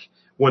think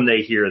when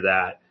they hear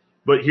that.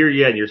 But here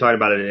you're talking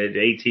about an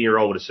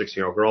 18-year-old with a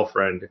 16-year-old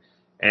girlfriend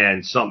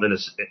and something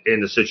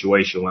in the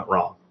situation went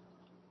wrong.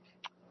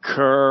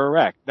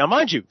 Correct. Now,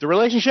 mind you, the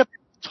relationship,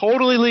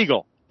 totally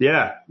legal.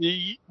 Yeah.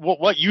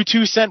 What you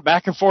two sent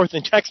back and forth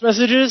in text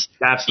messages,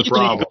 That's the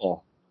illegal. problem.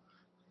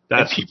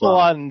 That's and people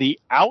on the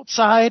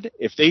outside,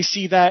 if they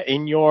see that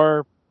in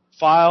your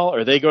file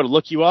or they go to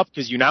look you up,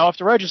 because you now have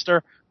to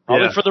register,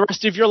 probably for the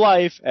rest of your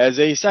life as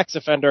a sex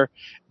offender,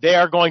 they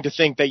are going to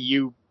think that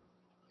you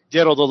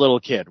diddled a little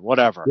kid,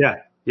 whatever.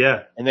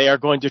 Yeah. And they are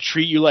going to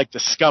treat you like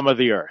the scum of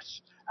the earth.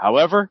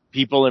 However,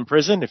 people in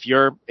prison, if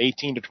you're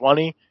 18 to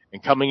 20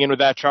 and coming in with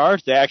that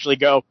charge, they actually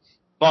go,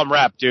 bum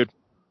rap, dude.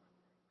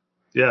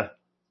 Yeah.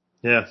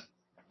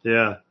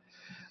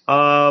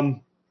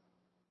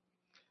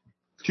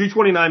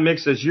 229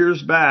 Mix says,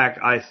 years back,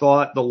 I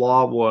thought the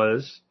law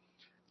was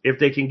if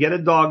they can get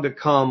a dog to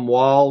come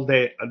while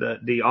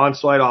the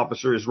on-site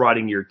officer is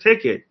writing your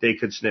ticket, they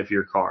could sniff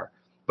your car.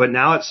 But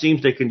now it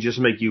seems they can just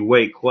make you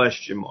wait, ?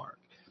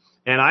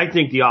 And I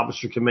think the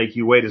officer can make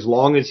you wait as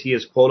long as he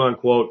is, quote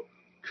unquote,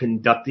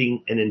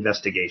 conducting an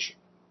investigation.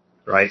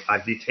 Right?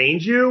 I've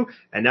detained you,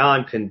 and now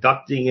I'm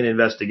conducting an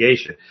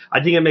investigation.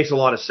 I think it makes a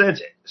lot of sense.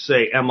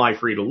 Say, am I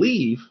free to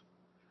leave?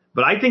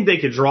 But I think they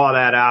could draw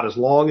that out as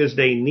long as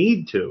they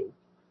need to.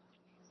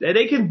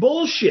 They can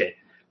bullshit.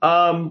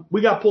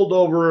 We got pulled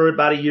over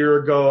about a year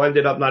ago.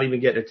 Ended up not even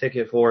getting a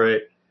ticket for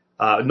it.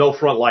 No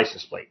front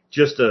license plate.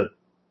 Just a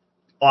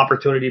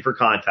opportunity for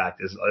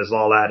contact is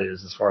all that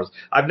is. As far as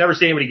I've never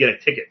seen anybody get a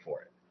ticket for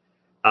it.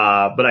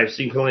 But I've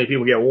seen plenty of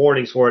people get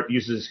warnings for it.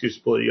 Use as an excuse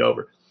to pull you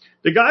over.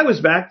 The guy was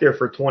back there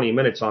for 20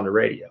 minutes on the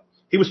radio.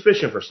 He was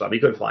fishing for something.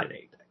 He couldn't find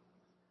anything.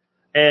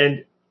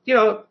 And,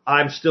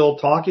 I'm still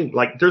talking.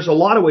 Like, there's a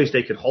lot of ways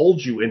they could hold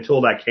you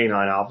until that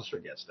canine officer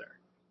gets there.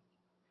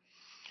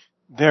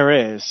 There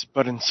is,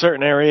 but in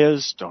certain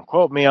areas, don't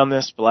quote me on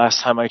this, but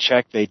last time I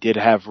checked, they did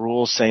have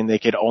rules saying they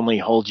could only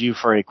hold you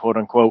for a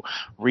quote-unquote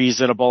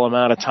reasonable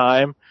amount of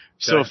time.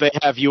 So if they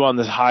have you on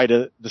the side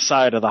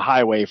of the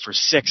highway for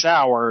 6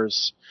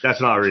 hours, that's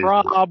not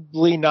reasonable.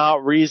 Probably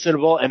not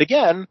reasonable. And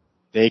again,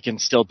 they can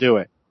still do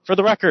it. For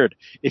the record,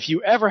 if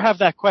you ever have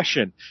that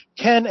question,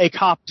 can a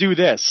cop do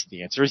this?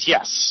 The answer is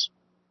yes.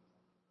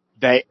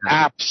 They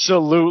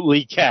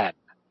absolutely can.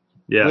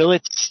 Yeah. Will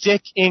it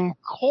stick in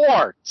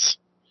court?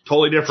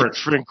 Totally different.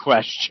 Different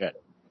question.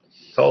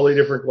 Totally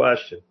different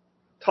question.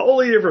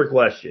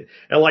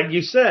 And like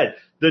you said,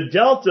 the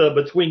delta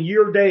between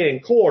your day in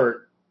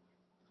court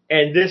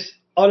and this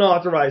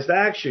unauthorized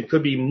action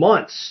could be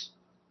months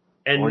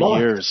and or months.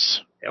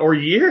 years. Or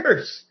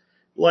years.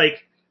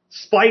 Like,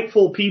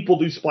 spiteful people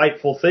do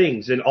spiteful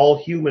things, and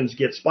all humans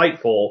get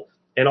spiteful,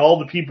 and all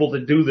the people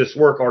that do this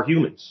work are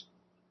humans.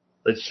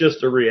 That's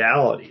just a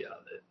reality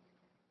of it.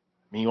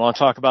 You want to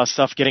talk about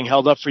stuff getting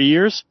held up for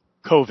years?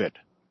 COVID.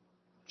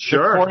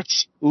 Sure. The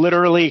courts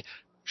literally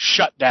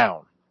shut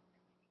down.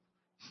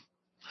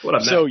 What a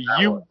mess So that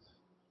you was.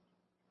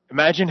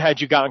 imagine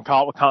had you gotten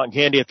caught with cotton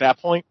candy at that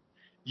point,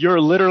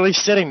 you're literally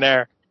sitting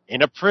there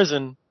in a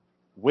prison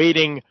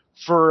waiting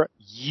for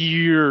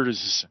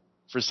years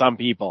for some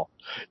people.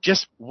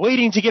 Just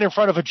waiting to get in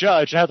front of a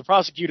judge and have the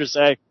prosecutor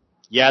say,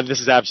 yeah,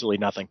 this is absolutely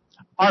nothing.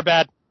 Our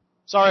bad.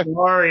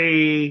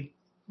 Sorry.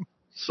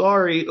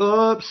 Sorry.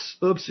 Oops.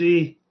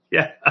 Oopsie.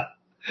 Yeah.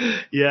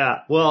 Yeah.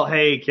 Well,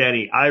 hey,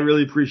 Kenny, I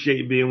really appreciate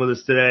you being with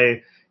us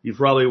today. You've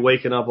probably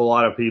waken up a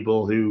lot of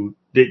people who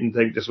didn't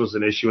think this was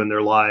an issue in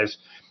their lives.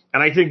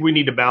 And I think we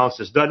need to balance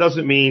this. That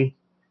doesn't mean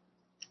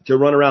to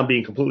run around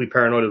being completely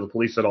paranoid of the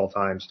police at all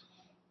times.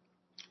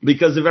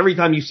 Because if every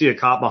time you see a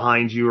cop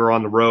behind you or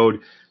on the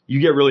road,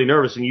 you get really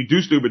nervous and you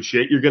do stupid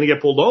shit, you're going to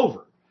get pulled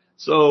over.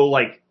 So,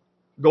 like,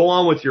 go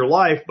on with your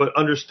life, but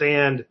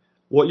understand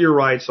what your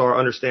rights are,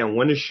 understand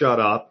when to shut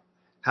up,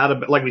 how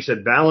to, like we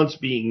said, balance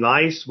being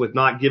nice with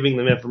not giving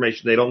them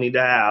information they don't need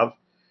to have.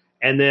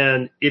 And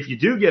then if you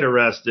do get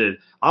arrested,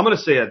 I'm going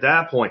to say at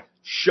that point,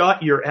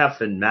 shut your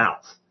effing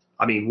mouth.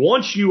 I mean,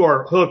 once you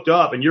are hooked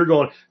up and you're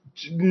going,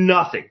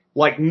 nothing,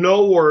 like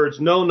no words,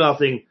 no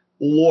nothing,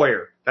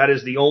 lawyer. That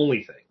is the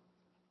only thing.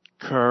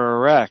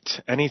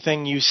 Correct.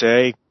 Anything you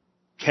say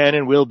can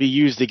and will be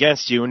used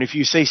against you. And if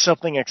you say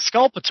something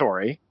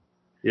exculpatory,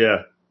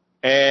 Yeah.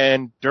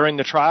 and during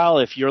the trial,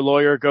 if your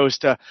lawyer goes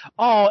to,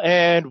 oh,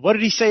 and what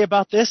did he say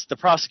about this? The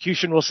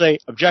prosecution will say,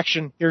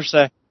 objection,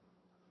 hearsay.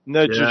 And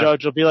the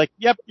judge will be like,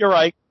 yep, you're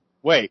right.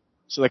 Wait,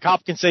 so the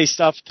cop can say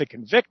stuff to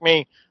convict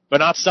me, but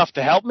not stuff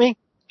to help me?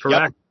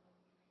 Correct.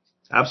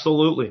 Yep.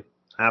 Absolutely.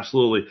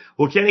 Absolutely.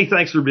 Well, Kenny,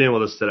 thanks for being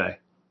with us today.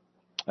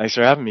 Thanks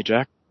for having me,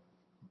 Jack.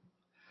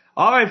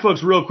 All right,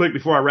 folks, real quick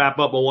before I wrap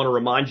up, I want to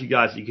remind you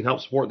guys that you can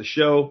help support the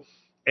show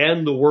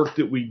and the work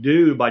that we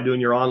do by doing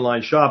your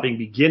online shopping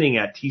beginning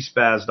at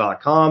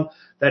tspaz.com.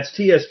 That's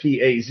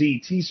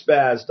T-S-P-A-Z,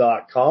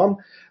 tspaz.com.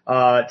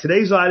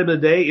 Today's item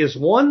of the day is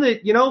one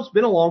that, it's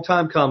been a long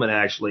time coming,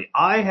 actually.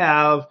 I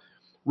have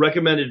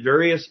recommended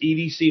various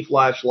EDC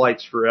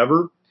flashlights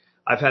forever.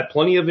 I've had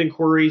plenty of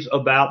inquiries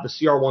about the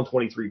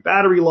CR123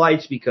 battery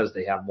lights because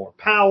they have more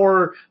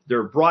power,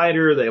 they're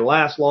brighter, they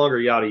last longer,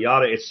 yada,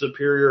 yada. It's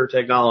superior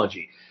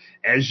technology.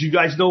 As you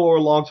guys know, or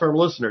long-term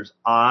listeners,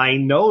 I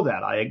know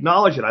that. I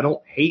acknowledge it. I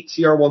don't hate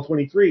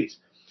CR123s.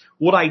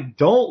 What I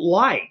don't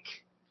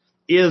like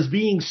is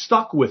being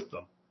stuck with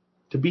them,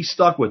 to be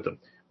stuck with them.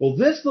 Well,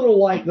 this little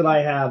light that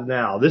I have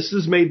now, this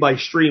is made by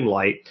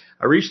Streamlight.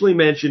 I recently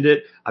mentioned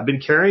it. I've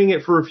been carrying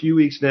it for a few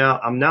weeks now.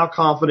 I'm now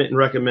confident in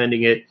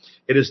recommending it.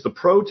 It is the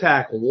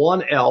ProTac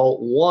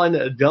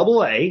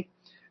 1L1AA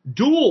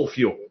dual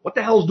fuel. What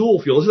the hell is dual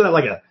fuel? Isn't that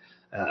like a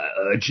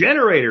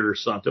generator or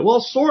something? Well,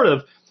 sort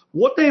of.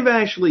 What they've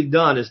actually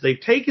done is they've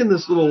taken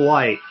this little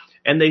light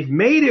and they've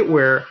made it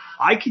where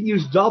I can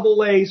use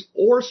AA's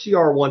or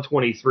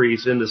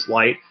CR123s in this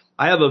light.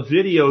 I have a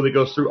video that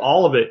goes through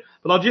all of it,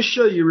 but I'll just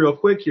show you real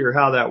quick here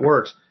how that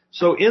works.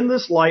 So in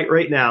this light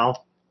right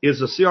now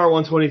is a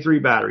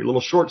CR123 battery, a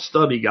little short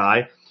stubby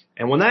guy.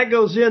 And when that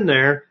goes in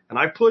there and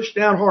I push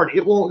down hard,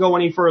 it won't go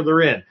any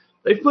further in.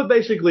 They've put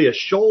basically a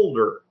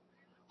shoulder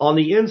on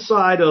the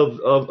inside of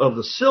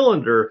the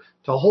cylinder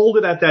to hold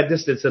it at that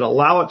distance and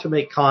allow it to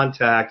make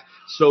contact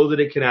so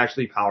that it can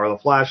actually power the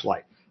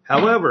flashlight.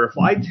 However, if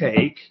I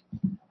take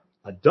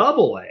a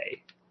AA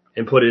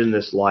and put it in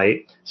this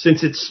light,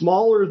 since it's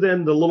smaller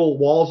than the little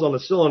walls on the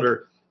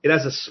cylinder, it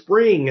has a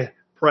spring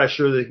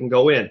pressure that can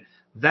go in.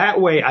 That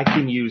way I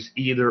can use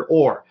either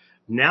or.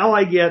 Now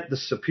I get the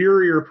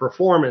superior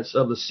performance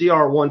of the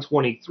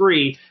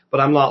CR123, but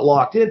I'm not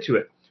locked into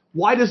it.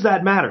 Why does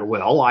that matter?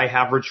 Well, I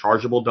have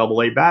rechargeable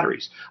AA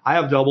batteries. I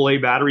have AA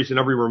batteries in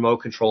every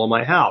remote control in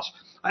my house.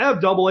 I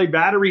have AA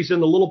batteries in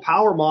the little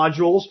power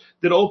modules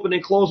that open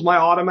and close my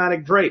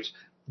automatic drapes.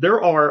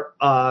 There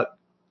are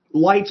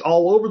lights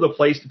all over the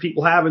place that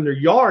people have in their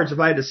yards. If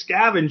I had to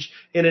scavenge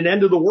in an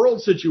end of the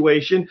world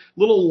situation,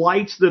 little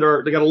lights they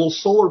got a little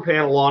solar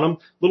panel on them,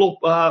 little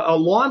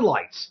lawn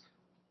lights.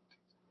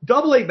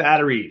 AA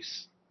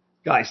batteries,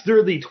 guys,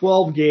 they're the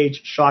 12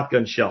 gauge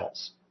shotgun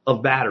shells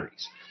of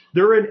batteries.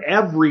 They're in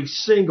every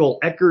single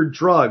Eckerd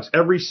Drugs,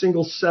 every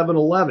single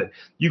 7-Eleven.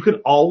 You can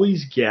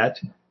always get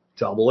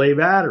AA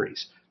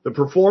batteries. The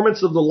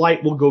performance of the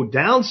light will go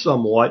down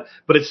somewhat,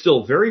 but it's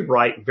still very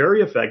bright,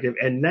 very effective.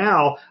 And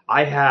now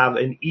I have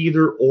an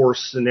either or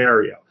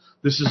scenario.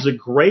 This is a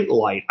great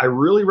light. I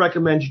really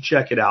recommend you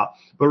check it out.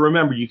 But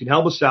remember, you can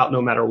help us out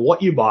no matter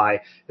what you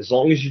buy, as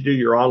long as you do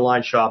your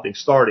online shopping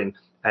starting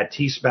at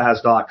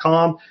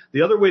tspaz.com.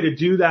 The other way to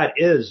do that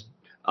is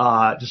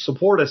to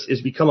support us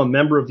is become a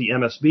member of the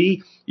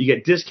MSB. You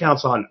get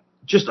discounts on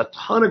just a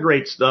ton of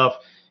great stuff.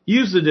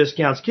 Use the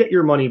discounts, get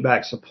your money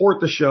back, support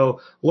the show.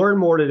 Learn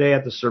more today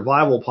at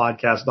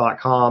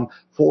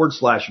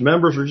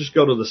thesurvivalpodcast.com/members, or just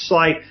go to the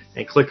site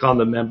and click on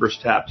the members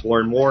tab to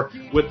learn more.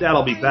 With that,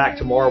 I'll be back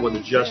tomorrow with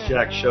a Just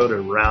Jack show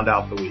to round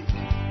out the week.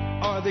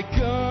 Are they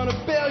gonna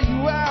bail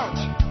you out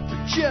or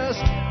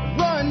just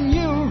run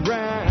you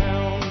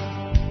around?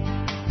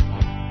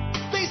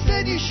 They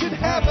said you should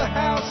have a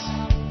house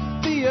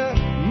the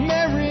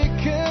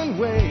American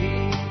way.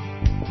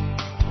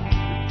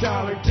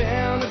 $1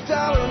 down,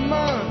 $1 a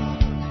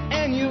month,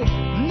 and you'll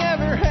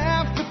never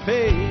have to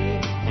pay.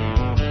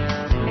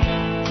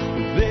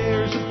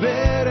 There's a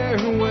better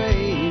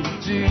way to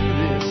do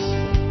this.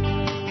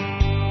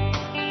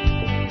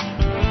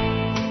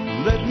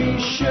 Let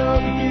me show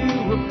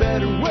you a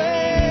better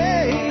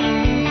way.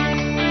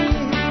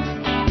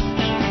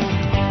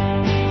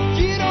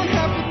 You don't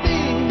have to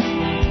be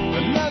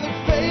another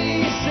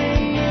face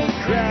in the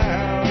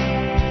crowd.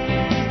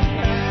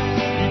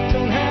 You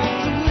don't have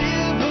to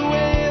live the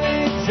way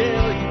they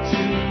tell you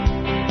to.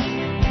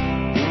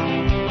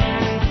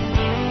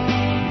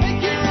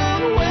 Make your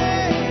own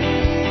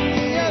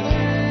way,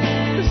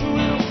 others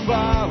will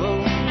follow.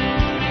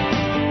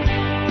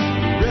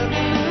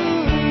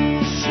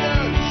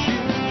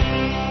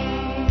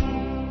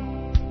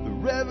 The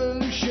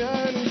revolution